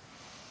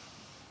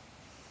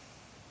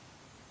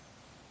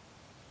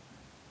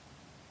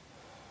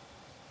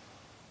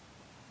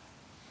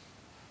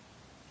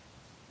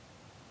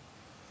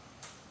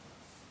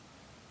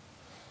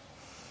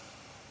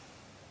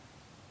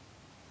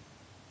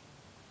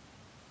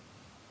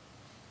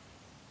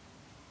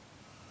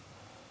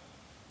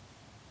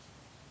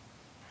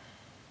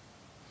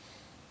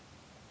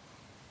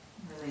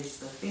 Release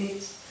the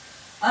feet,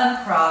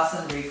 uncross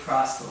and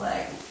recross the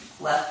leg,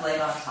 left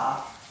leg on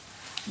top,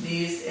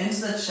 knees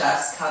into the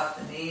chest, cup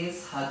the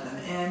knees, hug them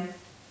in.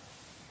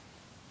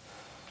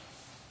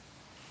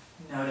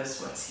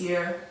 Notice what's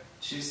here,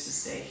 choose to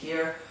stay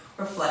here,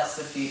 or flex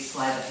the feet,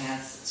 slide the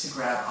hands to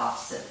grab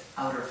opposite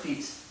outer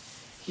feet.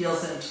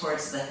 Heels in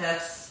towards the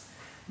hips,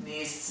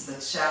 knees to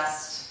the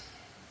chest,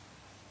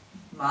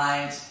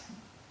 mind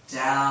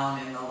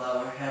down in the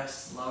lower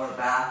hips, lower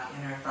back,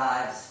 inner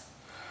thighs.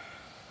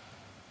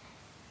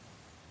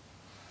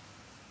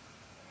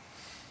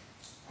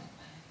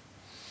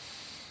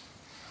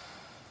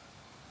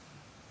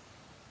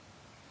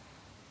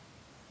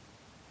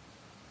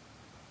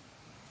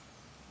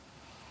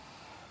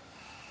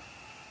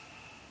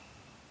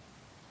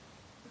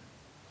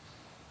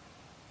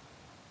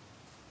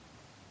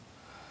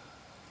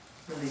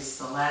 Release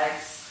the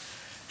legs,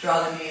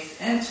 draw the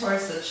knees in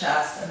towards the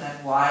chest, and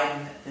then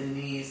widen the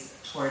knees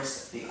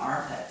towards the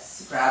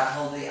armpits. Grab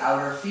hold of the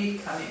outer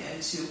feet, coming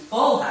into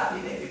full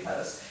happy baby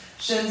pose.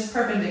 Shins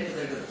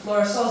perpendicular to the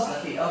floor, soles of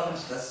the feet open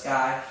to the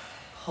sky.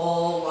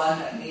 Pull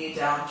one knee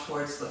down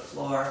towards the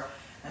floor,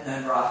 and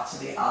then rock to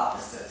the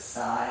opposite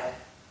side.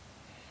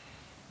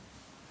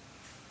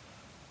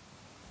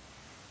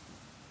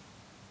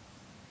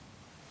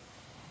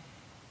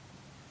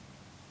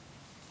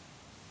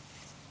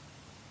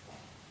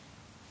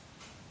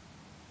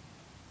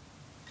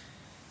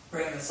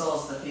 Bring the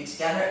soles of the feet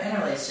together,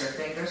 interlace your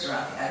fingers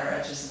around the outer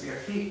edges of your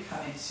feet,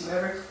 coming to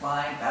a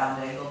reclined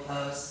bound angle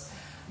pose.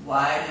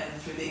 Widen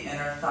through the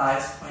inner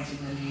thighs,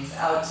 pointing the knees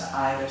out to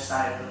either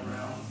side of the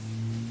room.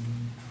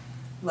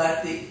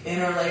 Let the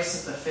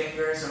interlace of the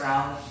fingers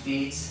around the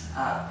feet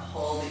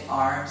pull the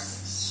arms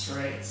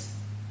straight.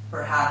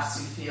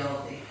 Perhaps you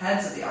feel the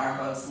heads of the arm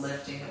bones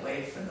lifting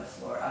away from the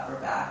floor, upper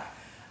back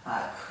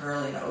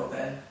curling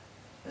open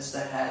as the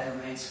head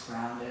remains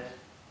grounded.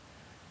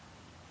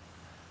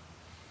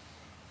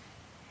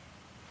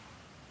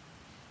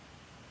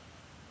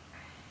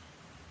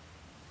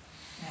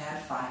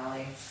 And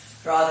finally,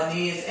 draw the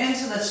knees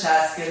into the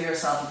chest, give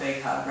yourself a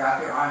big hug,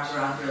 wrap your arms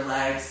around your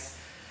legs,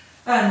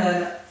 and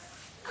then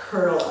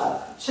curl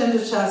up. Chin to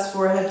chest,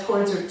 forehead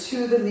towards or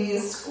to the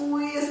knees.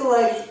 Squeeze the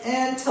legs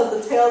in, tilt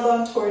the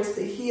tailbone towards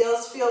the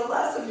heels. Feel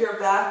less of your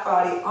back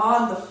body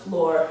on the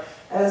floor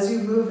as you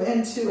move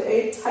into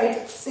a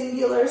tight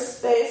singular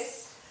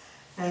space.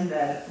 And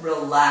then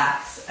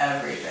relax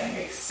everything.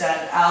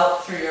 Extend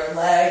out through your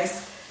legs.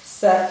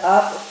 Set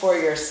up for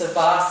your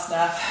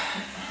Savasana.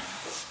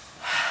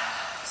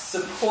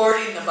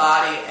 Supporting the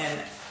body in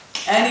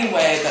any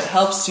way that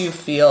helps you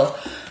feel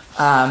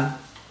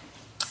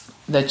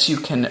that you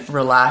can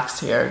relax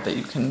here, that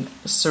you can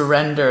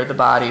surrender the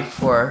body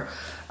for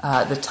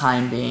the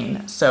time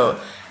being. So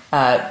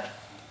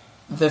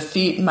the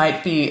feet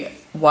might be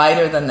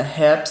wider than the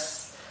hips.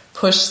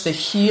 Push the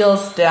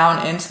heels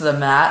down into the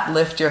mat.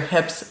 Lift your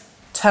hips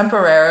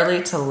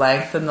temporarily to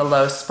lengthen the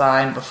low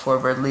spine before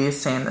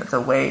releasing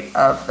the weight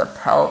of the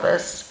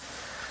pelvis,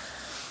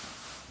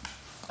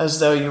 as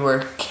though you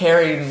were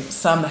carrying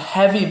some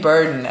heavy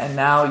burden and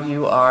now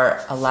you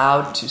are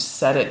allowed to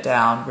set it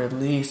down.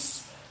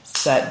 Release,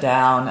 set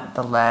down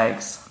the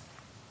legs.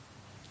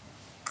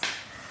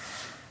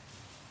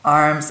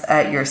 Arms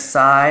at your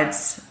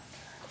sides.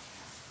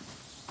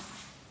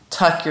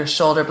 Tuck your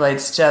shoulder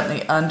blades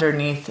gently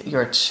underneath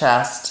your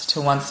chest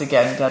to once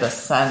again get a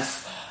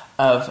sense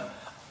of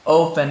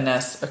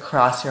openness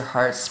across your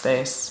heart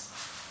space.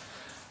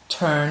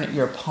 Turn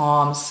your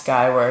palms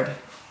skyward.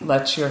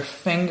 Let your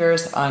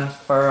fingers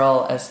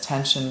unfurl as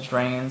tension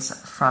drains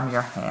from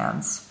your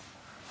hands,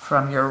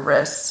 from your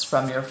wrists,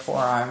 from your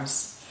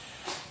forearms,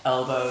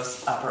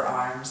 elbows, upper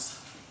arms,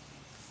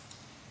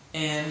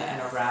 in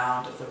and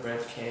around the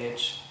rib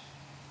cage.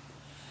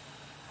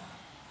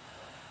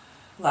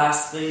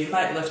 Lastly, you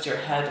might lift your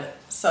head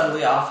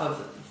subtly off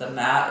of the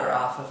mat or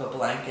off of a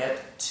blanket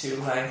to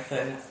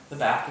lengthen the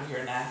back of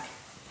your neck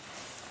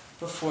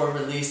before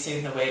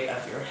releasing the weight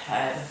of your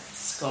head,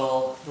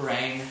 skull,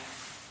 brain.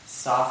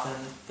 Soften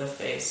the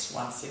face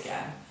once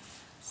again.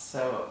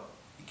 So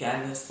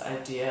again, this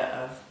idea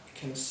of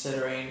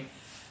considering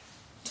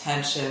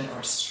tension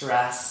or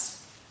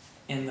stress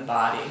in the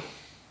body.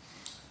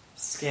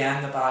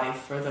 Scan the body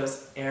for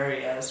those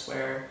areas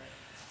where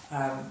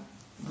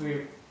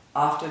we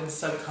often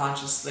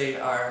subconsciously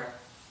are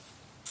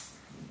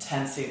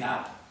tensing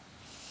up.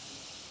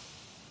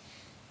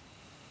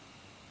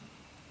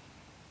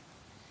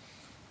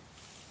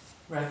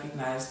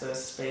 Recognize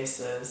those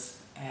spaces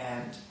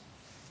and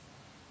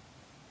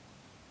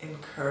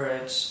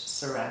encourage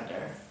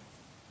surrender.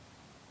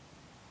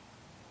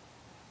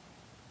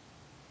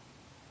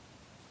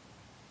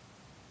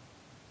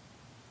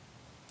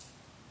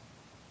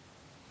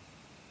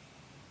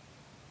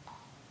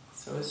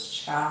 So as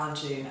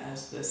challenging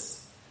as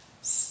this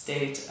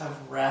state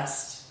of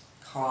rest,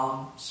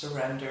 calm,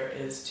 surrender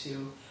is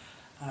to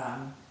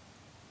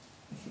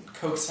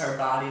coax our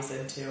bodies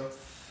into,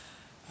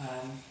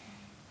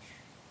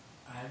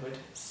 I would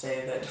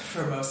say that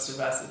for most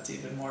of us it's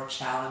even more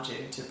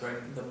challenging to bring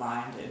the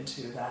mind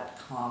into that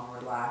calm,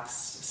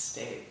 relaxed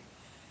state.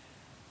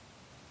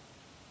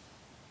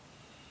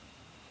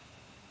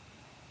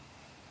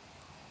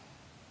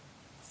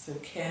 So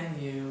can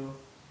you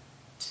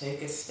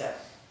take a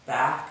step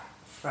back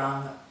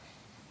from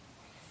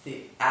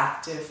the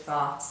active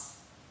thoughts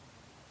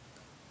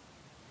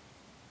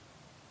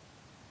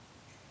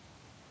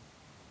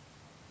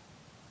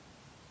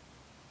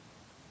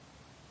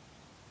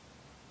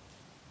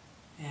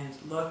and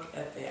look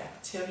at the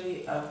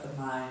activity of the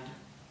mind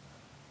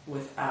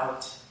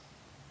without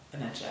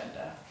an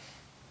agenda,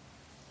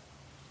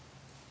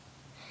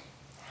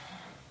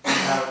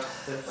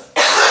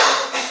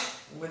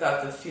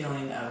 without the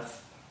feeling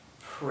of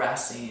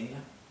pressing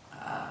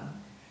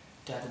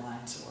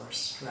deadlines or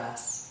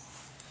stress,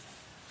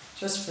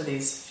 just for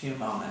these few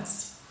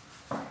moments.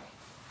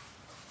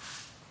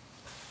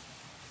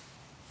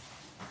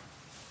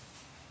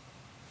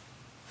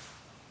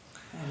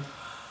 And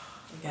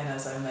again,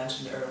 as I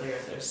mentioned earlier,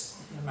 there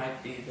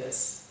might be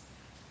this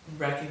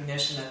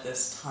recognition at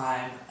this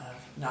time of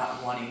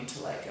not wanting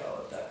to let go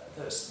of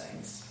those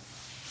things.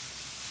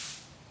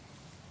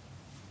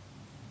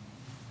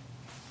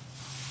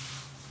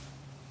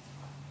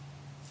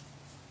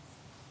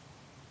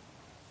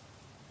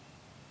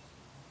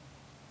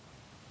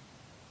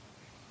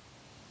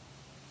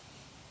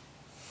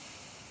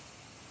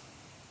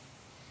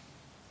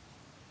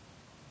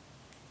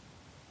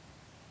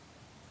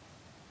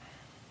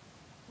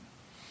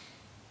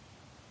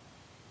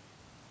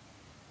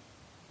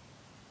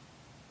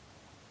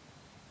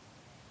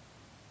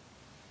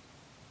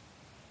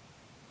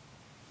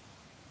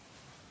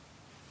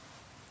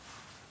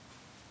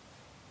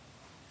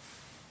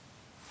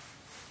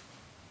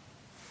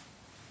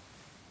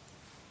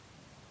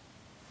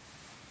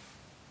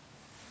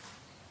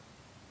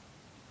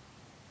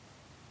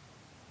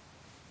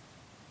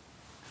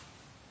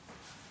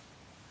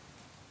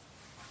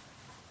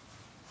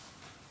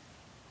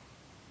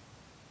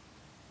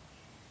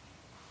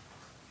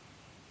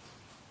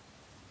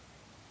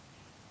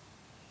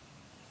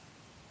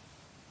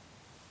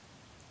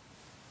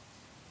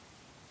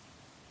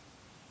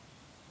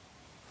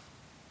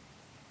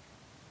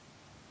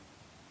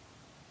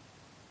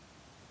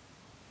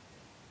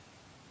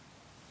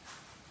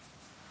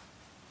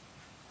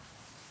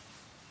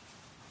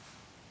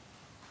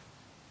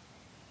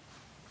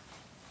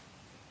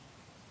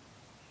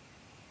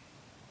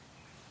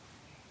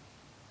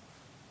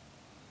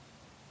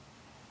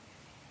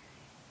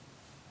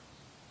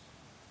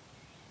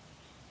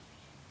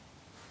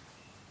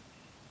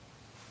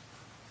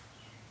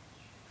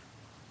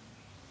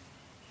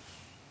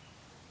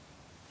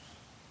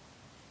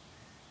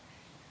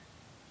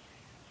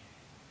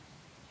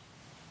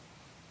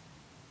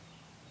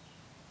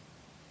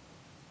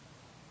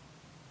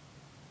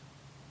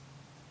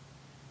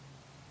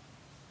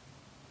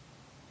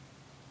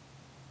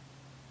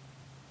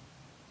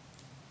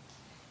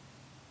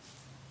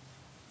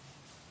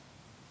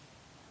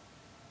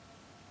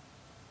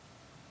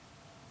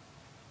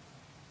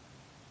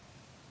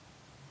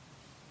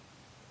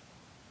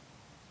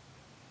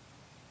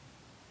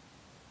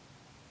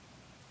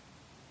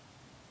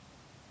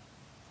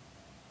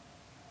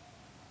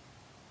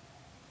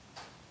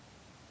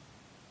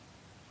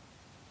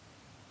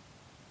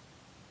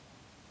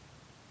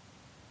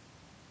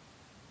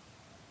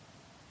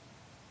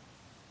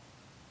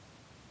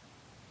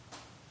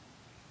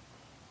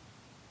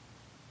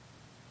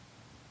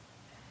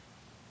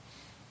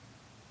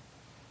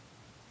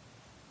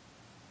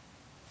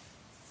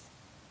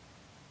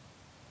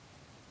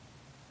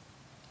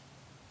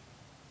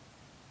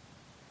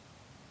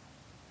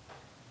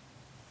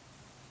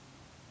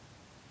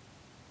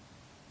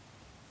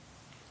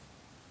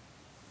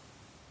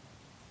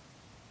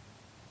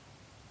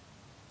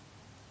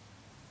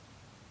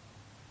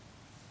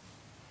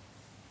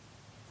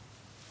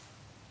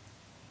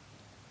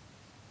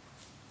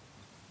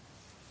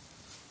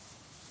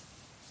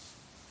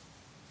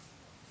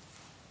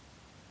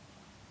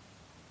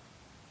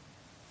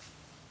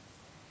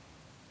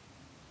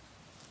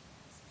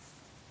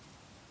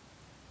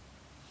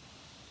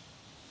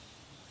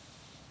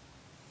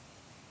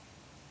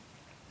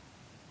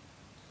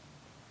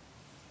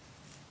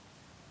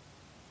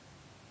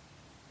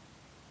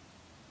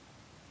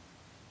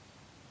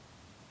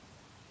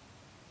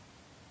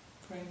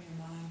 Bring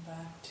your mind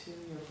back to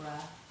your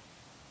breath.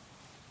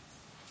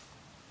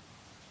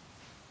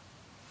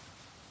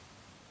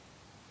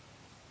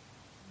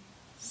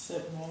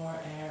 Sip more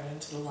air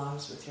into the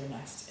lungs with your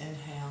next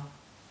inhale.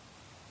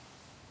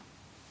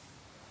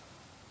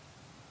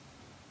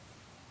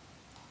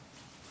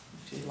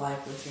 If you'd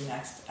like, with your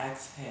next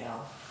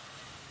exhale,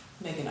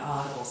 make an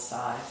audible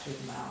sigh through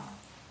the mouth.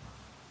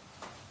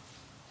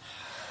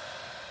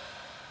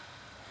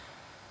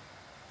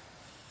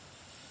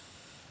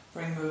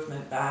 Bring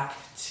movement back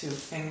to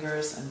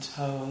fingers and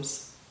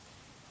toes.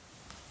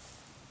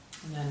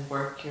 And then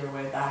work your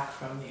way back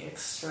from the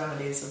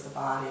extremities of the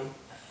body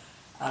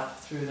up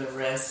through the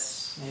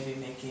wrists, maybe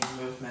making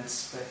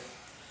movements with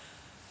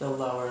the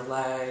lower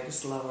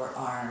legs, lower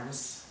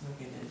arms,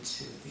 moving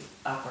into the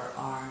upper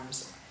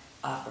arms,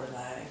 upper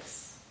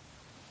legs.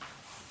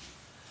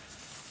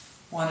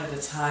 One at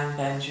a time,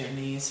 bend your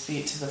knees,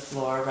 feet to the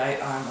floor,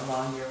 right arm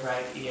along your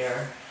right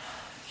ear.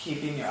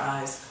 Keeping your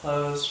eyes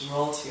closed,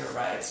 roll to your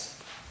right.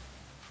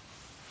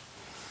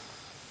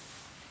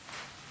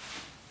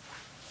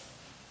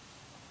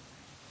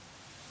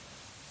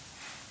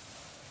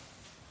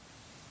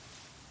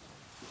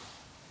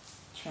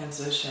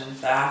 Transition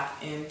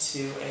back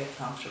into a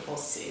comfortable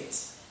seat.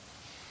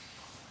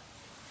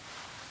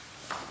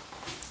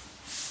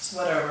 So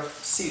whatever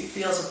seat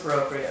feels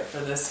appropriate for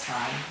this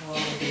time. We'll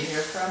only be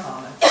here for a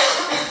moment.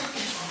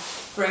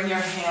 Bring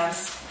your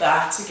hands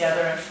back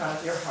together in front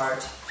of your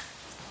heart.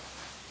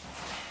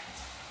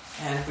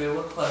 And we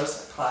will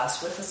close the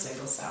class with a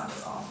single sound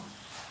of Om.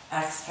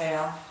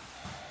 Exhale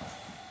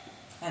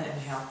and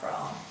inhale for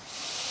Om.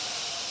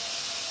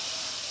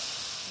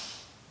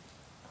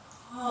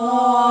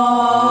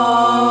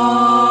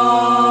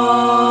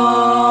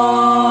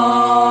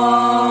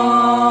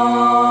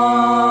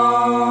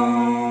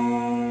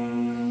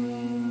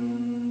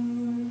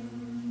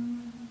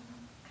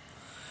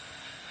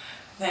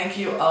 Thank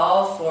you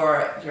all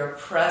for your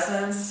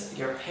presence,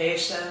 your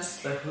patience,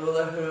 the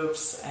hula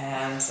hoops,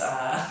 and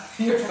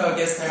your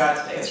focus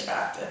throughout today's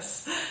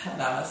practice.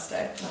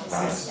 Namaste.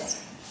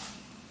 Namaste.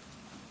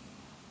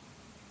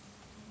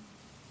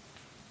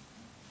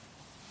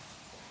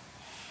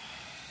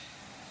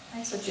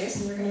 So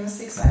Jason, you're going to miss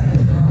the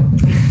excitement.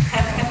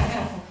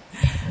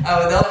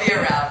 Oh, they'll be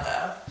around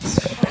though.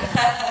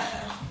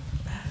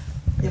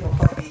 You will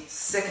probably be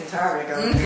sick and tired of going.